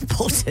person's very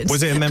important.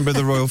 Was it a member of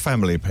the royal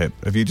family, Pip?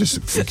 Have you just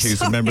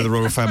accused a member of the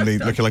royal family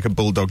looking like a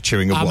bulldog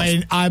chewing a wasp?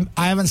 I mean,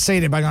 I haven't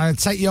seen it, but I'm going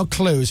to take your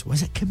clues.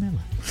 Was it Camilla?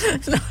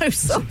 No,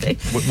 sorry.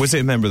 Was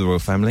it a member of the royal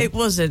family? It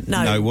wasn't,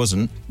 no. No, it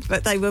wasn't.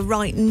 But they were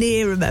right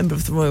near a member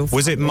of the royal family.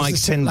 Was it Mike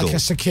Tyndall? Like a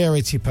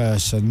security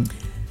person?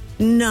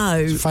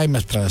 No.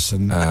 Famous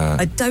person?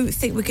 I don't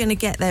think we're going to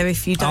get there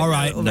if you don't All know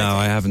right. it already. No,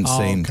 I haven't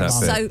seen come that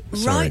on. bit. So,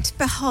 Sorry. right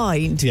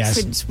behind Yes.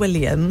 Prince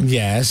William,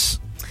 Yes.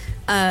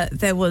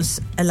 there was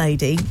a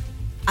lady,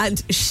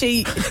 and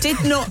she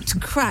did not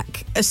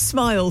crack a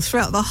smile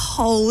throughout the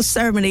whole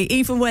ceremony,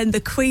 even when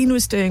the Queen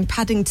was doing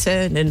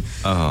Paddington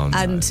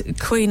and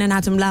Queen and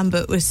Adam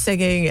Lambert was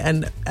singing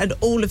and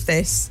all of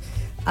this.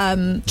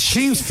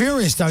 She was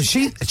furious, though.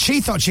 She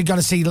thought she'd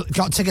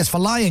got tickets for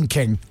Lion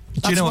King.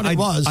 That's Do you know what what it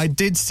was. I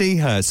did see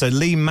her. So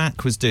Lee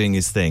Mack was doing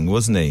his thing,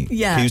 wasn't he?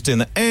 Yeah. He was doing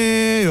the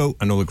 "Ayo,"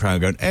 and all the crowd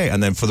going "Ay,"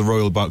 and then for the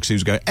royal box he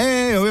was going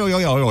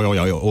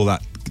 "Ayo," all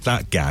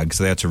that gag.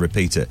 So they had to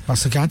repeat it.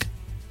 What's the gag?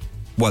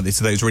 Well,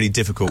 so it was really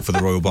difficult for the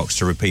royal box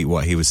to repeat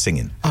what he was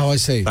singing. Oh, I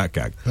see. That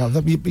gag. Well,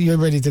 you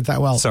really did that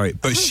well. Sorry,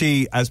 but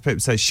she, as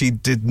Pip says, she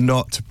did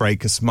not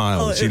break a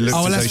smile. Oh, she looked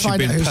as though let's she'd find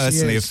out been who she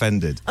personally is.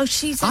 offended. Oh,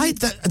 she's...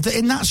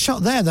 in that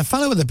shot there, the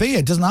fellow with the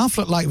beard doesn't half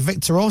look like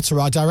Victor Orta,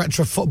 our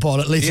director of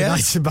football at Leeds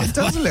United, by it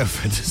the way. does a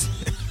little bit,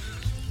 doesn't it?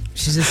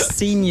 She's a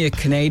senior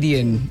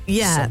Canadian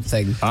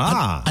something.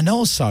 Ah. And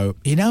also,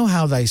 you know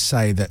how they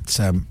say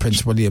that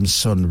Prince William's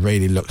son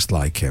really looks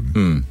like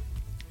him?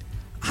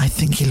 I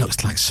think he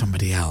looks like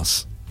somebody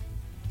else.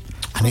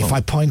 And if I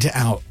point it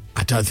out,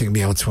 I don't think I'll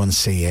be able to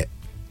unsee it.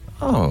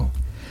 Oh.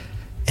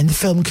 In the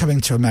film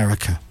Coming to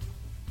America,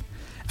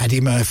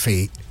 Eddie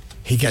Murphy,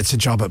 he gets a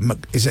job at,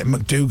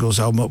 McDougal's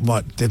or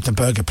the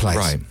burger place.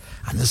 Right.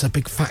 And there's a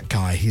big fat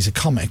guy, he's a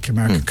comic,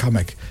 American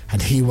comic,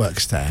 and he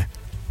works there.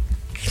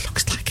 He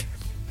looks like him.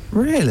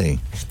 Really?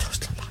 He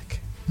does look like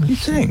him. You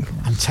think?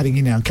 I'm telling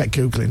you now, get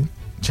Googling,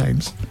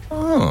 James.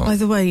 Oh. By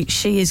the way,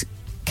 she is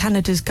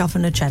Canada's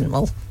Governor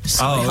General.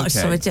 Sorry, okay.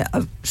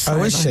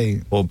 sorry, Is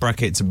she? Or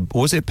brackets,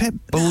 was it Pip?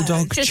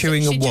 Bulldog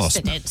chewing a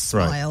wasp? Just didn't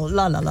smile.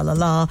 La, la, la, la,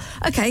 la.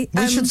 Okay.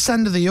 We should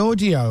send her the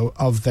audio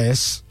of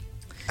this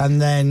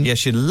and then...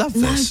 Yes, you'd love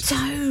this. No,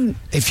 don't.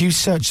 If you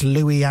search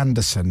Louis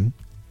Anderson,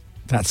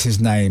 that's his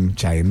name,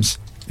 James.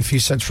 If you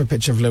search for a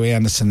picture of Louis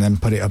Anderson, then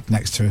put it up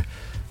next to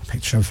a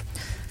picture of,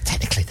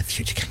 technically, the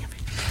future king of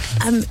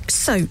England.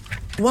 So,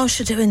 whilst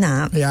you're doing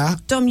that... Yeah?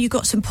 Dom, you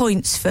got some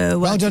points for...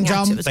 Well done, working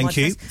out Dom. it was Thank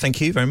you. Moyles.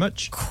 Thank you very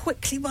much.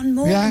 Quickly one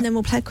more, Yeah. and then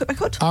we'll play a quick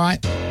record. All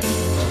right.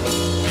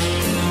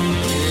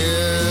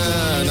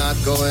 Yeah, not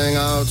going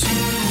out,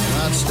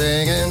 not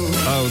staying in.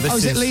 Oh, this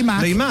is it Lee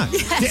Mack? Lee Mack.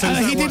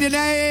 He did an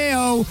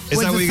AO with that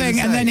what the you were thing,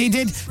 gonna and say? then he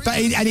did,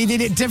 and he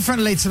did it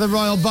differently to the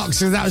Royal Box.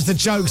 So that was the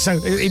joke. So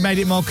he made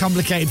it more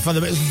complicated for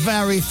them. It was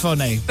very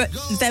funny. But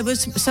there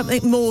was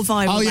something more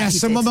viral. Oh yes,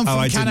 some woman from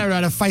I Canada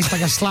had a face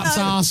like a slapped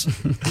ass.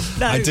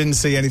 No. I didn't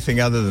see anything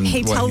other than...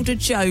 He what told a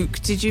joke.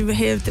 Did you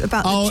hear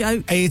about the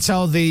joke? He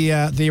told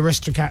the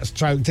aristocrats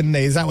joke, didn't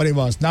he? Is that what it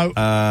was? No.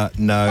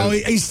 No. Oh,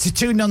 he's to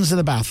two nuns in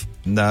the bath.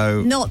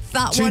 No. Not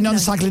that Two one.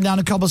 nuns no. cycling down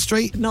a cobble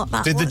street. Not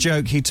that Did one. the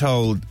joke he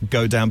told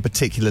go down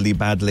particularly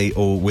badly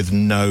or with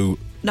no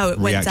No, it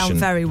went reaction? down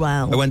very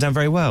well. It went down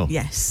very well?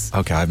 Yes.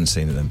 Okay, I haven't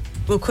seen it then.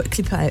 We'll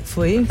quickly play it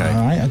for you. Okay.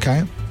 All right, okay.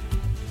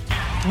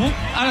 And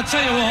I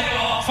tell you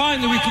what,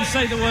 finally we can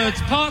say the words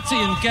party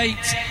and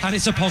gate, and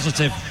it's a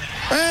positive.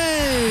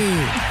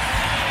 Hey!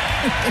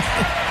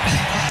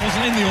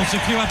 Wasn't in the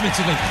autocue,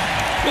 admittedly.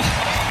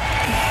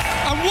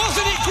 And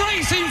wasn't it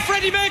great seeing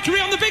Freddie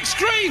Mercury on the big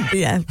screen?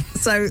 Yeah,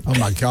 so... Oh,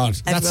 my God.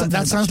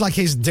 That sounds like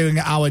he's doing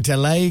our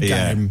delay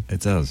game. Yeah,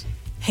 it does.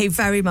 He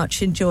very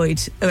much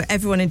enjoyed...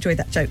 everyone enjoyed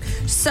that joke.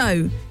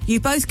 So, you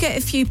both get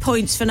a few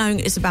points for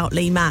knowing it's about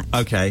Lee Mack.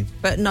 Okay.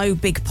 But no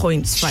big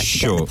points for actually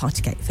getting Sure. the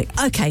Partygate thing.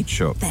 Okay.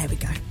 Sure. There we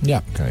go.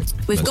 Yeah. Okay.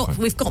 We've That's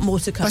fine. got more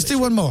to cover. Let's do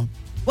one more.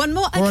 One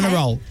more? Okay. We're on a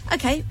roll.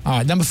 Okay. All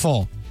right, number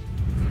 4.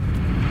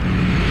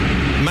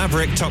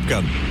 Maverick Top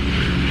Gun.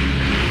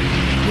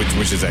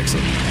 Which is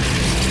excellent.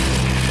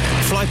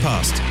 Fly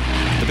Past.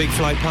 The big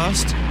Fly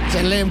Past. Is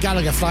it Liam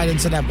Gallagher flying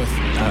into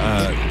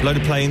Nebworth? Load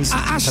of planes.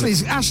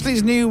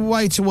 Ashley's new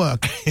way to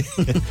work.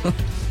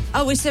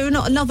 Oh, is there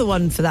not another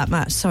one for that,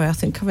 Matt? Sorry, I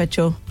think I read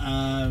your...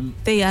 No,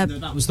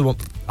 that was the one.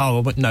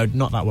 Oh, but no,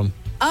 not that one.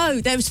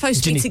 Oh, they were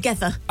supposed to be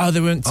together. Oh, they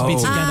weren't to be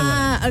together.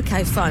 Ah,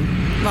 okay, fine.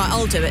 Right,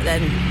 I'll do it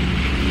then.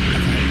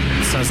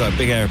 Sounds like a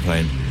big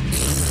aeroplane.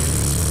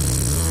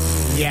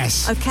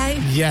 Yes.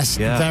 Okay. Yes.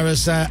 Yeah. There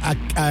is a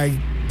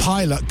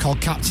pilot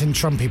called Captain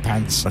Trumpy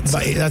Pants.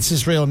 That's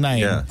his real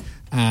name. Yeah.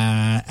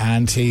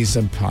 And he's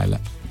a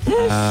pilot.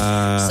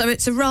 So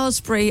it's a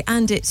raspberry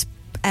and it's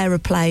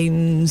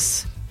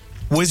aeroplanes.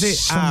 Was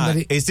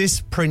it... is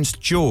this Prince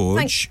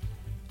George,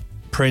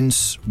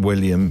 Prince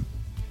William,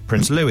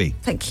 Prince Louis?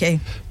 Thank you.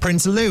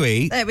 Prince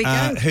Louis, There we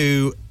go.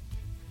 who,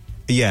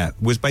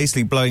 was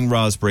basically blowing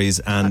raspberries,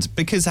 and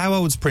because how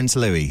old's Prince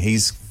Louis?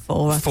 He's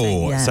Four. I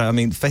think, yeah. So I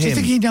mean, for Do you him,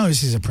 think he knows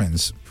he's a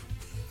prince?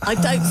 I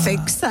don't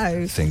think so.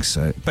 I think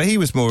so. But he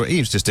was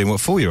just doing what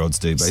 4-year-olds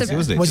do, basically,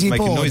 wasn't he? Was Just he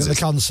making bored noises. at the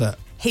concert?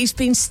 He's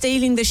been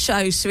stealing the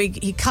show, so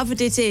he covered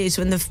his ears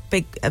when the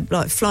big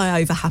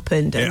flyover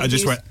happened. Yeah, I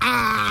just went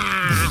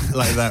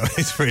like that.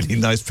 It's a really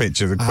nice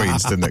picture of the Queen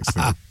stood next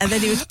to him. And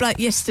then he was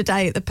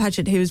yesterday at the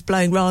pageant. He was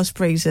blowing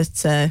raspberries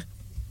at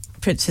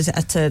Princess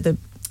at the.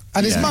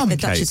 And his mum. The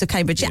Duchess of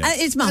Cambridge. Yeah.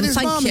 His mum, And his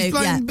thank mum. you.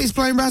 He's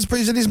blowing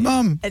raspberries at his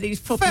mum. And he's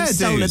probably Fair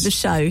stolen dues. the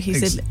show.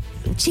 He's a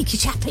cheeky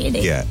chappy,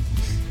 isn't he? Yeah,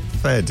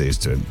 fair dues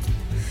to him.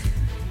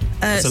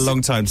 It's a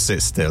long time to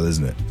sit still,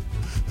 isn't it?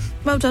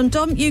 Well done,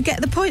 Dom. You get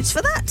the points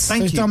for that. So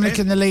is Dominic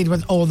in the lead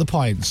with all the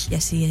points?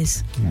 Yes, he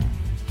is.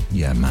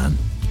 Yeah, man.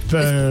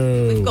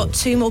 We've got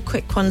 2 more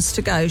quick ones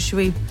to go. Should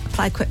we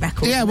play a quick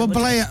record? Yeah, we'll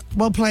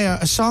play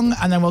a song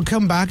and then we'll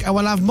come back and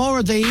we'll have more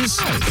of these.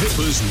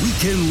 Pippa's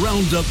Weekend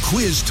Roundup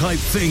quiz type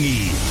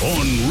thingy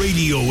on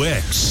Radio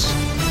X.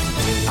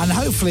 And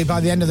hopefully by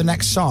the end of the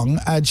next song,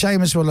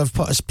 James will have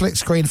put a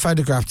split-screen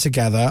photograph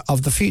together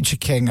of the future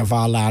king of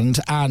our land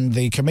and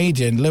the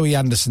comedian Louis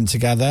Anderson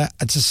together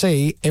to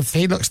see if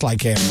he looks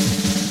like him.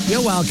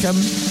 You're welcome.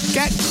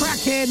 Get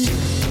cracking.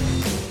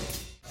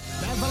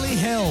 Beverly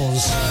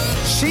Hills.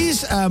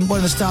 She's one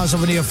of the stars of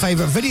one of your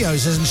favourite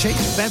videos, isn't she?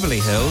 Beverly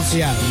Hills?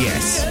 Yeah.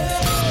 Yes.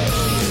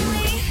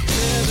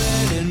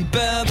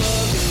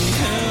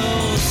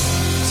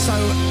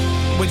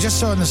 So, we just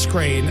saw on the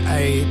screen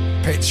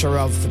a picture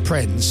of the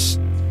prince.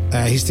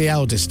 He's the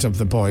eldest of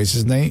the boys,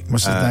 isn't he?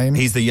 What's his name?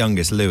 He's the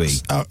youngest,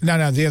 Louis. Oh,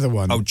 no, the other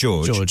one. Oh,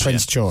 George.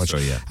 Prince George.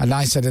 Sorry, yeah. And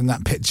I said in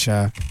that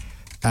picture,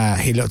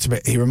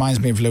 he reminds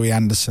me of Louis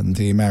Anderson,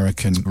 the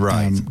American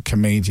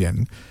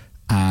comedian.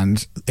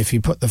 And if you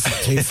put the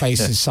 2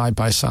 faces side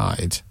by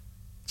side...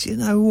 Do you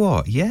know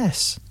what?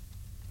 Yes.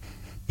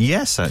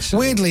 Yes, actually.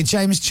 Weirdly,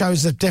 James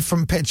chose a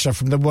different picture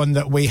from the one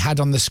that we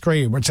had on the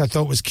screen, which I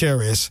thought was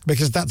curious,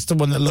 because that's the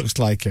one that looks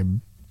like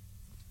him.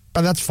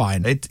 But that's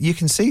fine. You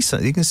can see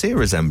a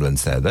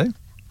resemblance there, though.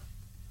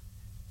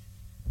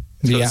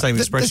 It's got the same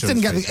expression.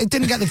 It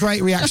didn't get the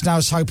great reaction I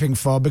was hoping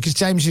for, because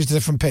James used a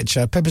different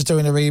picture. Pippa's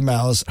doing her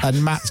emails,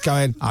 and Matt's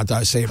going, I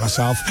don't see it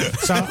myself.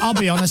 So I'll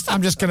be honest,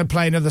 I'm just going to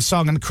play another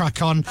song and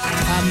crack on.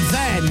 And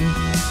then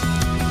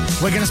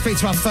We're going to speak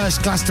to our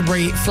first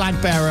Glastonbury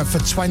flag bearer for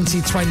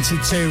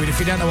 2022. And if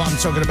you don't know what I'm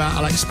talking about,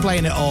 I'll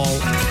explain it all.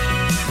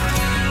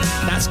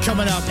 That's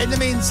coming up. In the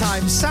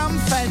meantime, Sam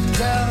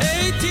Fender.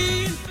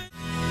 18.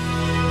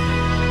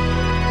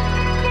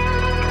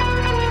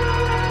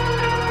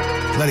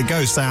 Let it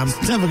go, Sam.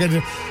 Never going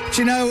to.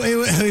 Do you know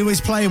who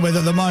he's playing with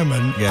at the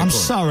moment? Yeah, I'm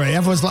sorry.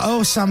 Everyone's like,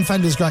 oh, Sam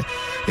Fender's great.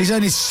 He's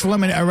only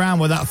slumming it around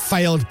with that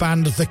failed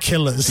band of The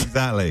Killers.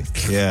 Exactly.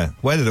 Yeah.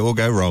 Where did it all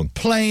go wrong?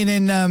 Playing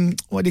in,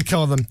 what do you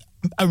call them?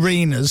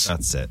 Arenas.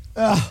 That's it.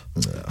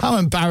 How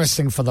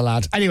embarrassing for the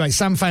lad. Anyway,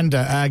 Sam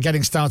Fender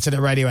getting started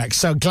at Radio X.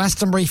 So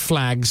Glastonbury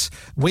flags,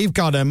 we've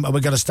got them, and we're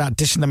going to start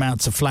dishing them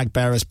out to flag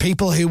bearers,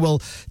 people who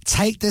will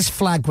take this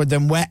flag with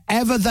them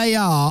wherever they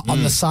are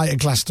on the site of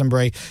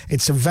Glastonbury.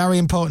 It's a very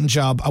important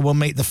job, and we'll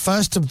meet the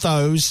first of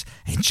those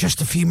in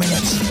just a few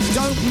minutes.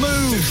 Don't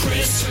move. The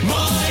Chris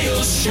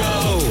Moyles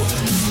Show.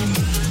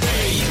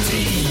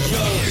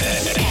 Radio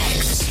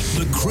X.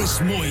 The Chris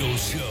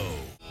Moyles Show.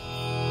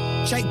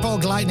 Jake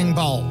Borg Lightning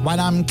Bolt, when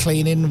I'm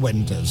cleaning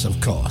windows, of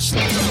course.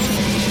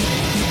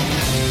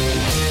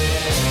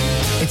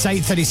 It's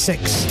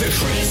 8:36. The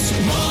Chris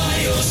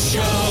Moyles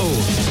Show.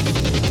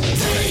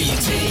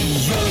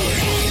 Radio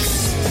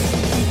X.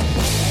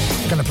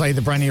 Going to play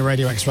the brand new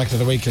Radio X record of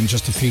the week in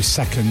just a few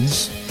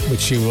seconds,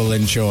 which you will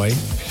enjoy.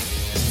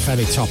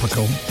 Fairly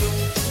topical.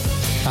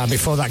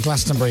 Before that,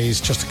 Glastonbury is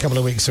just a couple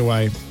of weeks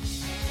away.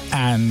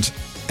 And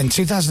in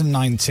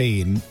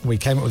 2019, we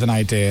came up with an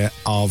idea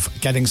of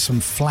getting some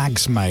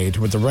flags made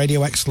with the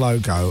Radio X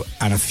logo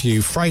and a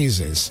few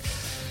phrases.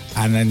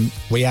 And then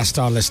we asked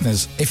our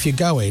listeners, if you're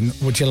going,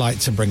 would you like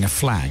to bring a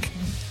flag?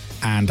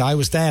 And I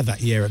was there that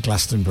year at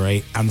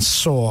Glastonbury and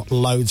saw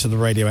loads of the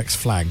Radio X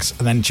flags.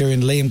 And then during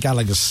Liam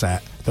Gallagher's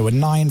set, there were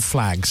 9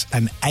 flags,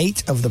 and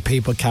 8 of the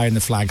people carrying the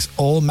flags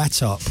all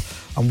met up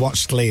and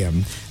watched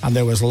Liam. And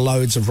there was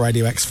loads of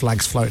Radio X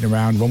flags floating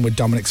around, one with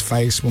Dominic's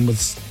face, one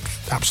with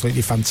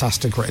absolutely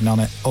fantastic written on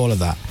it, all of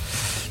that.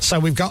 So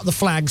we've got the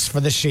flags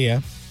for this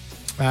year.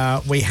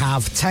 We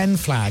have 10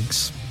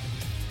 flags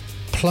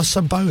plus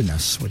a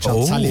bonus, which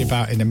I'll tell you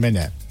about in a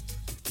minute.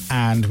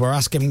 And we're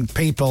asking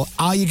people,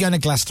 are you going to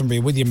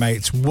Glastonbury with your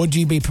mates? Would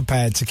you be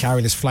prepared to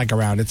carry this flag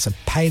around? It's a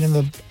pain in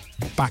the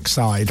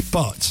backside,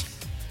 but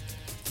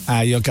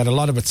you'll get a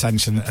lot of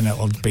attention and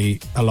it'll be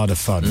a lot of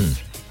fun.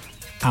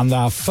 And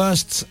our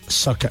first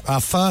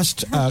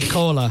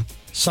caller,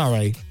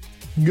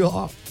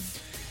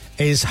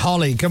 is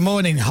Holly. Good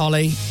morning,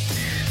 Holly.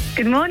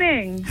 Good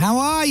morning. How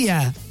are you?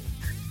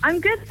 I'm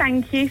good,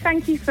 thank you.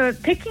 Thank you for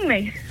picking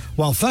me.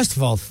 Well, first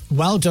of all,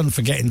 well done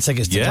for getting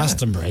tickets to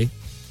Glastonbury.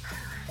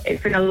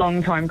 It's been a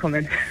long time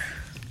coming.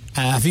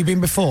 Have you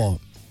been before?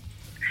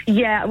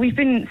 Yeah, we've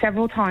been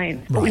several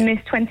times, but we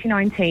missed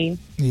 2019.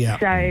 Yeah.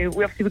 So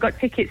we got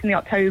tickets in the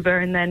October,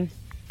 and then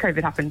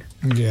COVID happened.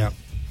 Yeah.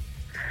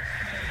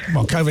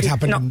 Well, COVID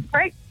happened not in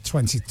great.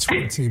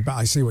 2020, but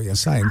I see what you're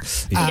saying.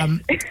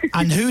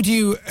 And who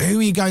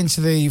are you going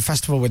to the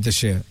festival with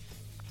this year?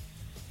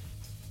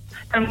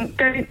 I'm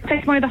going to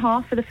take my other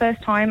half for the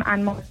first time,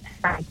 and my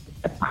friend.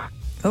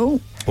 Oh,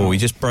 we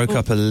just broke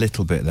up a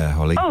little bit there,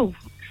 Holly. Oh,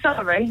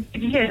 sorry.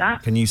 Did you hear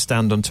that? Can you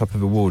stand on top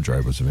of a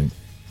wardrobe or something?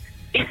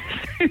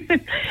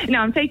 No,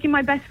 I'm taking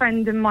my best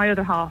friend and my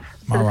other half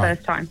for the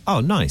first time.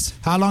 Oh, nice.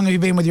 How long have you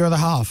been with your other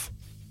half?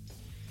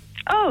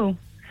 Oh,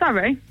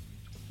 sorry.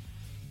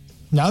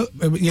 No,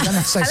 you're going to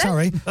have to say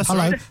sorry.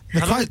 Hello.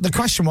 Right. The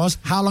question was,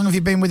 how long have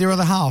you been with your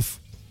other half?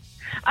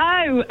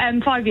 Oh,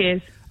 5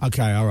 years.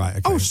 Okay, all right.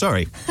 Okay. Oh,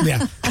 sorry.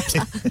 Yeah,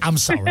 I'm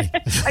sorry.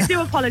 I do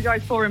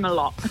apologise for him a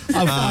lot.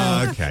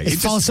 Okay.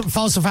 It's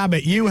false of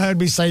habit. You heard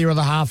me say your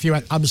other half. You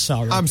went, I'm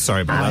sorry. I'm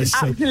sorry about that.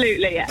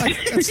 Absolutely, yeah.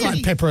 It's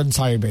like Pippa and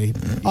Toby.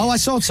 Oh, I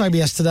saw Toby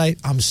yesterday.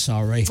 I'm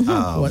sorry.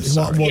 What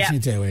are you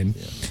doing?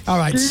 Yeah. All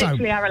right,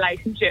 literally our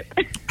relationship.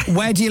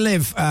 Where do you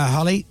live,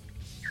 Holly?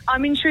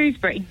 I'm in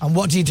Shrewsbury. And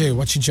what do you do?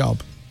 What's your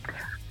job?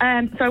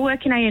 So I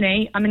work in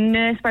A&E. I'm a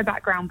nurse by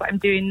background, but I'm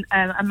doing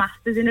a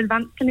master's in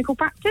advanced clinical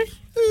practice.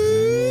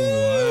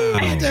 Ooh,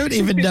 I don't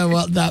even know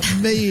what that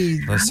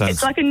means.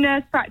 It's like a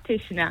nurse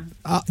practitioner.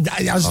 I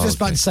was just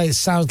about to say it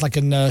sounds like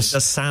a nurse. It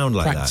does sound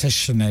like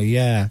practitioner,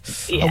 yeah.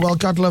 Oh, well,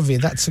 God love you.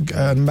 That's an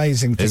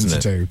amazing thing to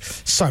do.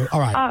 So, all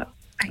right. Oh,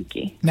 thank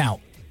you. Now,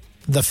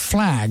 the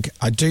flag,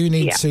 I do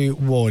need to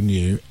warn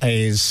you,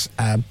 is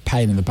a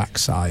pain in the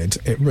backside.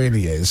 It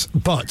really is.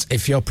 But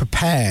if you're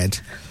prepared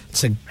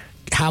to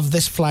have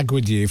this flag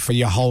with you for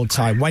your whole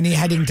time, when are you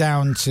heading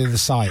down to the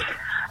site?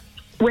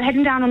 We're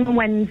heading down on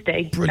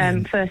Wednesday,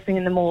 first thing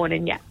in the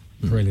morning, yeah.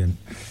 Brilliant.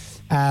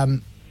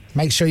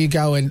 Make sure you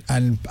go in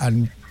and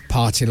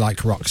party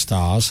like rock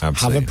stars.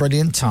 Absolutely. Have a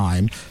brilliant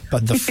time,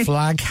 but the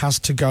flag has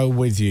to go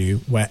with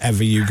you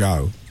wherever you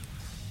go.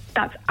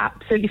 That's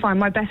absolutely fine.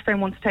 My best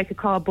friend wants to take a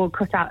cardboard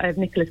cutout of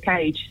Nicolas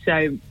Cage,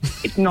 so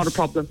it's not a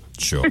problem.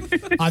 Sure.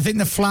 I think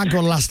the flag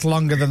will last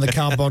longer than the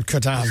cardboard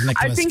cutout of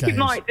Nicolas Cage. I think it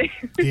might do.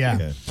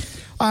 Yeah.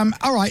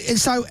 All right.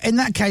 So in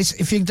that case,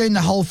 if you're doing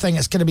the whole thing,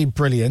 it's going to be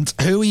brilliant.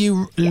 Who are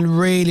you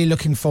really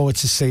looking forward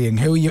to seeing?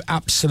 Who are you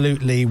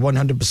absolutely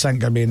 100% going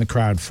to be in the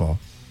crowd for?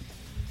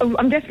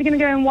 I'm definitely going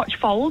to go and watch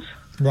Foals.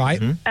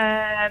 Right.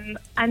 And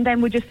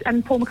then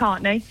and Paul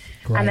McCartney.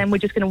 Great. And then we're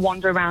just going to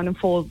wander around and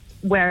fall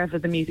wherever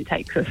the music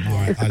takes us.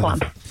 Is the plan.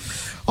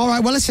 All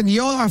right, well, listen,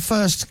 you're our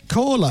first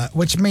caller,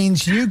 which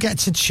means you get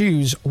to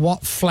choose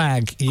what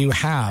flag you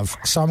have.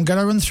 So I'm going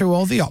to run through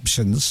all the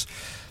options,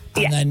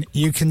 and then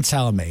you can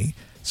tell me.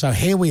 So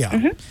here we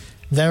are.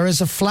 There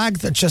is a flag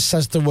that just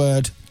says the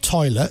word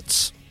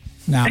toilets.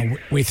 Now,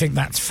 we think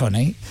that's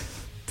funny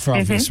for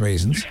obvious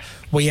reasons.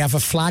 We have a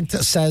flag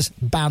that says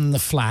ban the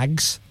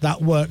flags.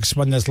 That works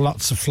when there's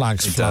lots of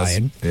flags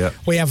flying. Yeah.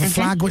 We have a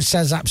flag which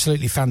says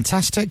absolutely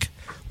fantastic.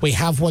 We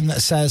have one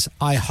that says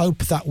I hope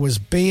that was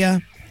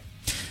beer.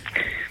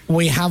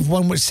 We have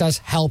one which says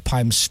help,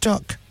 I'm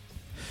stuck.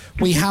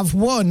 We have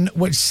one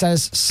which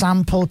says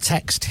sample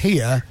text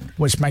here,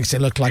 which makes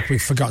it look like we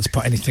forgot to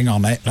put anything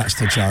on it. That's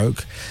the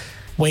joke.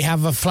 We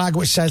have a flag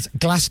which says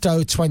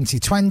Glasgow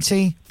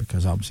 2020,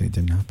 because obviously it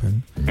didn't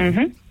happen.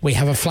 We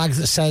have a flag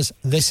that says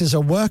this is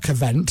a work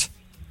event.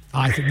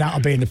 I think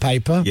that'll be in the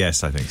paper.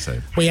 Yes, I think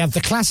so. We have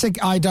the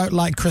classic I don't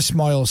like Chris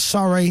Moyles,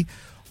 sorry.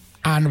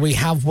 And we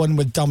have one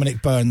with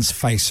Dominic Byrne's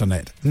face on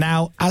it.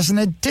 Now, as an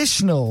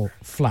additional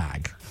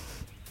flag,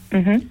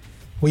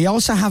 we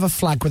also have a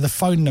flag with a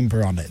phone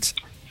number on it.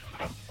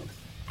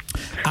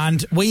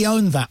 And we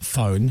own that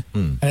phone,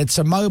 and it's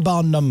a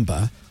mobile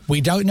number. We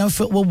don't know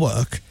if it will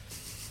work,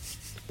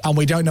 and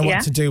we don't know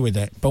what to do with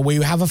it. But we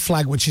have a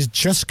flag which has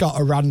just got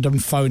a random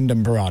phone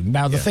number on.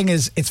 Now, the thing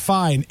is, it's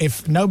fine.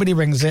 If nobody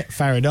rings it,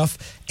 fair enough.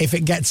 If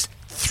it gets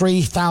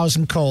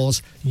 3,000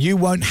 calls, you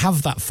won't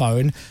have that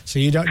phone, so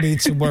you don't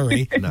need to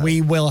worry.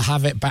 We will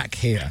have it back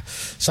here.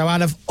 So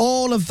out of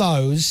all of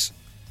those,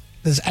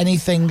 does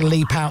anything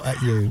leap out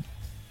at you?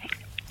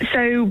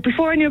 So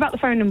before I knew about the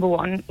phone number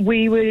one,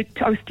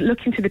 I was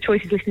looking to the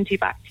choices, listening to you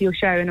back to your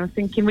show, and I was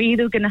thinking we're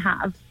either going to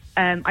have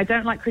I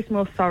don't like Chris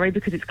Moyles, sorry,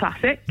 because it's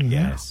classic.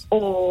 Yes.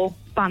 Or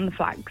ban the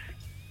flags.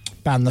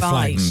 Ban the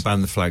flags.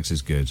 Ban the flags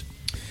is good.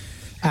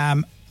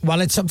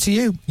 Well, it's up to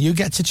you. You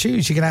get to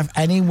choose. You can have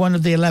any one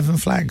of the 11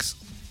 flags.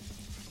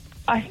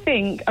 I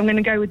think I'm going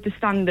to go with the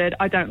standard.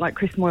 I don't like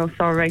Chris Moyles,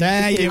 sorry.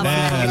 There you go.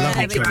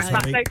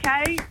 That's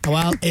okay.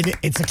 Well,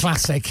 it's a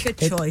classic. Good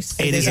choice.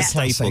 It is a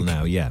staple classic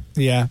now, yeah.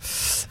 Yeah.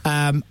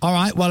 All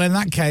right, well, in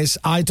that case,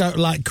 I don't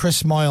like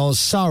Chris Moyles,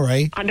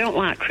 sorry. I don't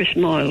like Chris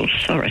Moyles,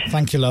 sorry.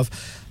 Thank you, love.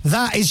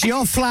 That is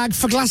your flag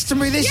for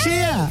Glastonbury this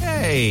year.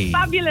 Hey.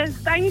 Fabulous.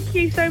 Thank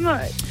you so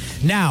much.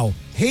 Now,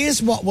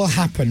 here's what will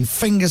happen,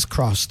 fingers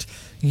crossed.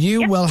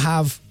 You will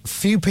have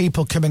few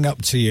people coming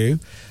up to you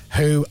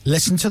who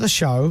listen to the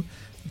show,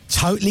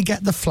 totally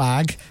get the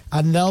flag,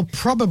 and they'll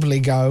probably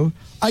go,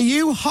 are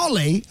you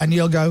Holly? And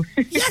you'll go,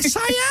 yes,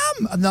 I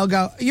am. And they'll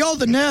go, you're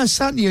the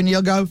nurse, aren't you? And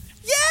you'll go,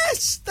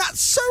 yes,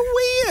 that's so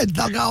weird.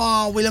 They'll go,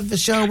 oh, we love the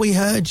show, we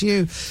heard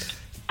you.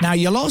 Now,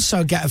 you'll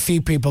also get a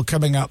few people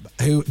coming up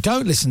who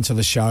don't listen to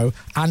the show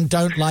and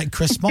don't like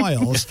Chris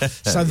Moyles.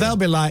 So they'll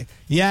be like,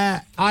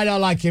 yeah, I don't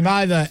like him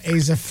either.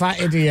 He's a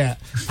fat idiot.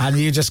 And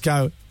you just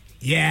go,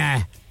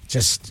 yeah,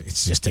 it's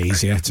just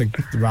easier to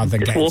rather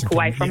than just walk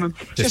away from him.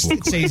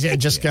 It's easier to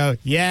just go,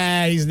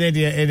 yeah, he's an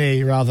idiot, isn't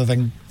he? Rather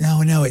than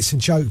no, it's a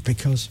joke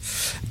because.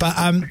 But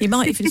you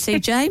might even see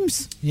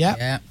James.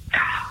 Yeah.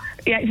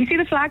 Yeah, if you see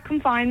the flag, come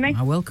find me.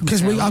 I will come.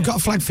 Because I've got a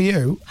flag for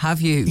you.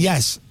 Have you?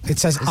 Yes, it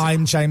says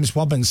I'm James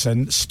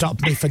Robinson.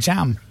 Stop me for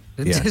jam.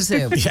 Does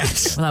it?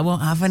 Yes. Well, I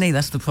won't have any.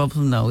 That's the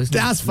problem, though, isn't it?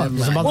 That's fun.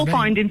 We'll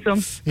find him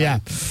some. Yeah.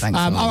 Thanks.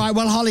 All right.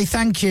 Well, Holly,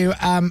 thank you.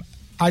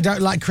 I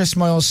don't like Chris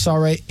Moyles,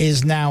 sorry,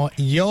 is now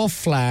your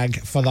flag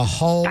for the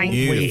whole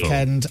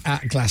weekend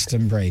at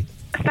Glastonbury.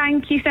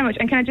 Thank you so much.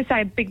 And can I just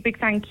say a big, big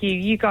thank you.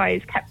 You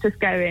guys kept us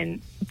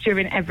going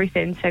during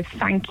everything, so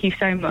thank you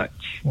so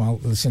much. Well,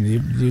 listen, you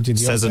did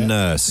your Says a bit.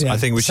 nurse. Yeah. I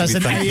think we should be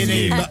thanking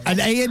you. An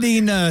A&E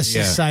nurse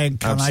is saying,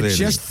 can absolutely. I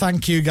just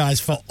thank you guys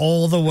for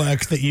all the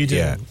work that you do?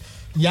 Yeah.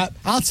 Yep,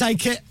 I'll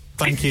take it.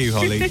 Thank you,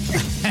 Holly.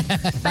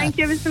 Thank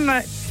you ever so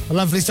much.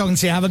 Lovely talking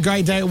to you. Have a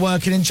great day at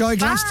work and enjoy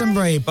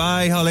Glastonbury.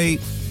 Bye, Holly.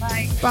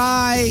 Bye.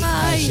 Bye.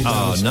 Bye.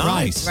 Oh,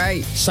 nice.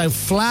 Right. So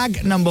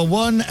flag number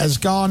 1 has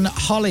gone.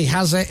 Holly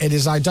has it. It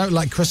is I don't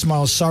like Chris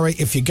Moyles, sorry.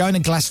 If you're going to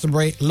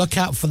Glastonbury, look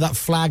out for that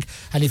flag.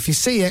 And if you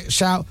see it,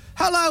 shout,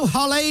 hello,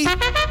 Holly.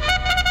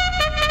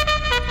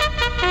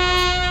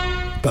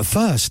 But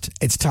first,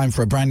 it's time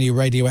for a brand new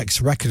Radio X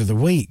Record of the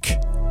Week.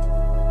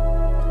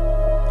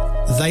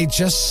 They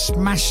just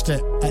smashed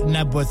it at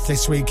Nebworth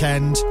this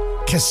weekend.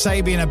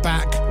 Kasabian are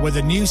back with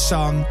a new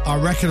song, our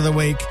Record of the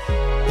Week.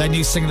 Their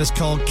new single is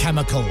called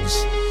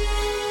Chemicals.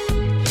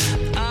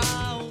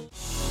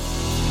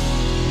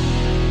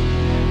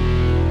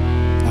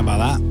 How about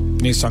that?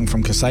 New song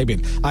from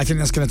Kasabian. I think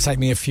that's going to take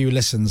me a few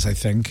listens, I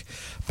think,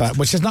 but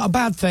which is not a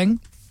bad thing.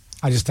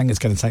 I just think it's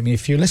going to take me a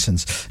few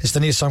listens. It's the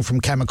new song from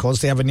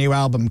Chemicals. They have a new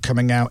album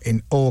coming out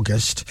in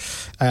August,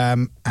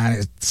 and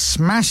it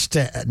smashed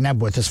it at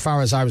Nebworth as far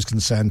as I was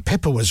concerned.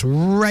 Pippa was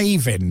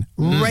raving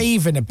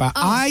about...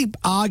 I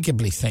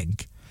arguably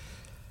think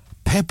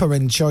Pippa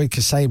enjoyed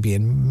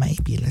Kasabian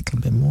maybe a little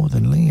bit more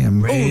than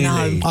Liam.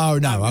 Really? Oh,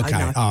 no. Okay.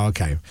 No. Oh,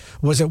 okay.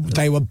 Was it?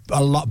 They were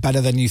a lot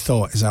better than you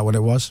thought. Is that what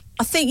it was?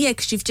 I think, yeah,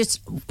 because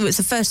it was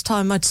the first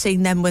time I'd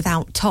seen them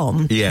without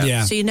Tom.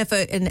 Yeah. So you never,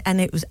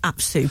 and it was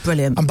absolutely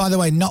brilliant. And by the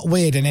way, not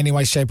weird in any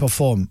way, shape or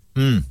form.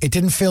 It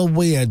didn't feel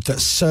weird that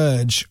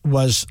Serge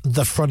was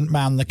the front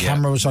man, the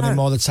camera was on him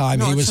all the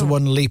time. He was the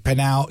one leaping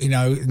out,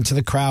 into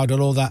the crowd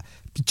and all that.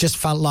 It just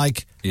felt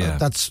like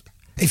that's...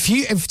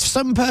 If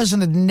some person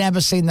had never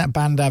seen that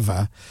band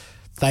ever,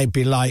 they'd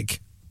be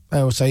like,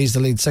 oh, so he's the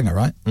lead singer,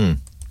 right?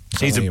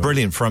 He's a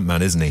brilliant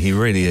frontman, isn't he? He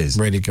really is.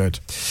 Really good.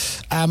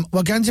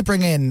 We're going to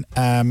bring in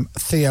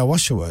Theo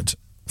Washerwood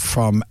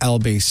from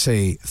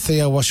LBC.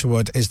 Theo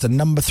Washerwood is the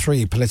number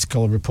 3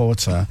 political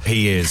reporter.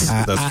 He is.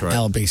 That's at right.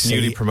 LBC.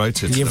 Newly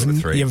promoted to number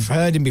 3. You've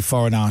heard him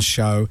before in our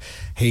show.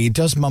 He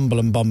does mumble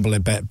and bumble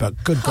a bit,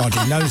 but good God,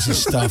 he knows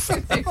his stuff.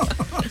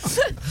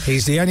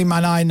 He's the only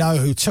man I know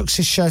who tucks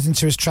his shirt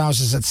into his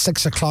trousers at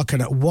 6 o'clock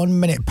and at 1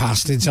 minute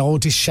past it's all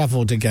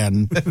dishevelled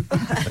again.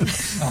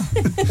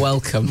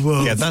 Welcome.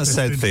 Yeah, that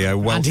said, Theo,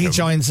 welcome. And he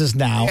joins us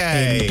now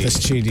Yay. in the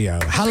studio.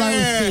 Hello,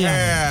 Theo.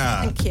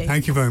 Thank you.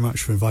 Thank you very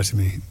much for inviting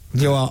me.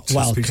 You are to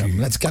speak to welcome.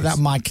 you. Let's get that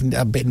mic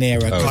a bit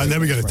nearer. Right,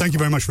 there we go. Thank you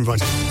very much for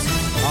inviting me.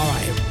 All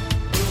right.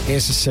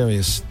 Here's a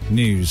serious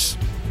news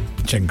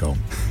jingle.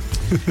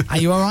 Are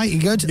you all right? You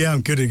good? Yeah,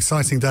 I'm good.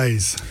 Exciting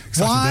days.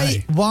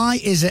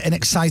 Why is it an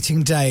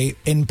exciting day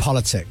in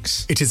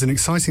politics? It is an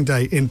exciting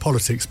day in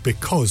politics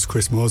because,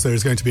 Chris Moyles, there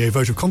is going to be a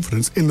vote of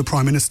confidence in the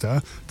Prime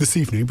Minister this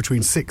evening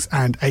between 6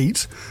 and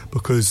 8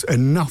 because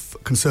enough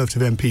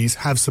Conservative MPs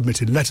have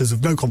submitted letters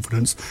of no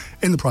confidence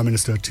in the Prime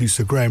Minister to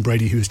Sir Graham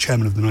Brady, who is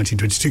chairman of the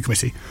 1922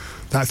 committee.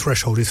 That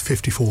threshold is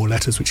 54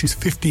 letters, which is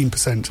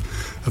 15%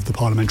 of the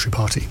parliamentary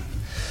party.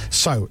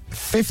 So,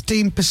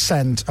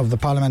 15% of the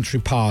parliamentary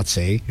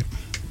party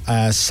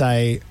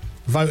say,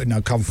 vote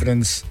no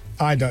confidence.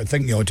 I don't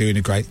think you're doing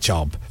a great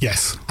job.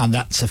 Yes. And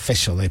that's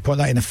official. They put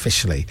that in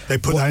officially. They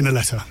put that in a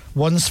letter.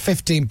 Once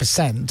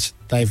 15%,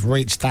 they've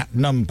reached that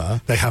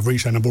number. They have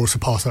reached that number or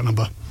surpassed that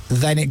number.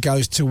 Then it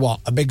goes to what?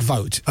 A big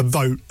vote? A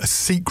vote, a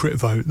secret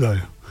vote,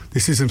 though.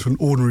 This isn't an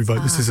ordinary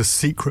vote. This is a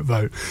secret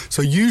vote.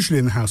 So usually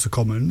in the House of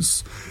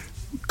Commons,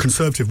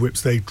 Conservative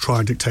whips, they try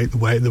and dictate the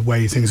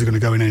way things are going to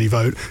go in any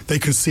vote. They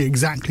can see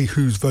exactly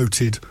who's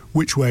voted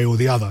which way or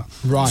the other.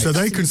 Right. So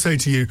they can say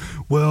to you,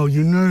 well,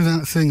 you know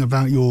that thing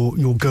about your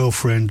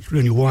girlfriend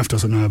and your wife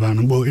doesn't know about,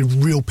 and well, it's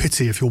real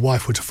pity if your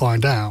wife were to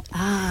find out.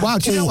 Wow,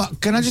 do you know what?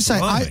 Can I just say,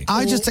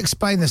 I just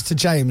explained this to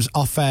James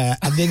off air,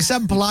 and the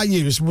example I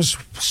used was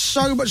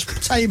so much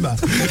tamer.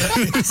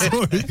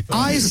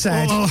 I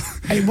said,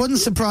 it wouldn't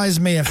surprise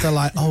me if they're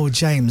like, oh,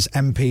 James,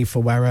 MP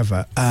for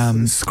wherever.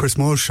 It's Chris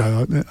Moyles'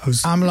 show.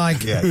 I'm like,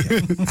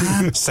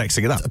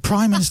 sexing it up. The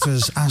Prime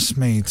Minister's asked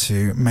me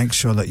to make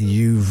sure that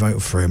you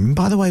vote for him. And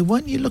by the way,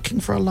 weren't you looking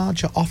for a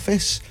larger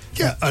office?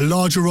 Yeah, a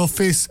larger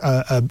office,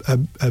 a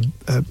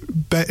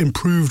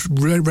improved,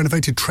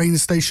 renovated train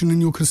station in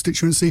your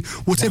constituency,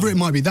 whatever it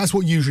might be. That's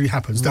what usually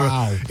happens.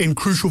 Wow. In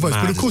crucial votes.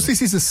 But of course,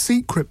 this is a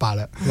secret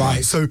ballot.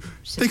 Right. So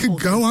they could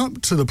go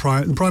up to the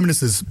Prime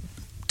Minister's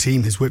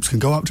team, his whips can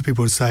go up to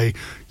people and say,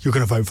 you're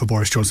going to vote for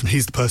Boris Johnson.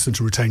 He's the person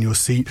to retain your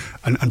seat.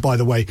 And by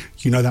the way,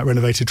 you know that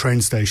renovated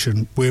train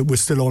station, we're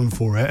still on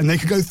for it. And they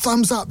could go,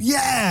 thumbs up,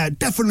 yeah,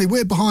 definitely,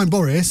 we're behind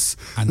Boris.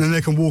 And then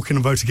they can walk in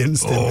and vote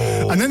against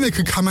him. And then they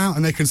could come out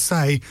and they can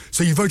say,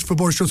 so you voted for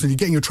Boris Johnson, you're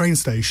getting your train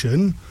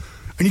station.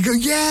 And you go,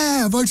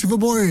 yeah, I voted for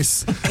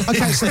Boris.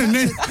 Okay, so and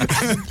then,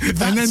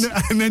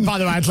 by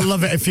the way, I'd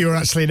love it if you were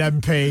actually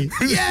an MP.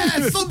 Yeah,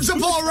 thumbs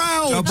up all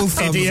round. Double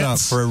thumbs up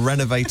for a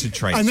renovated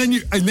train. And then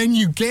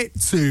you get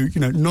to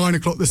 9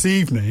 o'clock this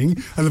evening,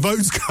 and the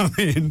votes come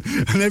in,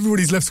 and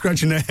everybody's left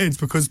scratching their heads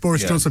because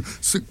Boris Johnson,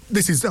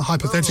 this is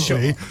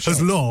hypothetically,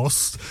 has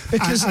lost.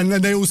 And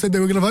then they all said they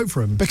were going to vote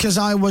for him. Because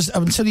I was,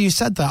 until you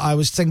said that, I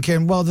was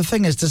thinking, well, the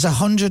thing is, there's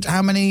 100.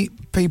 How many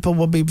people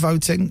will be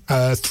voting?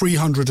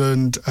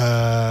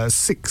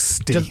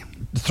 360.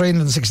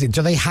 360.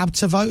 Do they have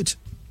to vote?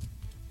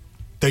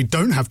 They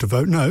don't have to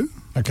vote, no.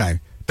 Okay.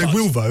 They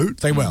will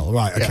vote. They will,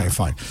 right, okay,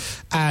 fine.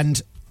 And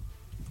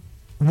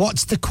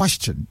what's the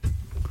question?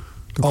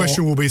 The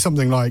question will be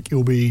something like, it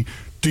will be,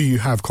 do you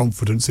have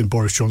confidence in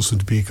Boris Johnson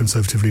to be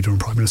Conservative leader and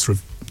Prime Minister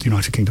of the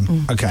United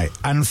Kingdom? Okay,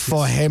 and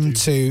for him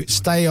to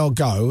stay or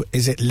go,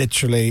 is it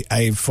literally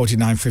a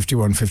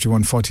 49-51,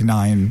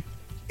 51-49?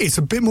 It's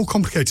a bit more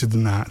complicated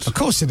than that. Of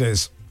course it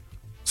is.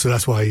 So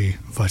that's why he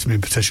invited me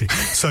in potentially.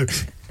 So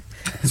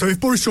if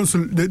Boris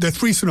Johnson, there are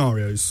 3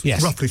 scenarios,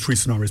 roughly 3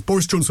 scenarios.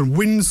 Boris Johnson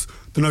wins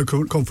the no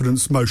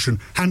confidence motion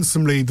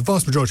handsomely. The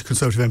vast majority of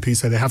Conservative MPs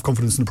say they have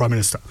confidence in the Prime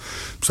Minister.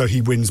 So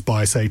he wins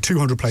by, say,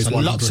 200 plays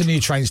 100. Lots of new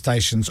train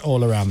stations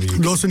all around the UK.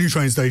 Lots of new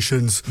train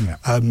stations. Yeah.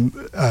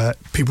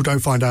 People don't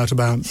find out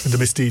about the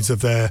misdeeds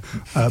of their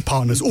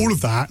partners. All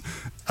of that,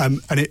 and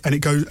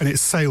it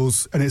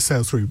sails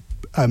through.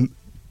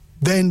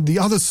 Then the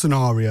other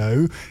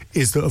scenario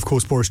is that, of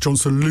course, Boris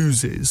Johnson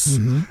loses,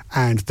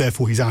 and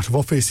therefore he's out of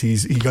office. He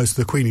goes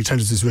to the Queen, he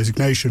tenders his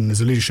resignation.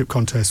 There's a leadership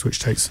contest which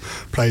takes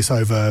place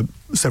over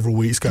several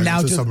weeks going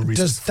into summer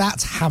recess. Does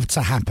that have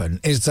to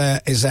happen? Is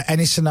there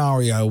any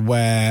scenario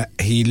where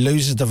he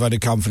loses the vote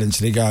of confidence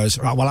and he goes,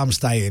 right, well, I'm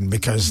staying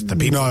because the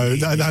people... No,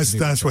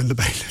 that's when the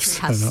bailiffs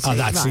turn up. Oh,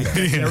 that's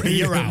it.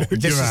 You're out.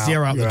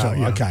 You're out the door.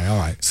 Yeah. Okay, all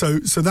right. So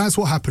that's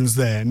what happens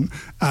then.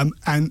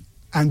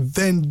 And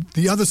then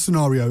the other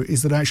scenario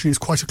is that actually it's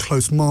quite a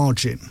close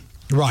margin.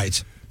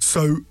 Right.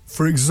 So,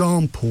 for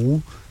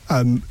example,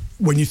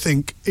 when you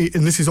think,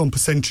 and this is on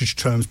percentage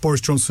terms,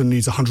 Boris Johnson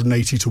needs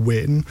 180 to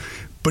win.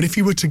 But if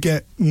he were to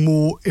get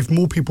if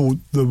more people,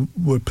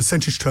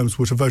 percentage terms,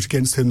 were to vote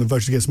against him than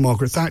voted against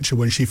Margaret Thatcher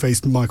when she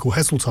faced Michael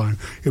Heseltine,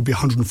 it would be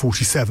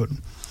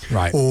 147.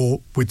 Right. Or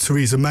with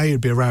Theresa May,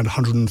 it'd be around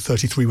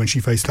 133 when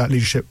she faced that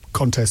leadership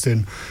contest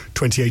in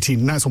 2018.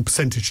 And that's on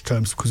percentage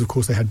terms because, of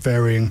course, they had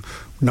varying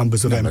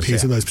numbers of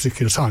MPs at those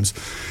particular times.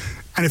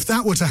 And if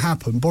that were to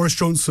happen, Boris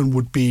Johnson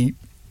would be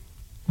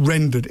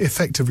rendered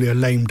effectively a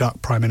lame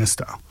duck Prime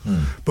Minister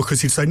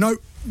because he'd say, no,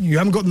 you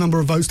haven't got the number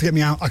of votes to get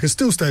me out, I can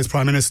still stay as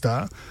Prime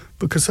Minister.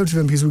 But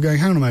Conservative MPs were going,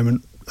 hang on a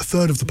moment, a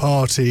third of the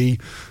party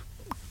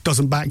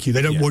doesn't back you.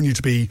 They don't want you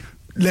to be...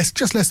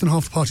 just less than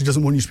half the party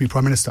doesn't want you to be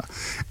Prime Minister.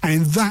 And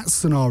in that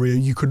scenario,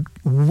 you could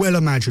well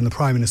imagine the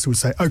Prime Minister would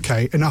say,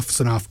 OK, enough's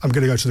enough, I'm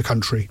going to go to the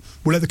country.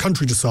 We'll let the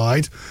country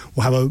decide.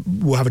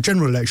 We'll have a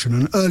general election,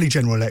 an early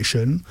general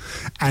election,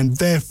 and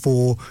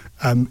therefore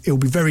it'll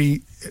be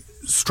very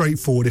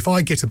straightforward. If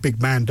I get a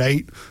big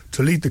mandate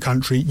to lead the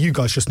country, you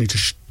guys just need to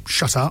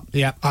shut up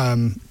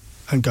and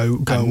go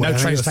no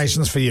train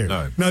stations for you.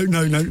 No.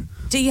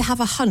 Do you have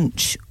a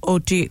hunch, or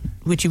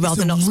would you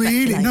rather not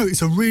speculate? No,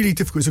 it's a really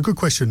difficult... It's a good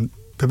question,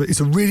 but it's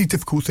a really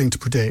difficult thing to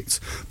predict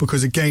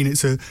because, again,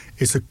 it's a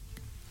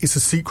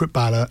secret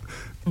ballot.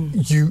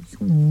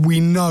 We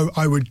know,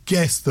 I would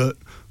guess that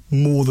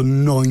more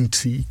than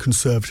 90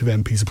 Conservative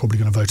MPs are probably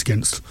going to vote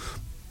against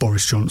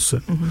Boris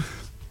Johnson.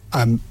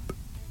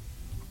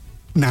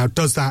 Now,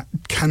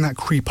 can that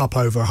creep up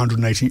over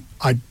 180?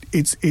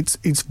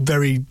 It's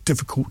very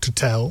difficult to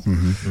tell.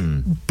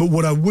 But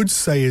what I would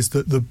say is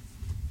that the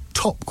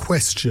top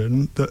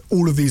question that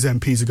all of these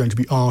MPs are going to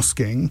be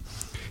asking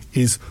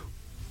is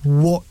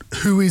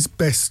who is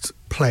best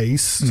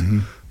placed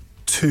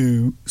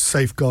to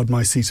safeguard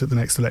my seat at the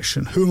next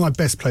election? Who am I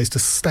best placed to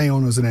stay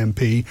on as an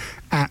MP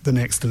at the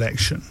next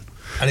election?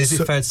 And is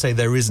it fair to say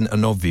there isn't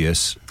an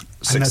obvious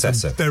successor? And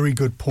that's a very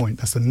good point.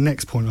 That's the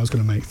next point I was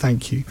going to make.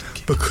 Thank you.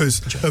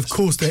 Because, of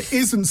course, there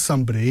isn't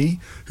somebody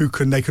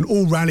they can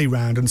all rally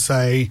round and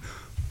say,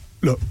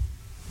 look,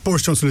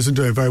 Boris Johnson isn't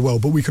doing very well,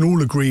 but we can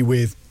all agree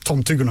with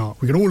Tom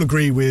Tugendhat. We can all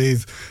agree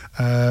with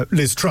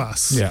Liz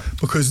Truss.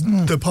 Because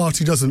the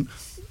party doesn't...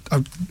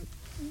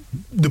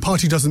 the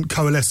party doesn't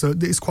coalesce.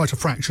 It's quite a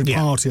fractured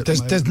party at the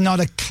moment. There's not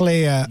a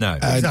clear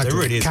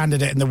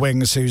candidate in the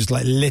wings who's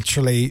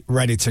literally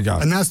ready to go.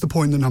 And that's the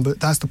point.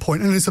 That's the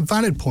point, and it's a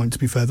valid point, to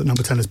be fair, that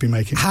Number 10 has been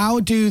making. How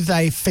do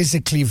they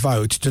physically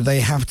vote? Do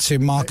they have to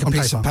mark a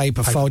piece of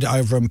paper, fold it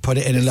over, and put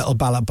it in a little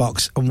ballot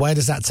box? And where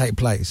does that take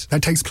place?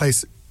 That takes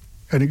place.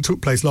 And it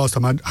took place last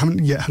time. I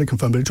haven't yet had it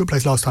confirmed, but it took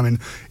place last time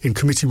in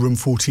Committee Room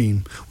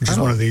 14, which is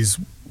one of these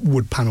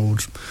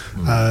wood-panelled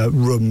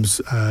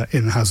rooms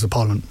in the House of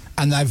Parliament.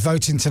 And they're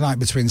voting tonight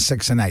between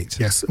 6 and 8?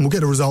 Yes, and we'll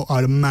get a result,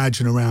 I'd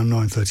imagine, around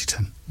 9:30,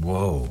 10.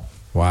 Whoa.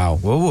 Wow.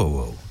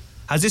 Whoa.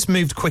 Has this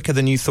moved quicker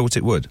than you thought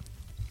it would?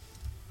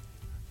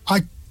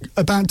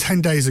 About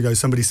 10 days ago,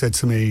 somebody said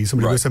to me,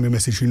 somebody sent me a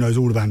message who knows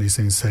all about these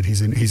things, said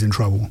he's in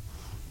trouble.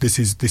 This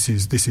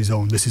is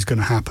on. This is going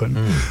to happen.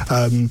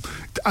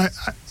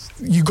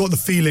 You got the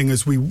feeling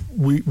as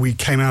we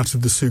came out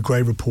of the Sue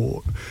Gray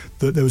report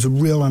that there was a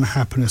real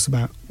unhappiness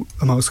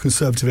amongst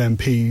Conservative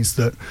MPs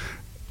that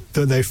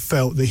they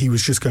felt that he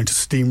was just going to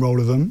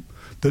steamroller them.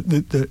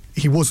 That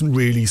he wasn't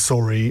really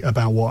sorry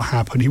about what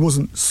happened. He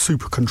wasn't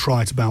super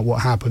contrite about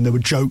what happened. There were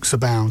jokes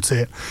about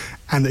it,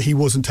 and that he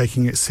wasn't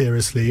taking it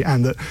seriously.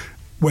 And that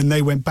when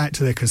they went back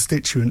to their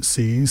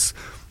constituencies,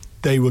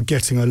 they were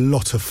getting a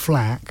lot of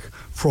flack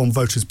from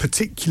voters,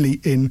 particularly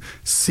in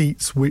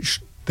seats which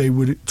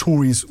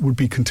Tories would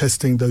be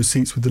contesting those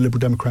seats with the Liberal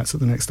Democrats at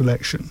the next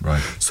election.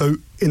 Right. So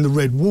in the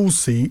red wall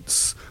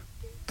seats,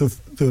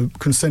 the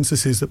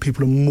consensus is that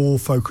people are more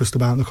focused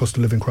about the cost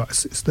of living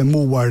crisis. They're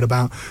more worried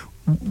about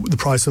the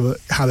price of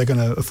how they're going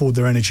to afford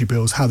their energy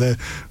bills, how the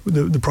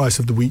price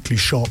of the weekly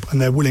shop,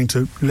 and they're willing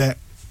to let.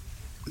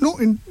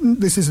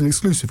 This isn't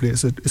exclusively;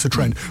 it's a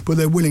trend, but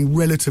they're willing,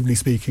 relatively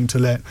speaking, to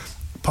let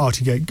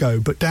Partygate go.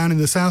 But down in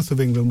the south of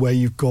England, where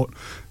you've got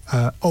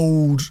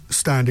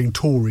old-standing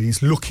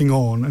Tories looking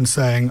on and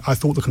saying, I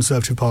thought the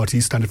Conservative Party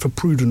standard for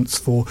prudence,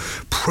 for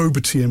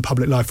probity in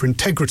public life, for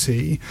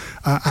integrity,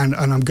 and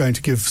I'm going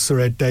to give Sir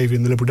Ed Davey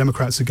and the Liberal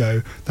Democrats a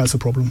go, that's a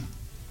problem.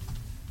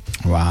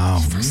 Wow.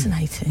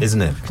 Fascinating.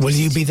 Isn't it? Will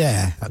you be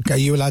there? Are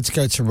you allowed to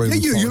go to room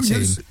 14?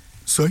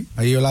 Sorry?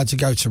 Are you allowed to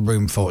go to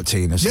room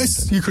 14 or something?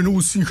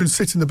 Yes, you can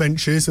sit in the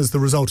benches as the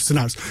result is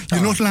announced.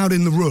 You're not allowed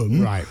in the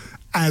room. Right.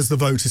 as the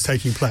vote is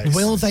taking place.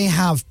 Will they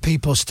have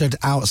people stood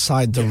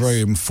outside the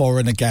room for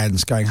and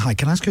against going, hi,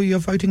 can I ask who you're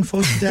voting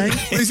for today?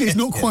 It's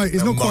not quite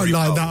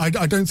like that.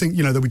 I don't think,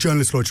 there'll be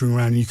journalists loitering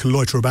around and you can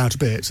loiter about a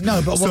bit.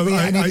 No, but will be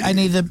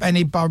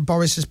any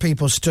Boris's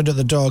people stood at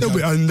the door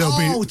going,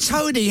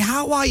 Tony,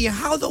 how are you?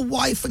 How are the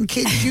wife and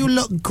kids? You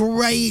look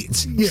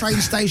great.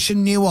 Train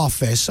station, new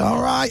office,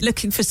 all right?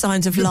 Looking for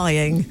signs of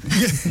lying.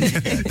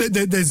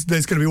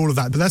 There's going to be all of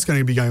that, but that's going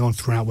to be going on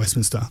throughout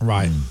Westminster.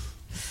 Right.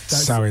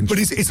 So interesting. But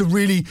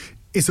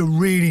it's a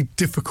really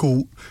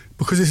difficult,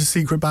 because it's a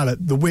secret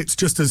ballot. The whips,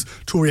 just as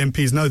Tory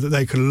MPs know that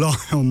they can lie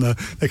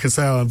they can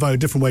say, I vote a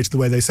different way to the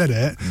way they said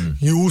it.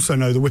 You also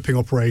know the whipping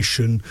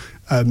operation.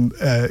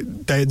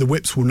 The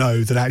whips will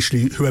know that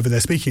actually whoever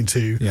they're speaking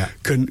to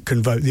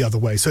can vote the other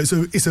way. So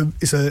it's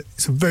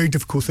a very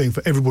difficult thing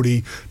for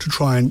everybody to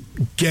try and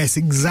guess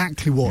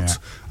exactly what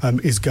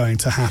is going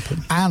to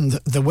happen. And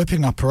the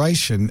whipping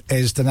operation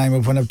is the name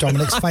of one of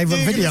Dominic's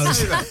favourite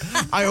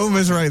videos. I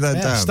almost wrote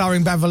that down.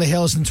 Starring Beverly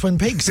Hills and Twin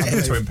Peaks.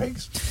 Twin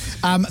Peaks.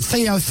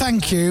 Theo,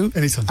 thank you.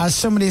 Anytime. As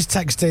somebody's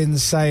texted in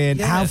saying,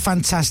 how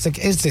fantastic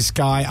is this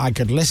guy? I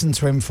could listen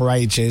to him for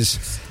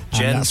ages.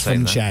 Jen, that's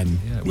from Jen.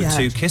 Yeah, with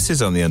 2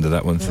 kisses on the end of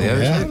that one,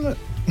 Theo.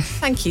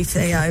 Thank you,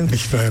 Theo. Thank you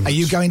very much. Are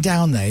you going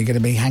down there? You're going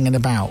to be hanging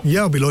about?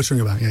 Yeah, I'll be loitering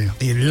about, yeah.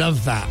 You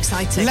love that.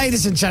 Exciting.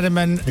 Ladies and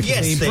gentlemen,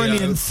 Yes, the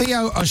brilliant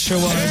Theo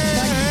Usherwood.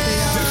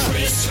 Thank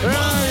you, Theo. The Chris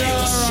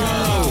Moyles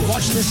Show.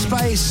 Watch this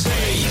space.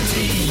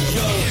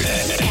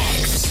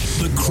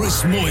 The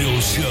Chris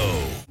Moyles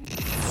Show.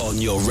 On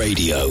your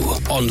radio,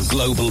 on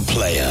Global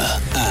Player,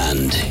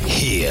 and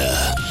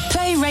here.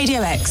 Play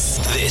Radio X.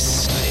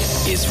 This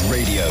is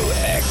Radio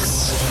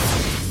X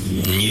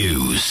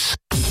News.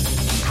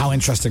 How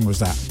interesting was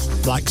that?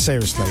 Like,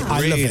 seriously,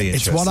 I love Really it.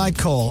 It's what I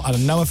call,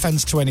 and no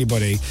offence to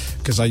anybody,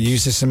 because I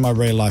use this in my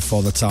real life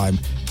all the time,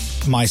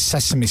 my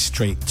Sesame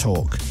Street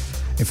talk.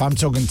 If I'm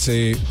talking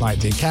to, like,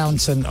 the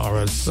accountant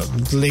or a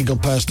legal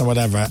person or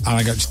whatever, and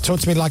I go, talk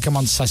to me like I'm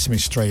on Sesame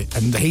Street,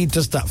 and he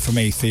does that for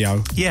me,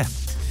 Theo. Yeah.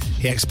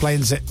 He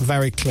explains it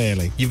very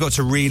clearly. You've got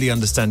to really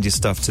understand your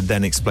stuff to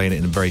then explain it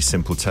in very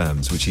simple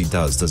terms, which he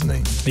does, doesn't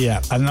he?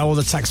 Yeah, and all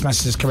the text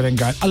messages coming in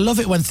going, I love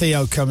it when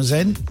Theo comes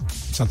in.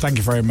 So thank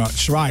you very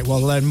much. Right,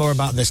 we'll learn more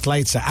about this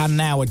later. And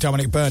now with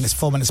Dominic Byrne, it's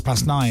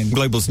 9:04.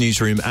 Global's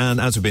newsroom,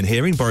 and as we've been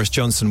hearing, Boris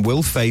Johnson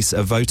will face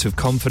a vote of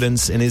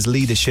confidence in his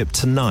leadership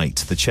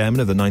tonight. The chairman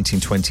of the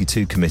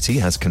 1922 committee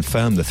has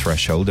confirmed the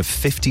threshold of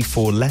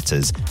 54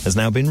 letters has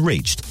now been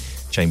reached.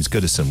 James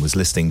Goodison was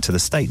listening to the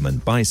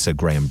statement by Sir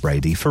Graham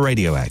Brady for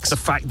Radio X. The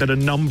fact that a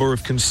number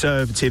of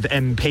Conservative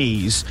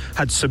MPs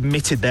had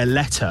submitted their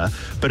letter,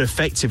 but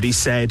effectively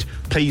said,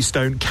 please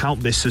don't count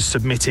this as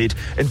submitted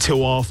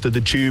until after the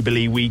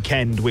Jubilee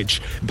weekend,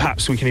 which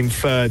perhaps we can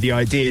infer the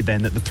idea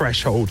then that the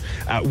threshold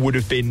would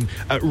have been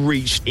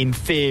reached in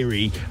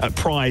theory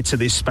prior to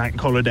this bank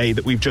holiday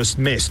that we've just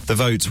missed. The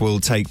vote will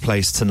take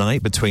place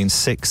tonight between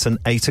 6 and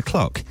 8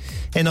 o'clock.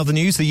 In other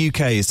news, the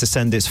UK is to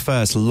send its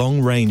first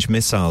long-range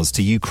missiles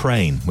to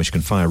Ukraine, which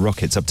can fire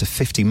rockets up to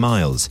 50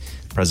 miles.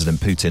 President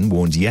Putin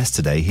warned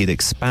yesterday he'd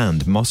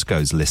expand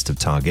Moscow's list of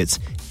targets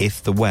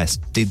if the West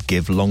did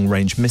give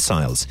long-range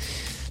missiles.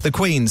 The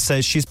Queen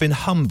says she's been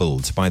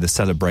humbled by the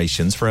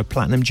celebrations for her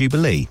Platinum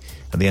Jubilee.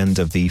 At the end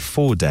of the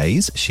 4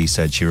 days, she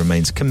said she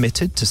remains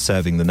committed to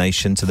serving the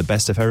nation to the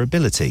best of her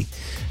ability.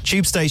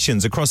 Tube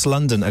stations across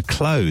London are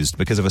closed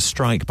because of a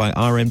strike by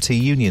RMT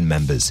union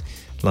members.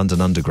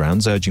 London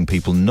Underground's urging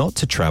people not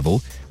to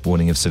travel,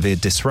 warning of severe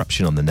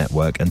disruption on the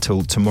network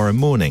until tomorrow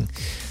morning.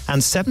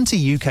 And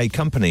 70 UK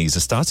companies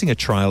are starting a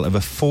trial of a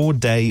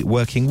 4-day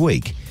working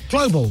week.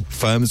 Global.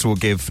 Firms will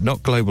give,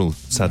 not global,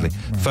 sadly,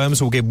 firms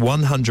will give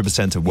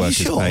 100% of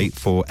workers' pay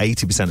for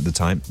 80% of the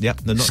time. Yep,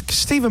 they're not.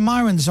 Stephen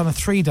Myron's on a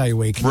 3-day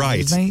week.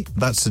 Right. Isn't he?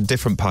 That's a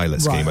different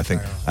pilot scheme, I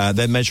think.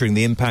 They're measuring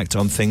the impact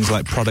on things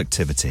like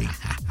productivity.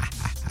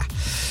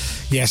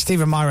 Yeah,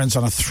 Stephen Myron's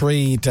on a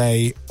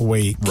 3-day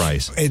week.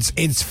 Right.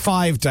 It's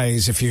 5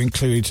 days if you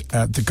include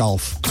the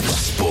golf.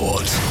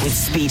 Sport. With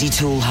Speedy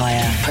Tool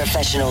Hire.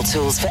 Professional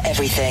tools for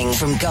everything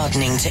from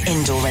gardening to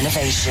indoor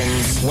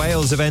renovations.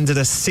 Wales have ended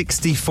a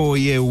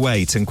 64-year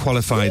wait and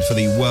qualified for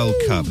the World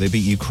Cup. They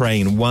beat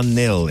Ukraine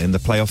 1-0 in the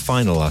playoff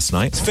final last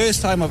night. It's the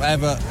first time I've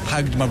ever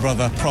hugged my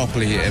brother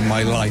properly in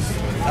my life.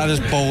 I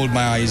just bawled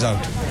my eyes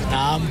out.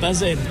 I'm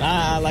buzzing.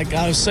 I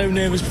was so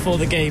nervous before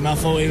the game. I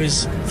thought it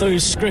was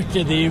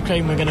scripted the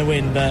Ukraine were going to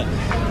win, but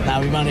now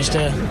we managed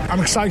to. I'm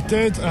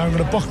excited. I'm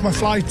going to book my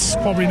flights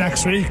probably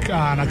next week,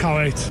 and I can't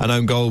wait. An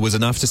own goal was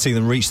enough to see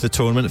them reach the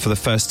tournament for the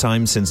first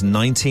time since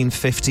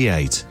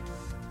 1958.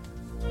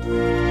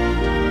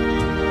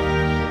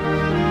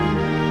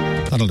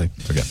 That'll do.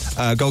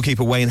 Okay.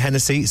 Goalkeeper Wayne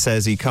Hennessy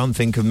says he can't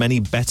think of many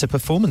better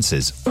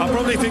performances. I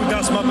probably think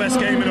that's my best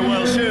game in a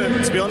Welsh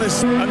shirt, to be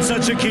honest. And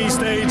such a key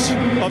stage,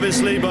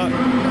 obviously, but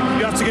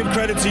you have to give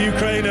credit to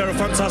Ukraine. They're a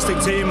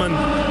fantastic team, and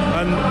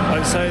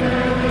I'm saying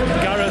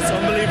Gareth,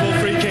 unbelievable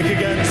free kick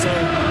again, so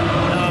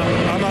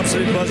I'm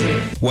absolutely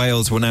buzzing.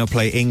 Wales will now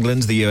play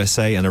England, the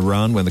USA and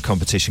Iran when the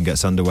competition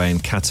gets underway in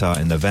Qatar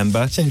in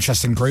November. It's an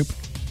interesting group.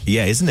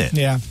 Yeah, isn't it?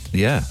 Yeah.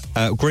 Yeah.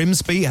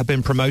 Grimsby have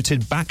been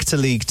promoted back to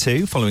League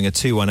Two following a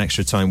 2-1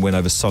 extra time win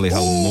over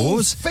Solihull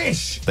Moors.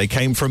 Fish! They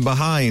came from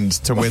behind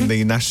to win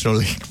the National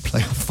League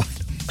playoff final.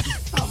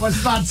 That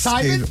was bad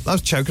timing. I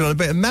was choking on a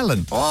bit of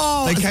melon.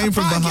 Oh, they came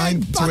from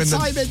behind to win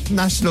the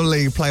National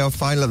League playoff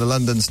final at the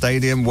London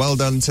Stadium. Well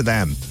done to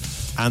them.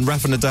 And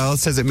Rafa Nadal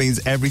says it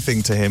means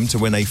everything to him to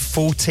win a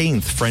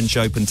 14th French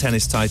Open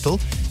tennis title.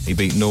 He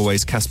beat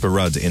Norway's Casper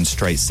Ruud in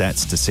straight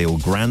sets to seal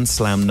Grand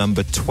Slam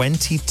number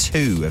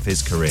 22 of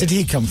his career. Did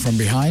he come from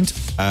behind?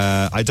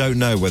 I don't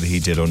know whether he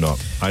did or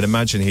not. I'd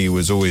imagine he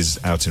was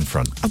always out in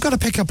front. I've got to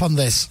pick up on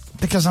this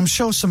because I'm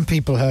sure some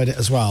people heard it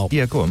as well.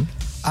 Yeah, go on.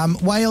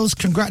 Wales,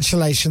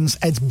 congratulations.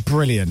 It's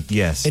brilliant.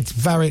 Yes. It's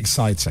very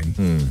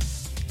exciting.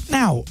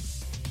 Now,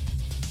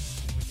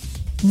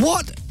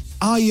 what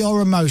are your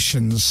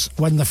emotions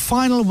when the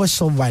final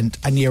whistle went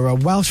and you're a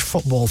Welsh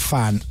football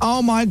fan?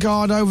 Oh my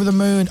God, over the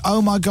moon.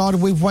 Oh my God,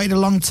 we've waited a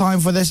long time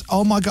for this.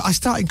 Oh my God, I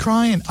started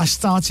crying.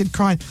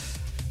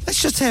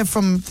 Let's just hear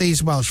from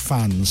these Welsh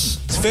fans.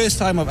 It's the first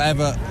time I've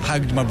ever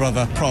hugged my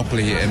brother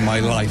properly in my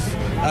life.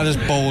 I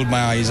just bawled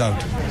my eyes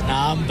out.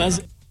 I'm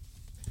buzzing.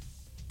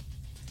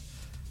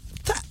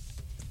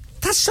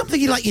 That's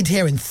something you'd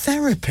hear in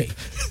therapy.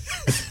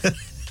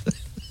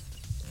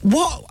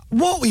 What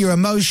were your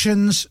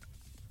emotions?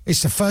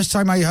 It's the first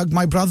time I hugged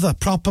my brother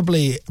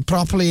properly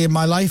in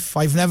my life.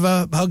 I've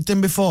never hugged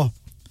him before.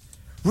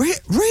 Really?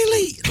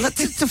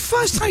 The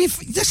first time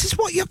this is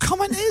what your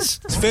comment is?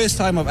 It's the first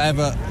time I've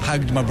ever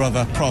hugged my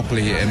brother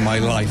properly in my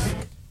life.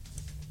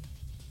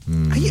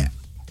 Yeah.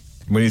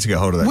 We need to get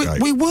hold of that guy.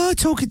 We were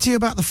talking to you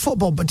about the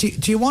football, but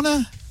do you want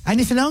to...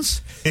 Anything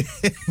else?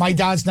 My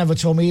dad's never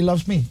told me he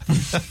loves me.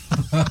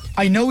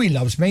 I know he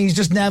loves me. He's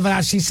just never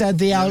actually said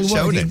the L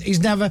word. He's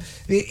never...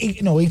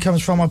 he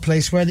comes from a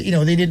place where, they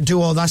didn't do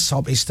all that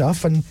soppy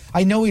stuff, and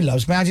I know he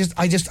loves me.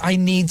 I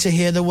need to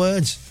hear the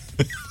words.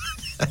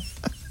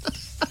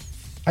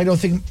 I don't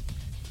think...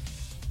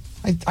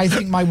 I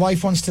think my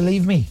wife wants to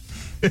leave me.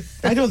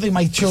 I don't think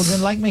my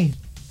children like me.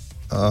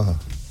 Oh.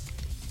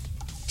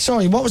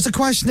 Sorry, what was the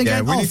question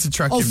again? Yeah, we need to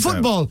track him down.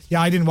 Football.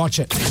 Yeah, I didn't watch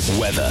it.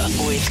 Weather.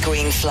 With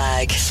Green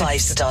Flag,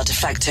 5-star de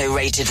facto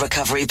rated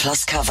recovery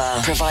plus cover,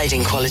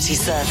 providing quality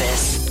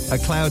service. A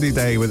cloudy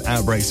day with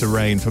outbreaks of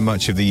rain for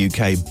much of the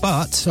UK,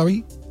 but...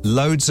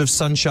 loads of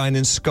sunshine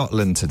in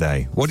Scotland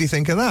today. What do you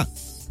think of that?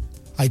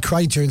 I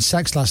cried during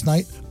sex last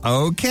night.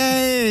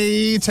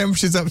 Okay,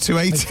 temperature's up to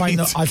 18.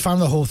 I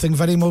found the whole thing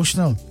very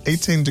emotional.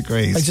 18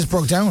 degrees. I just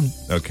broke down.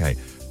 Okay.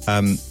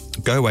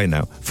 Go away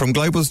now. From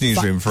Global's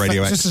newsroom for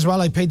Radio X. Just as well,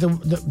 I paid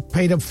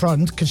up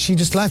front because she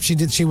just left. She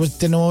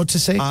didn't know what to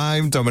say.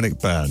 I'm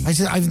Dominic Byrne. I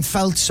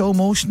felt so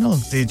emotional.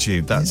 Did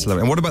you? That's lovely.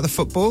 And what about the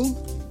football?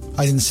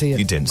 I didn't see it.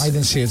 You didn't? I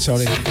didn't see it,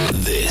 sorry.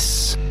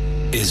 This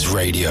is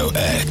Radio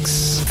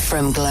X.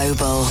 From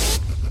Global.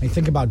 I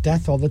think about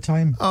death all the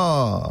time.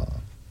 Oh.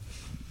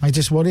 I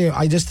just worry.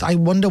 I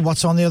wonder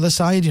what's on the other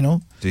side, Do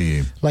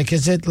you?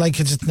 Is it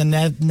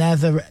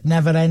the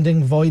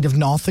never-ending void of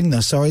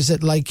nothingness, or is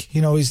it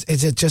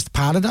is it just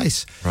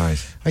paradise? Right.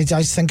 I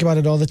think about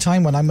it all the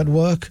time when I'm at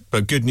work.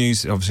 But good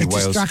news, obviously,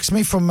 Wales... It distracts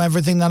me from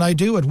everything that I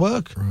do at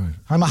work. Right.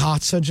 I'm a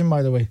heart surgeon,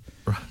 by the way.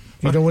 Right.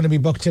 You don't want to be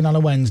booked in on a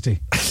Wednesday.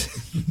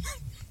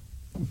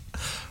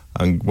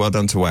 And well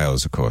done to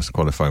Wales, of course,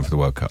 qualifying for the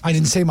World Cup. I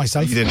didn't say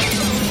myself. You didn't.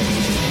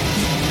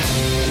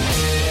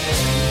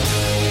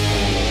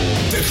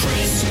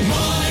 Chris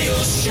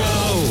Moyles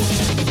Show.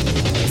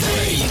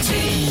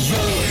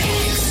 Radio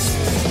X.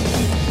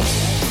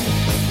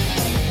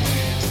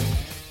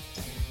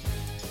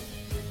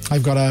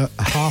 I've got a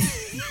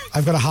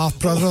half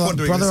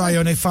brother I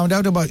only found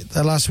out about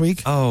last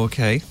week. Oh,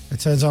 okay. It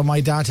turns out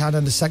my dad had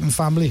a second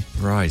family.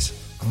 Right.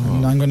 Oh.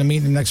 And I'm going to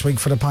meet him next week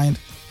for the pint.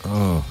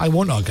 Oh. I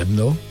won't hug him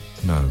though.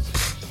 No.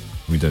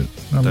 We don't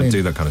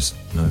do that kind of...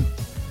 No.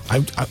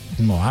 I'll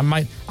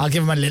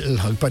give him a little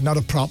hug, but not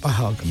a proper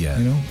hug. Yeah,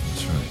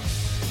 that's right.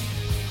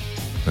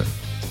 But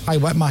I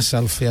wet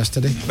myself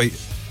yesterday. But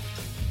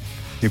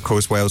of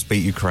course, Wales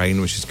beat Ukraine,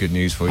 which is good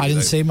news for you. I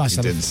didn't see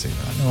myself. You didn't see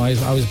that. No,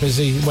 I was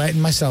busy wetting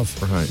myself.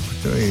 Right.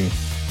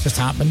 Just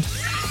happened.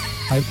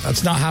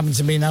 It's not happened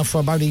to me now for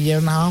about a year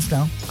and a half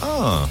now.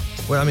 Oh,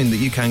 well, I mean, that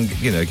you can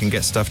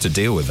get stuff to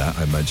deal with that,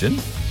 I imagine.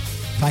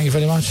 Thank you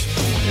very much.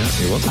 Yeah,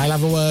 you're welcome. I'll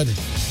have a word.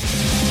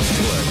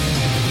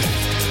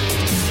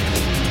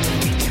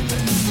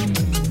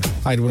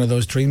 I had one of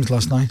those dreams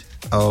last night.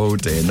 Oh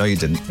dear, no you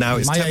didn't. Now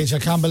it's my age, I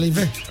can't believe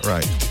it.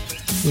 Right.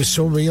 It was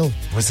so real.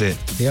 Was it?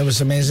 Yeah, it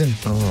was amazing.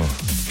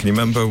 Oh. Can you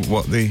remember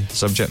what the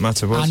subject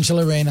matter was?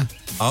 Angela Rayner.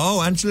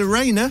 Oh, Angela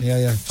Rayner?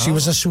 Yeah. She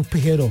was a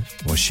superhero.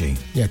 Was she?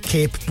 Yeah,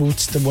 cape,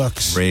 boots, the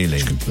works.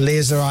 Really?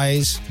 Laser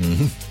eyes.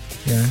 Mm-hmm.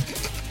 Yeah.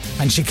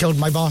 And she killed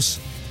my boss.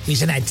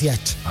 He's an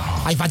idiot.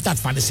 Oh. I've had that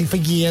fantasy for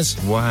years.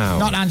 Wow.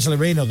 Not Angela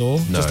Rayner, though.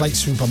 No. Just like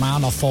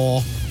Superman or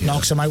Thor. Yeah.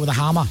 Knocks him out with a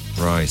hammer.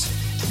 Right.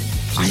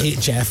 I hate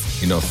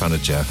Jeff. You're not a fan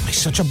of Jeff? He's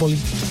such a bully.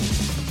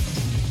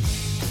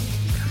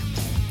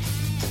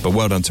 But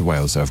well done to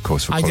Wales, though, of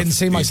course. I didn't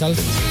see myself.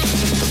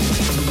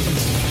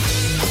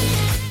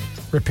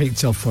 Repeat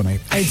till funny.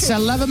 It's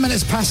 11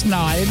 minutes past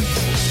 9.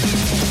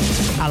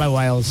 Hello,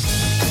 Wales.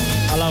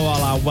 Hello,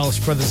 all our Welsh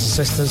brothers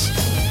and sisters.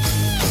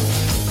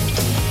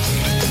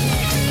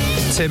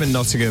 Tim in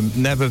Nottingham,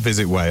 never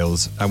visit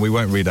Wales, and we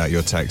won't read out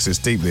your text. It's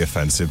deeply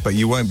offensive, but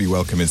you won't be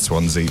welcome in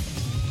Swansea.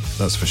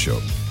 That's for sure.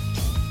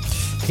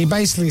 He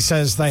basically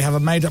says they have a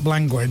made-up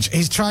language.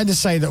 He's trying to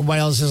say that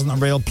Wales isn't a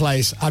real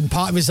place, and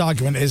part of his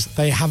argument is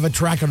they have a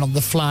dragon on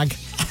the flag.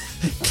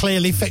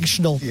 Clearly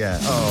fictional. Yeah.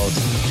 Oh.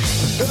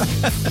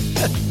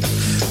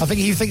 I think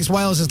he thinks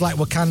Wales is like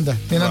Wakanda.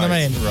 You know what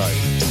I mean?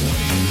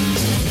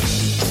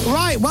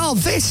 Right, well,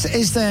 this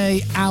is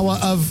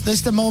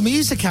the More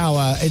Music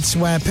Hour. It's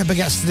where Pippa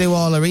gets to do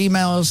all her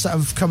emails that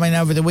have come in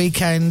over the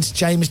weekend.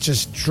 James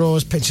just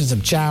draws pictures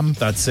of jam.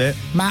 That's it.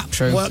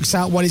 Matt works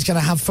out what he's going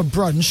to have for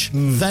brunch,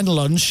 then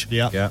lunch.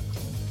 Yeah.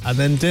 And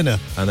then dinner.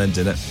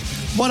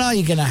 What are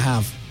you going to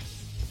have?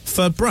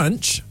 For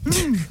brunch?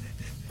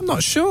 I'm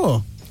not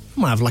sure. I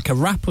might have like a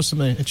wrap or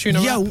something. A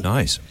tuna wrap.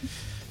 Nice.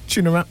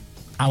 Tuna wrap.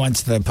 I went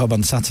to the pub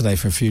on Saturday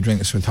for a few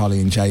drinks with Holly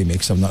and Jamie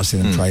because I've not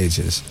seen them for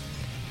ages.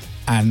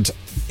 And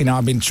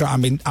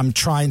I'm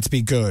trying to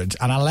be good,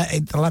 and I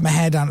let my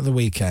hair down at the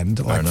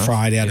weekend. Like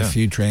Friday, I had a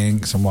few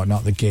drinks and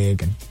whatnot, the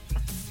gig,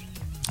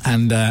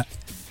 and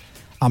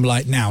I'm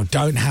like, now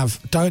don't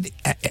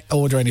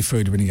order any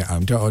food when you get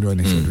home. Don't order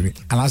any food.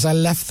 And as I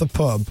left the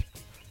pub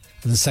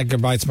and said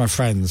goodbye to my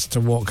friends to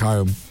walk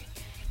home,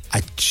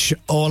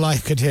 all I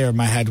could hear in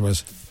my head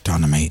was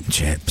Donna meat and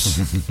chips.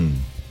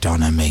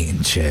 Donna meat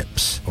and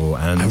chips. Oh,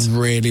 and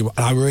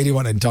I really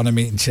wanted Donna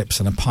meat and chips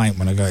and a pint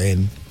when I got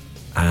in.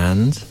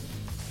 And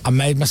I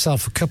made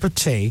myself a cup of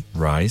tea.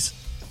 Right.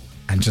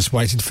 And just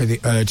waited for the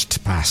urge to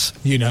pass.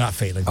 You know that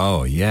feeling.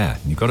 Oh, yeah.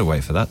 You've got to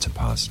wait for that to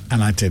pass.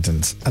 And I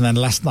didn't. And then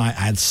last night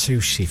I had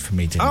sushi for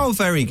me dinner. Oh,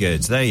 very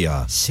good. There you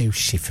are.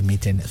 Sushi for me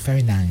dinner. It's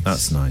very nice.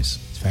 That's nice.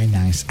 It's very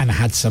nice. And I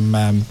had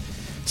some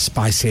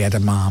spicy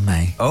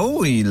edamame.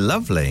 Oh,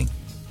 lovely.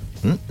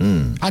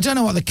 I don't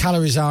know what the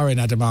calories are in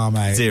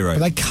edamame. 0. But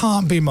they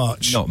can't be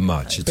much. Not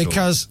much at all.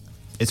 Because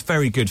it's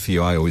very good for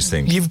you, I always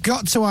think. You've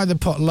got to either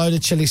put a load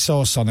of chili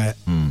sauce on it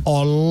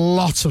or a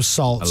lot of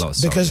salt.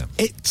 Because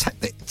it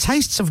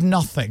tastes of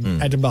nothing,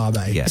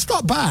 edamame. Yeah. It's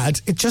not bad.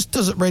 It just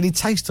doesn't really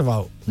taste of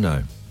oat.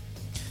 No.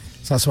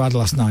 So that's what I had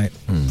last night.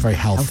 Very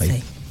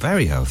healthy.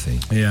 Very healthy.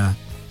 Yeah.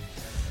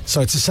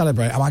 So to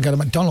celebrate, I might go to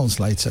McDonald's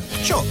later.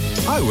 Sure,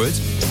 I would.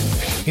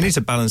 You need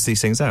to balance these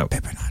things out.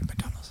 Pippa and I had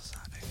McDonald's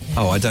on Saturday.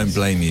 Oh, I don't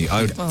blame you.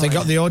 They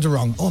got the order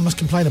wrong. Oh, I must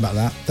complain about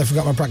that. They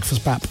forgot my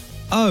breakfast pap.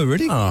 Oh,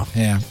 really? Oh.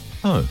 Yeah.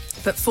 Oh.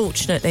 But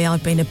fortunately,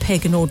 I've been a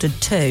pig and ordered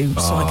 2,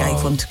 so I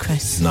gave one to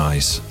Chris.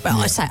 Nice. Well,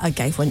 I say I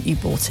gave one, you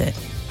bought it.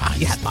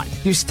 You had mine.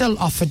 You still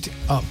offered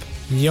up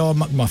your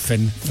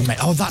McMuffin for me.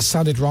 Oh, that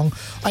sounded wrong.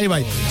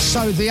 Anyway,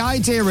 so the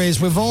idea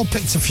is we've all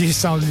picked a few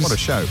songs. What a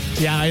show.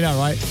 Yeah, I know,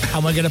 right?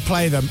 And we're going to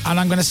play them. And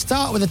I'm going to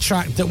start with a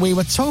track that we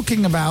were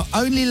talking about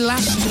only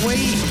last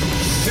week.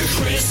 The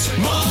Chris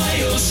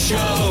Moyles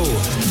Show.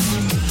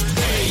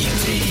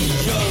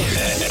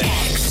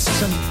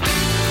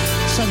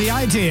 So the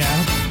idea,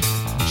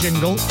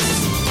 jingle,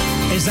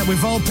 is that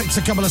we've all picked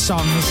a couple of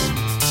songs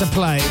to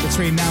play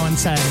between now and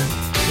 10.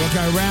 We'll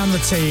go around the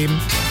team,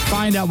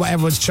 find out what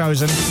everyone's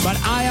chosen.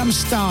 But I am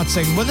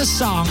starting with a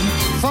song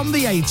from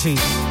the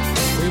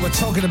 80s. We were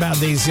talking about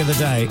these the other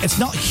day. It's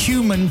not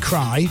Human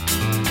Cry,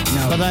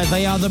 but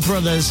they are the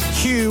brothers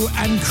Hugh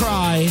and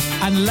Cry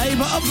and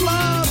Labour of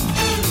Love.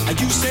 And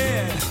you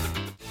said,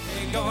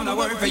 ain't gonna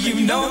work for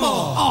you no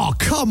more. Oh,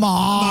 come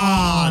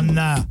on.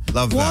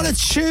 Love what that. a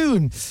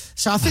tune.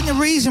 So I think the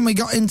reason we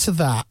got into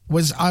that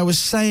was I was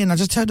saying I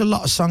just heard a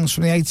lot of songs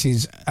from the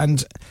 80s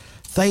and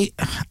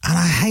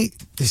I hate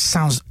this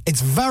sounds,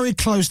 it's very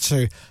close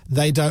to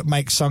they don't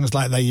make songs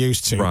like they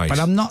used to. Right. But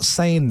I'm not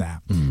saying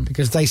that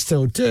because they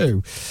still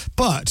do.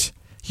 But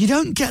you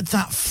don't get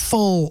that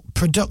full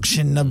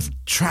production of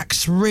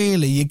tracks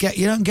really. You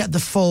don't get the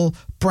full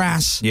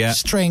brass,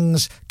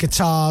 strings,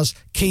 guitars,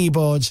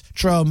 keyboards,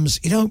 drums.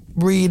 You don't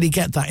really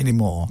get that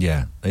anymore.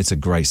 Yeah, it's a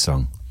great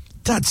song.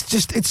 That's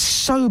just, it's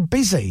so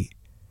busy.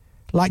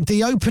 Like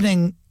the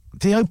opening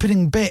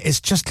bit is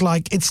just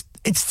like, it's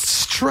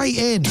straight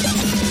in.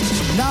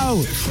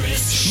 No,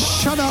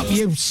 shut up,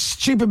 you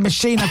stupid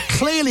machine. I've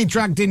clearly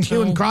dragged in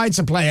Hugh and Cry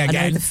to play again.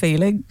 I know the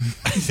feeling.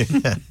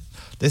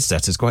 This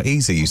set is quite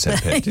easy, you said,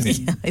 Pip, didn't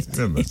you? Yeah, I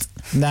did.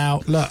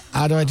 Now, look,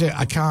 how do I do it?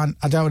 I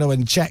don't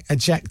want to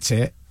eject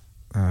it.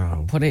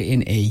 Oh. Put it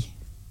in E.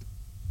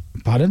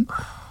 Pardon?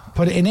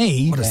 Put it in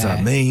E? What does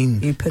that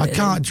mean? You put I it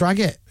can't in. drag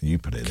it. You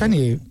put it Can in.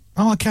 you?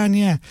 Oh, I can,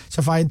 yeah.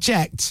 So if I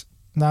eject,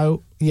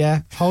 no,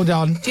 yeah, hold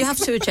on. Do you have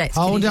to eject?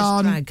 Hold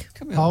on.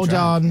 Hold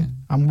on. Yeah.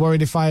 I'm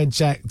worried if I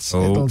eject,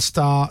 it'll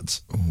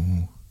start.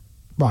 Oh.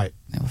 Right.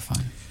 No, we're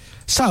fine.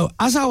 So,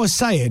 as I was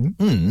saying,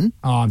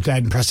 I'm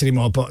dead and press any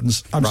more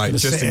buttons. I'm right,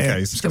 just in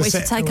case. Do you want me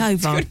to take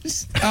over?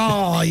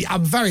 Oh,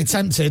 I'm very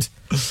tempted.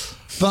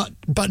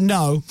 But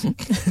no.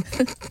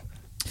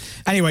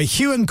 Anyway,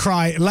 Hue and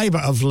Cry, Labour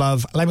of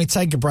Love. Let me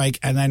take a break,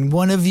 and then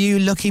one of you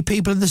lucky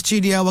people in the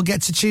studio will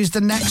get to choose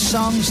the next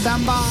song.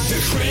 Stand by.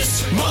 The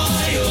Chris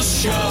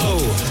Moyles Show.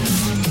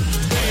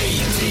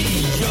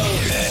 Radio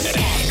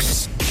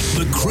X.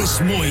 The Chris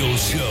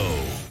Moyles Show.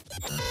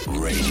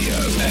 Radio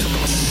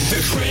X.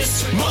 The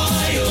Chris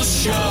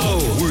Moyles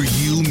Show. Were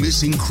you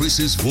missing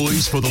Chris's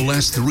voice for the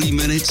last 3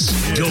 minutes?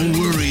 Don't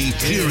worry,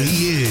 here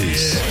he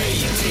is.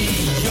 Radio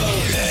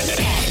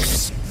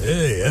X.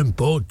 Hey, I'm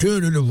Paul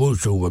Turner, the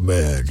voiceover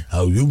man.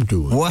 How you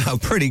doing? Wow,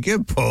 pretty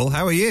good, Paul.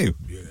 How are you?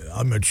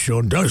 I met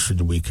Sean Dyson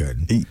the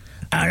weekend. And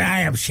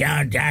I am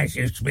Sean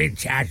Dyson, Smith,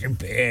 Tyson,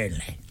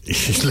 Burnley.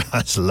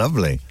 That's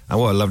lovely. And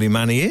what a lovely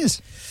man he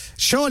is.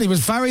 Sean, he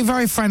was very,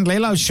 very friendly.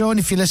 Hello, Sean,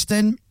 if you're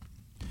listening.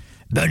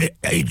 But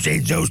he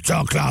does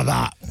talk like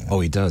that. Oh,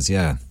 he does,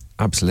 yeah.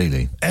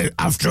 Absolutely.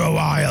 After a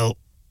while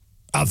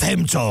of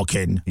him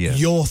talking,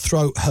 your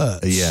throat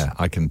hurts. Yeah,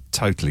 I can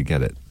totally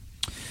get it.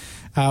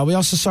 We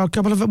also saw a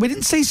couple of... We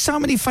didn't see so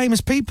many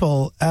famous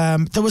people.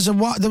 There was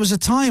a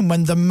time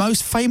when the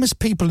most famous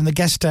people in the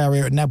guest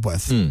area at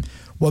Nebworth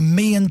were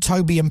me and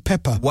Toby and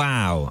Pippa.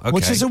 Wow, okay.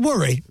 Which is a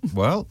worry.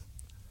 Well...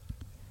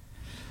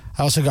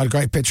 I also got a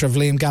great picture of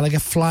Liam Gallagher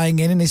flying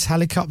in his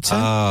helicopter.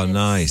 Oh,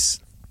 nice.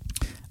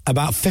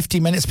 About 50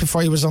 minutes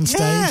before he was on stage.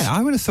 Yeah,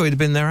 I would have thought he'd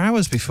been there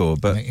hours before,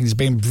 but... He's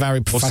been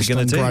very professional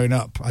and grown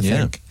up, I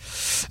think.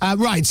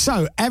 Right,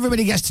 so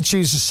everybody gets to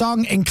choose a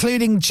song,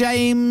 including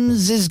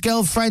James's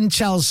girlfriend,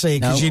 Chelsea.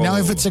 Because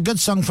if it's a good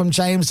song from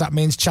James, that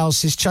means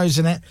Chelsea's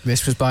chosen it.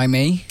 This was by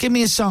me. Give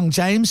me a song,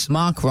 James.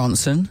 Mark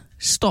Ronson,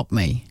 Stop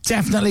Me.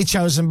 Definitely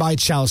chosen by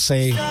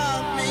Chelsea.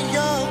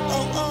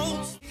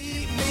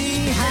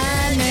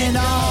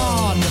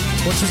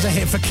 Which was a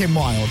hit for Kim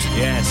Wilde.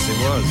 Yes, it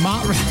was.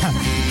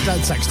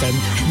 Don't text him.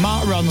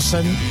 Mark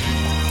Ronson,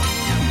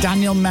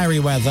 Daniel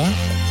Merriweather,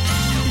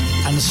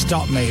 and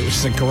Stop Me, which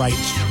is a great...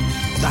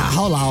 That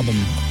whole album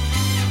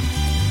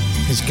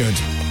is good.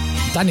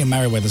 Daniel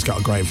Merriweather's got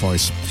a great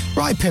voice.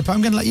 Right, Pippa,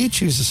 I'm going to let you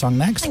choose the song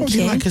next. What would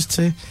you like us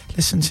to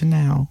listen to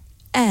now?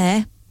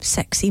 Air,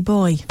 Sexy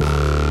Boy.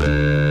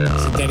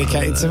 Is it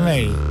dedicated to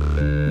me?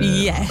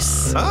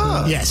 Yes.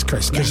 Oh. Yes,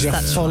 Chris, because you're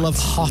full of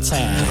hot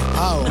air.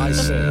 Oh, I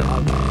see.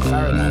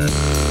 Fair enough.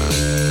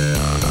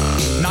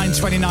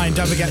 9:29,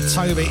 don't forget,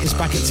 Toby is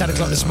back at 10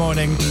 o'clock this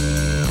morning,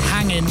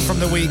 hanging from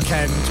the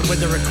weekend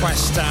with the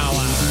request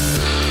hour.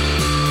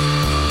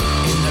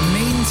 In the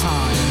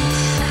meantime,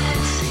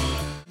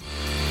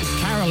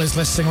 Carol is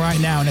listening right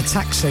now in a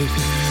taxi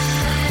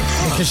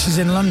because she's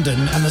in London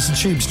and there's a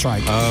tube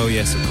strike. Oh,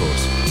 yes, of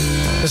course.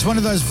 There's one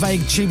of those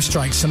vague tube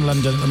strikes in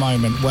London at the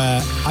moment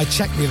where I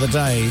checked the other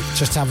day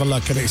just to have a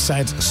look and it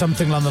said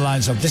something along the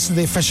lines of, this is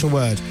the official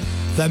word,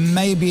 there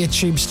may be a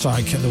tube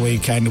strike at the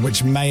weekend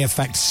which may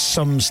affect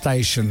some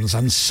stations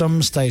and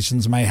some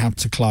stations may have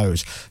to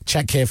close.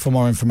 Check here for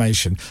more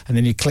information. And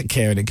then you click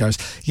here and it goes,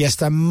 yes,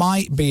 there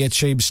might be a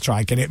tube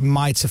strike and it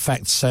might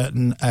affect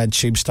certain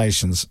tube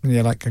stations. And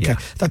you're like, okay,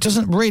 that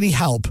doesn't really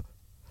help.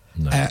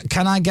 No.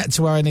 Can I get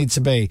to where I need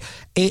to be?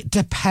 It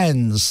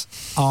depends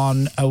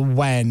on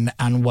when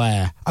and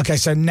where. Okay,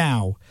 so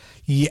now,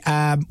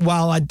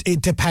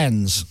 it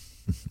depends.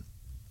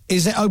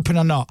 Is it open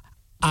or not?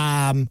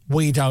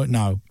 We don't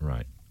know.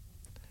 Right.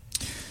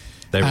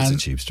 There is a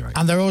tube strike.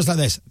 And they're always like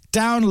this.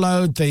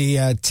 Download the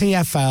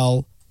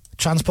TfL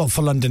Transport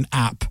for London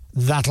app.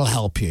 That'll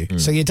help you.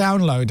 So you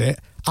download it.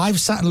 I've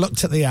sat and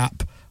looked at the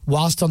app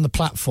whilst on the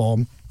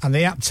platform, and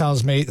the app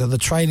tells me that the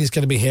train is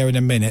going to be here in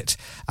a minute,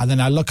 and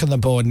then I look on the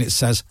board and it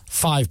says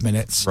 5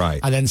 minutes. Right.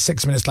 And then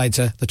 6 minutes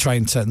later, the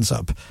train turns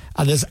up.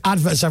 And there's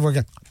adverts everywhere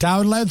going,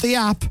 download the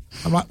app.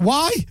 I'm like,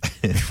 why?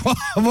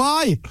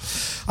 Why?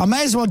 I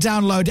may as well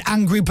download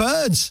Angry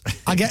Birds.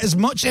 I get as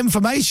much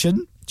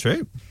information.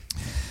 True.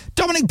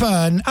 Dominic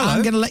Byrne, hello.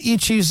 I'm going to let you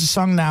choose the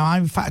song now.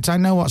 In fact, I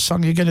know what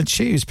song you're going to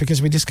choose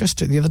because we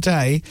discussed it the other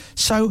day.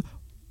 So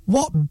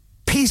what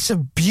piece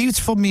of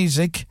beautiful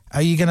music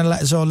are you going to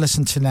let us all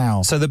listen to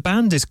now? So the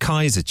band is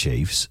Kaiser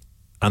Chiefs,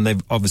 and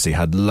they've obviously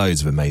had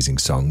loads of amazing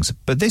songs,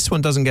 but this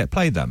one doesn't get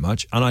played that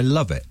much, and I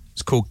love it.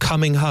 It's called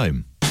Coming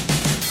Home.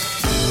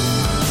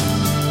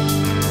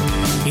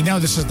 You know,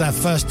 this is their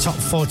first top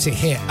 40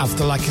 hit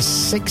after like a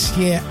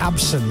 6-year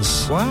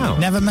absence. Wow.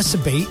 Never miss a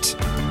beat,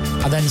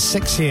 and then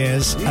 6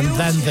 years, and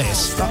then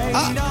this.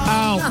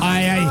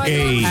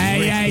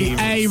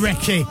 Hey,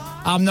 Ricky.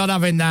 I'm not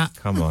having that.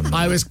 Come on.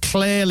 I was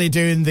clearly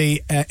doing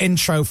the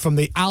intro from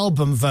the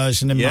album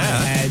version in my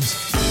head.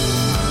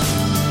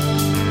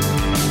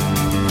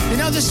 You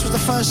know, this was the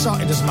first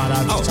song. It doesn't matter.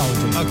 I just told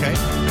you. Okay.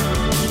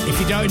 If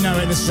you don't know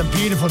it, this is a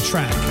beautiful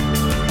track.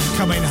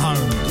 Coming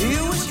Home.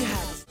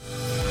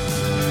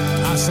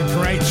 That's a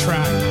great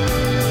track.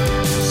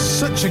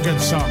 Such a good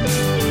song.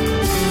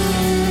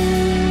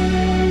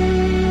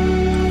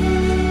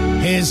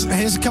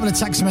 Here's a couple of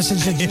text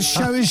messages. It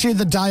shows you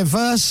the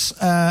diverse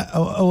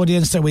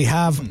audience that we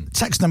have.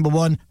 Text number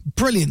 1,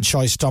 brilliant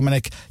choice,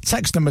 Dominic.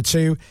 Text number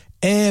 2,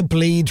 Air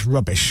bleed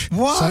rubbish.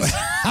 What? So-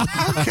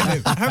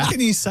 How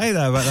can you say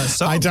that about that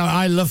song?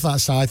 I love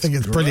that song. I think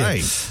it's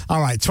brilliant. All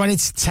right, 20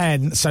 to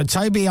 10. So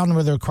Toby on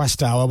with the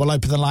request hour. We'll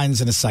open the lines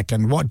in a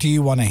second. What do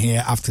you want to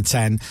hear after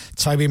 10?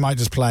 Toby might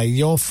just play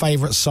your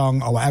favourite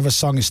song or whatever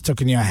song is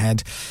stuck in your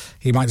head.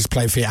 He might just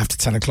play it for you after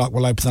 10 o'clock.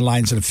 We'll open the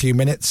lines in a few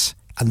minutes.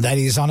 And then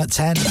he's on at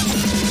 10.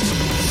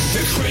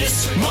 The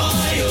Chris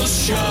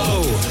Miles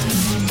Show.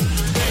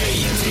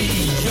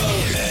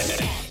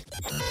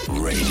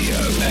 Radio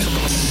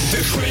X.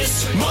 The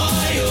Chris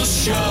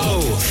Miles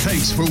Show.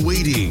 Thanks for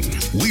waiting.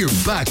 We're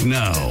back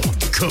now.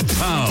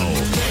 Kapow.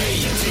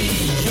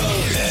 Radio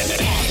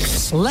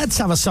X. Let's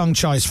have a song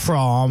choice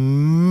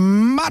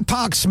from Matt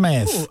Park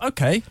Smith. Ooh,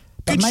 okay.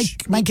 But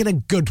make it a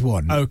good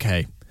one.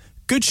 Okay.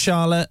 Good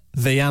Charlotte,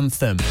 the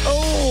anthem.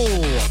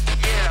 Oh!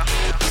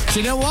 Do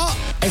you know what?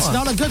 It's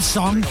not a good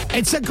song.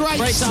 It's a great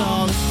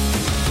song.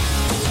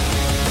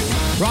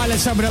 Right,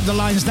 let's open up the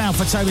lines now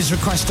for Toby's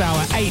request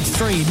hour.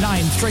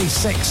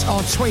 83936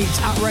 or tweet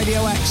at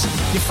Radio X.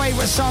 Your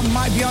favourite song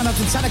might be on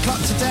after 10 o'clock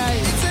today.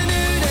 It's a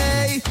new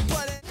day.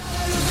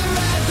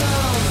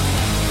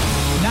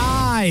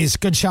 Nice.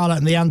 Good Charlotte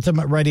and the anthem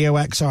at Radio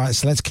X. All right,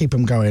 so let's keep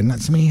them going.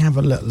 Let me have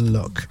a little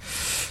look.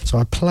 So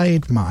I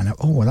played mine.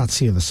 Oh, that's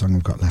the other song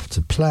I've got left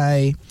to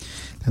play.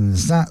 Then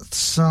there's that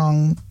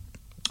song.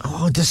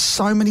 Oh, there's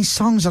so many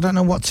songs. I don't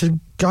know what to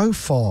go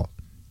for.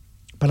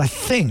 But I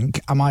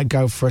think I might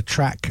go for a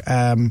track.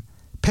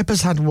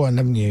 Pippa's had one,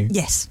 haven't you?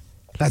 Yes.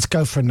 Let's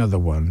go for another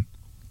one.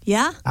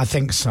 Yeah? I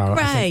think so.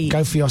 Great. I think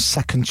go for your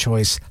second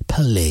choice,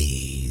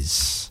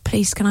 please.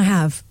 Please, can I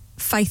have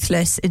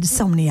Faithless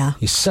Insomnia?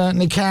 You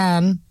certainly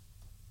can.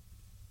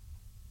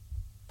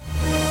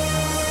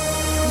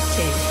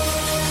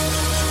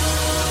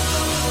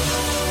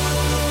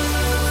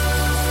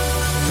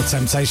 The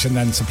temptation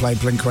then to play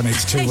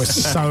Blink-182 was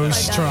so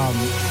strong.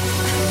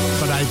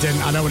 But I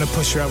didn't. I don't want to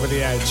push you over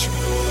the edge.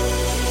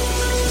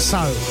 So,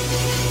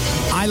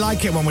 I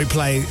like it when we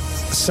play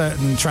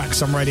certain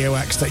tracks on Radio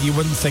X that you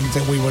wouldn't think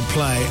that we would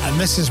play. And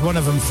this is one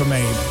of them for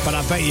me. But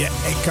I bet you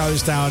it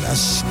goes down a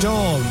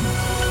storm.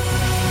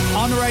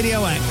 On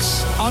Radio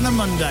X, on a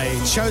Monday,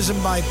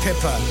 chosen by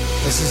Pippa.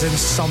 This is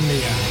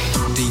Insomnia.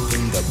 Deep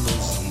in the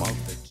bosom of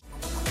the...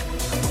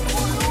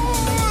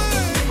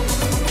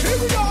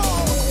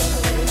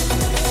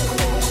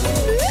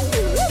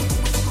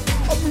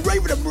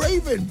 I'm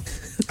raving.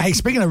 Hey,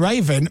 speaking of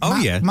raving,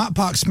 Matt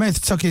Park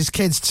Smith took his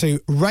kids to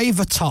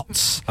Raver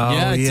Tots.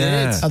 Oh,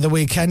 yeah. At the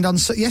weekend on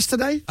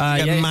yesterday.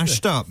 Getting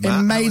mashed up,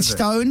 Matt. In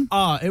Maidstone.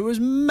 It was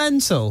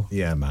mental.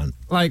 Yeah, man.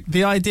 Like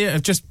the idea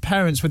of just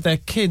parents with their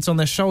kids on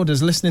their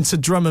shoulders listening to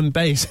drum and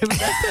bass. It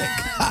was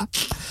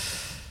epic.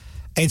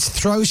 It's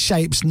throw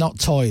shapes, not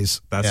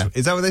toys.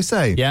 Is that what they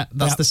say? Yeah,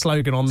 that's the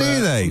slogan on Do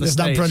they? on the Isn't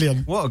that stage.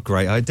 brilliant? What a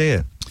great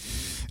idea.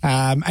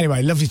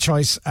 Anyway, lovely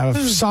choice of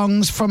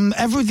songs from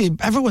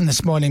everyone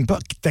this morning.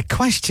 But the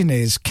question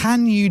is,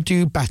 can you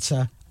do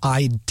better?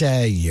 I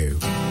dare you.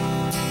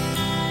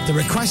 The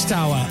request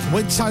hour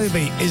with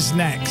Toby is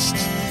next.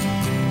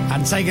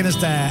 And taking us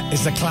there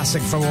is the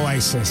classic from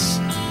Oasis.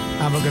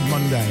 Have a good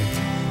Monday.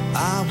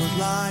 I would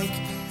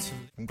like to...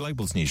 From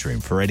Global's newsroom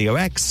for Radio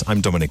X,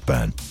 I'm Dominic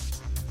Byrne.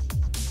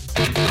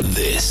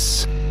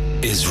 This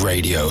is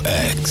Radio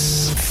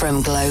X.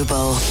 From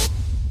Global.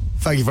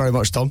 Thank you very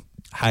much, Tom.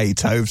 Hey,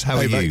 Tobes, how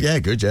are you? Mate. Yeah,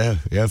 good, yeah,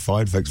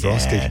 fine, thanks for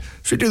asking.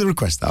 Should we do the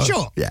request hour?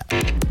 Sure. Yeah.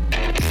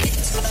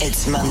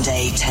 It's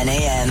Monday, 10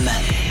 a.m.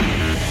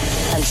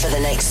 And for the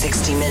next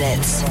 60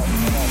 minutes,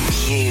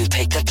 you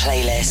pick the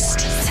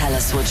playlist. Tell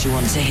us what you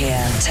want to hear.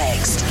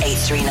 Text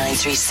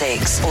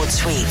 83936 or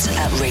tweet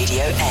at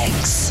Radio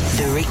X.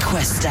 The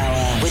Request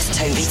Hour with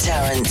Toby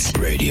Tarrant.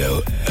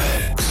 Radio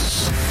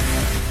X.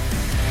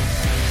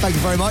 Thank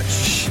you very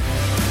much.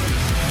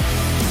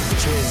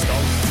 Cheers,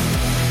 Dom.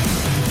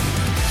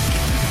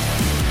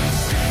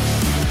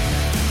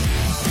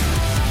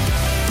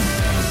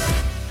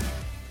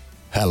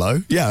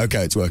 Hello? Yeah,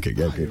 okay, it's working.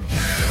 Yeah, good.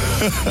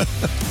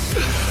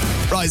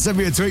 Right, send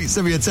me a tweet,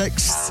 send me a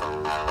text.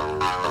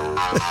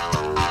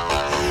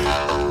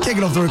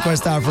 Kicking off the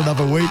request hour for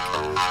another week.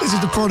 This is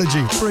The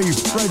Prodigy, free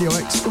Radio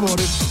X. Good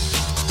morning.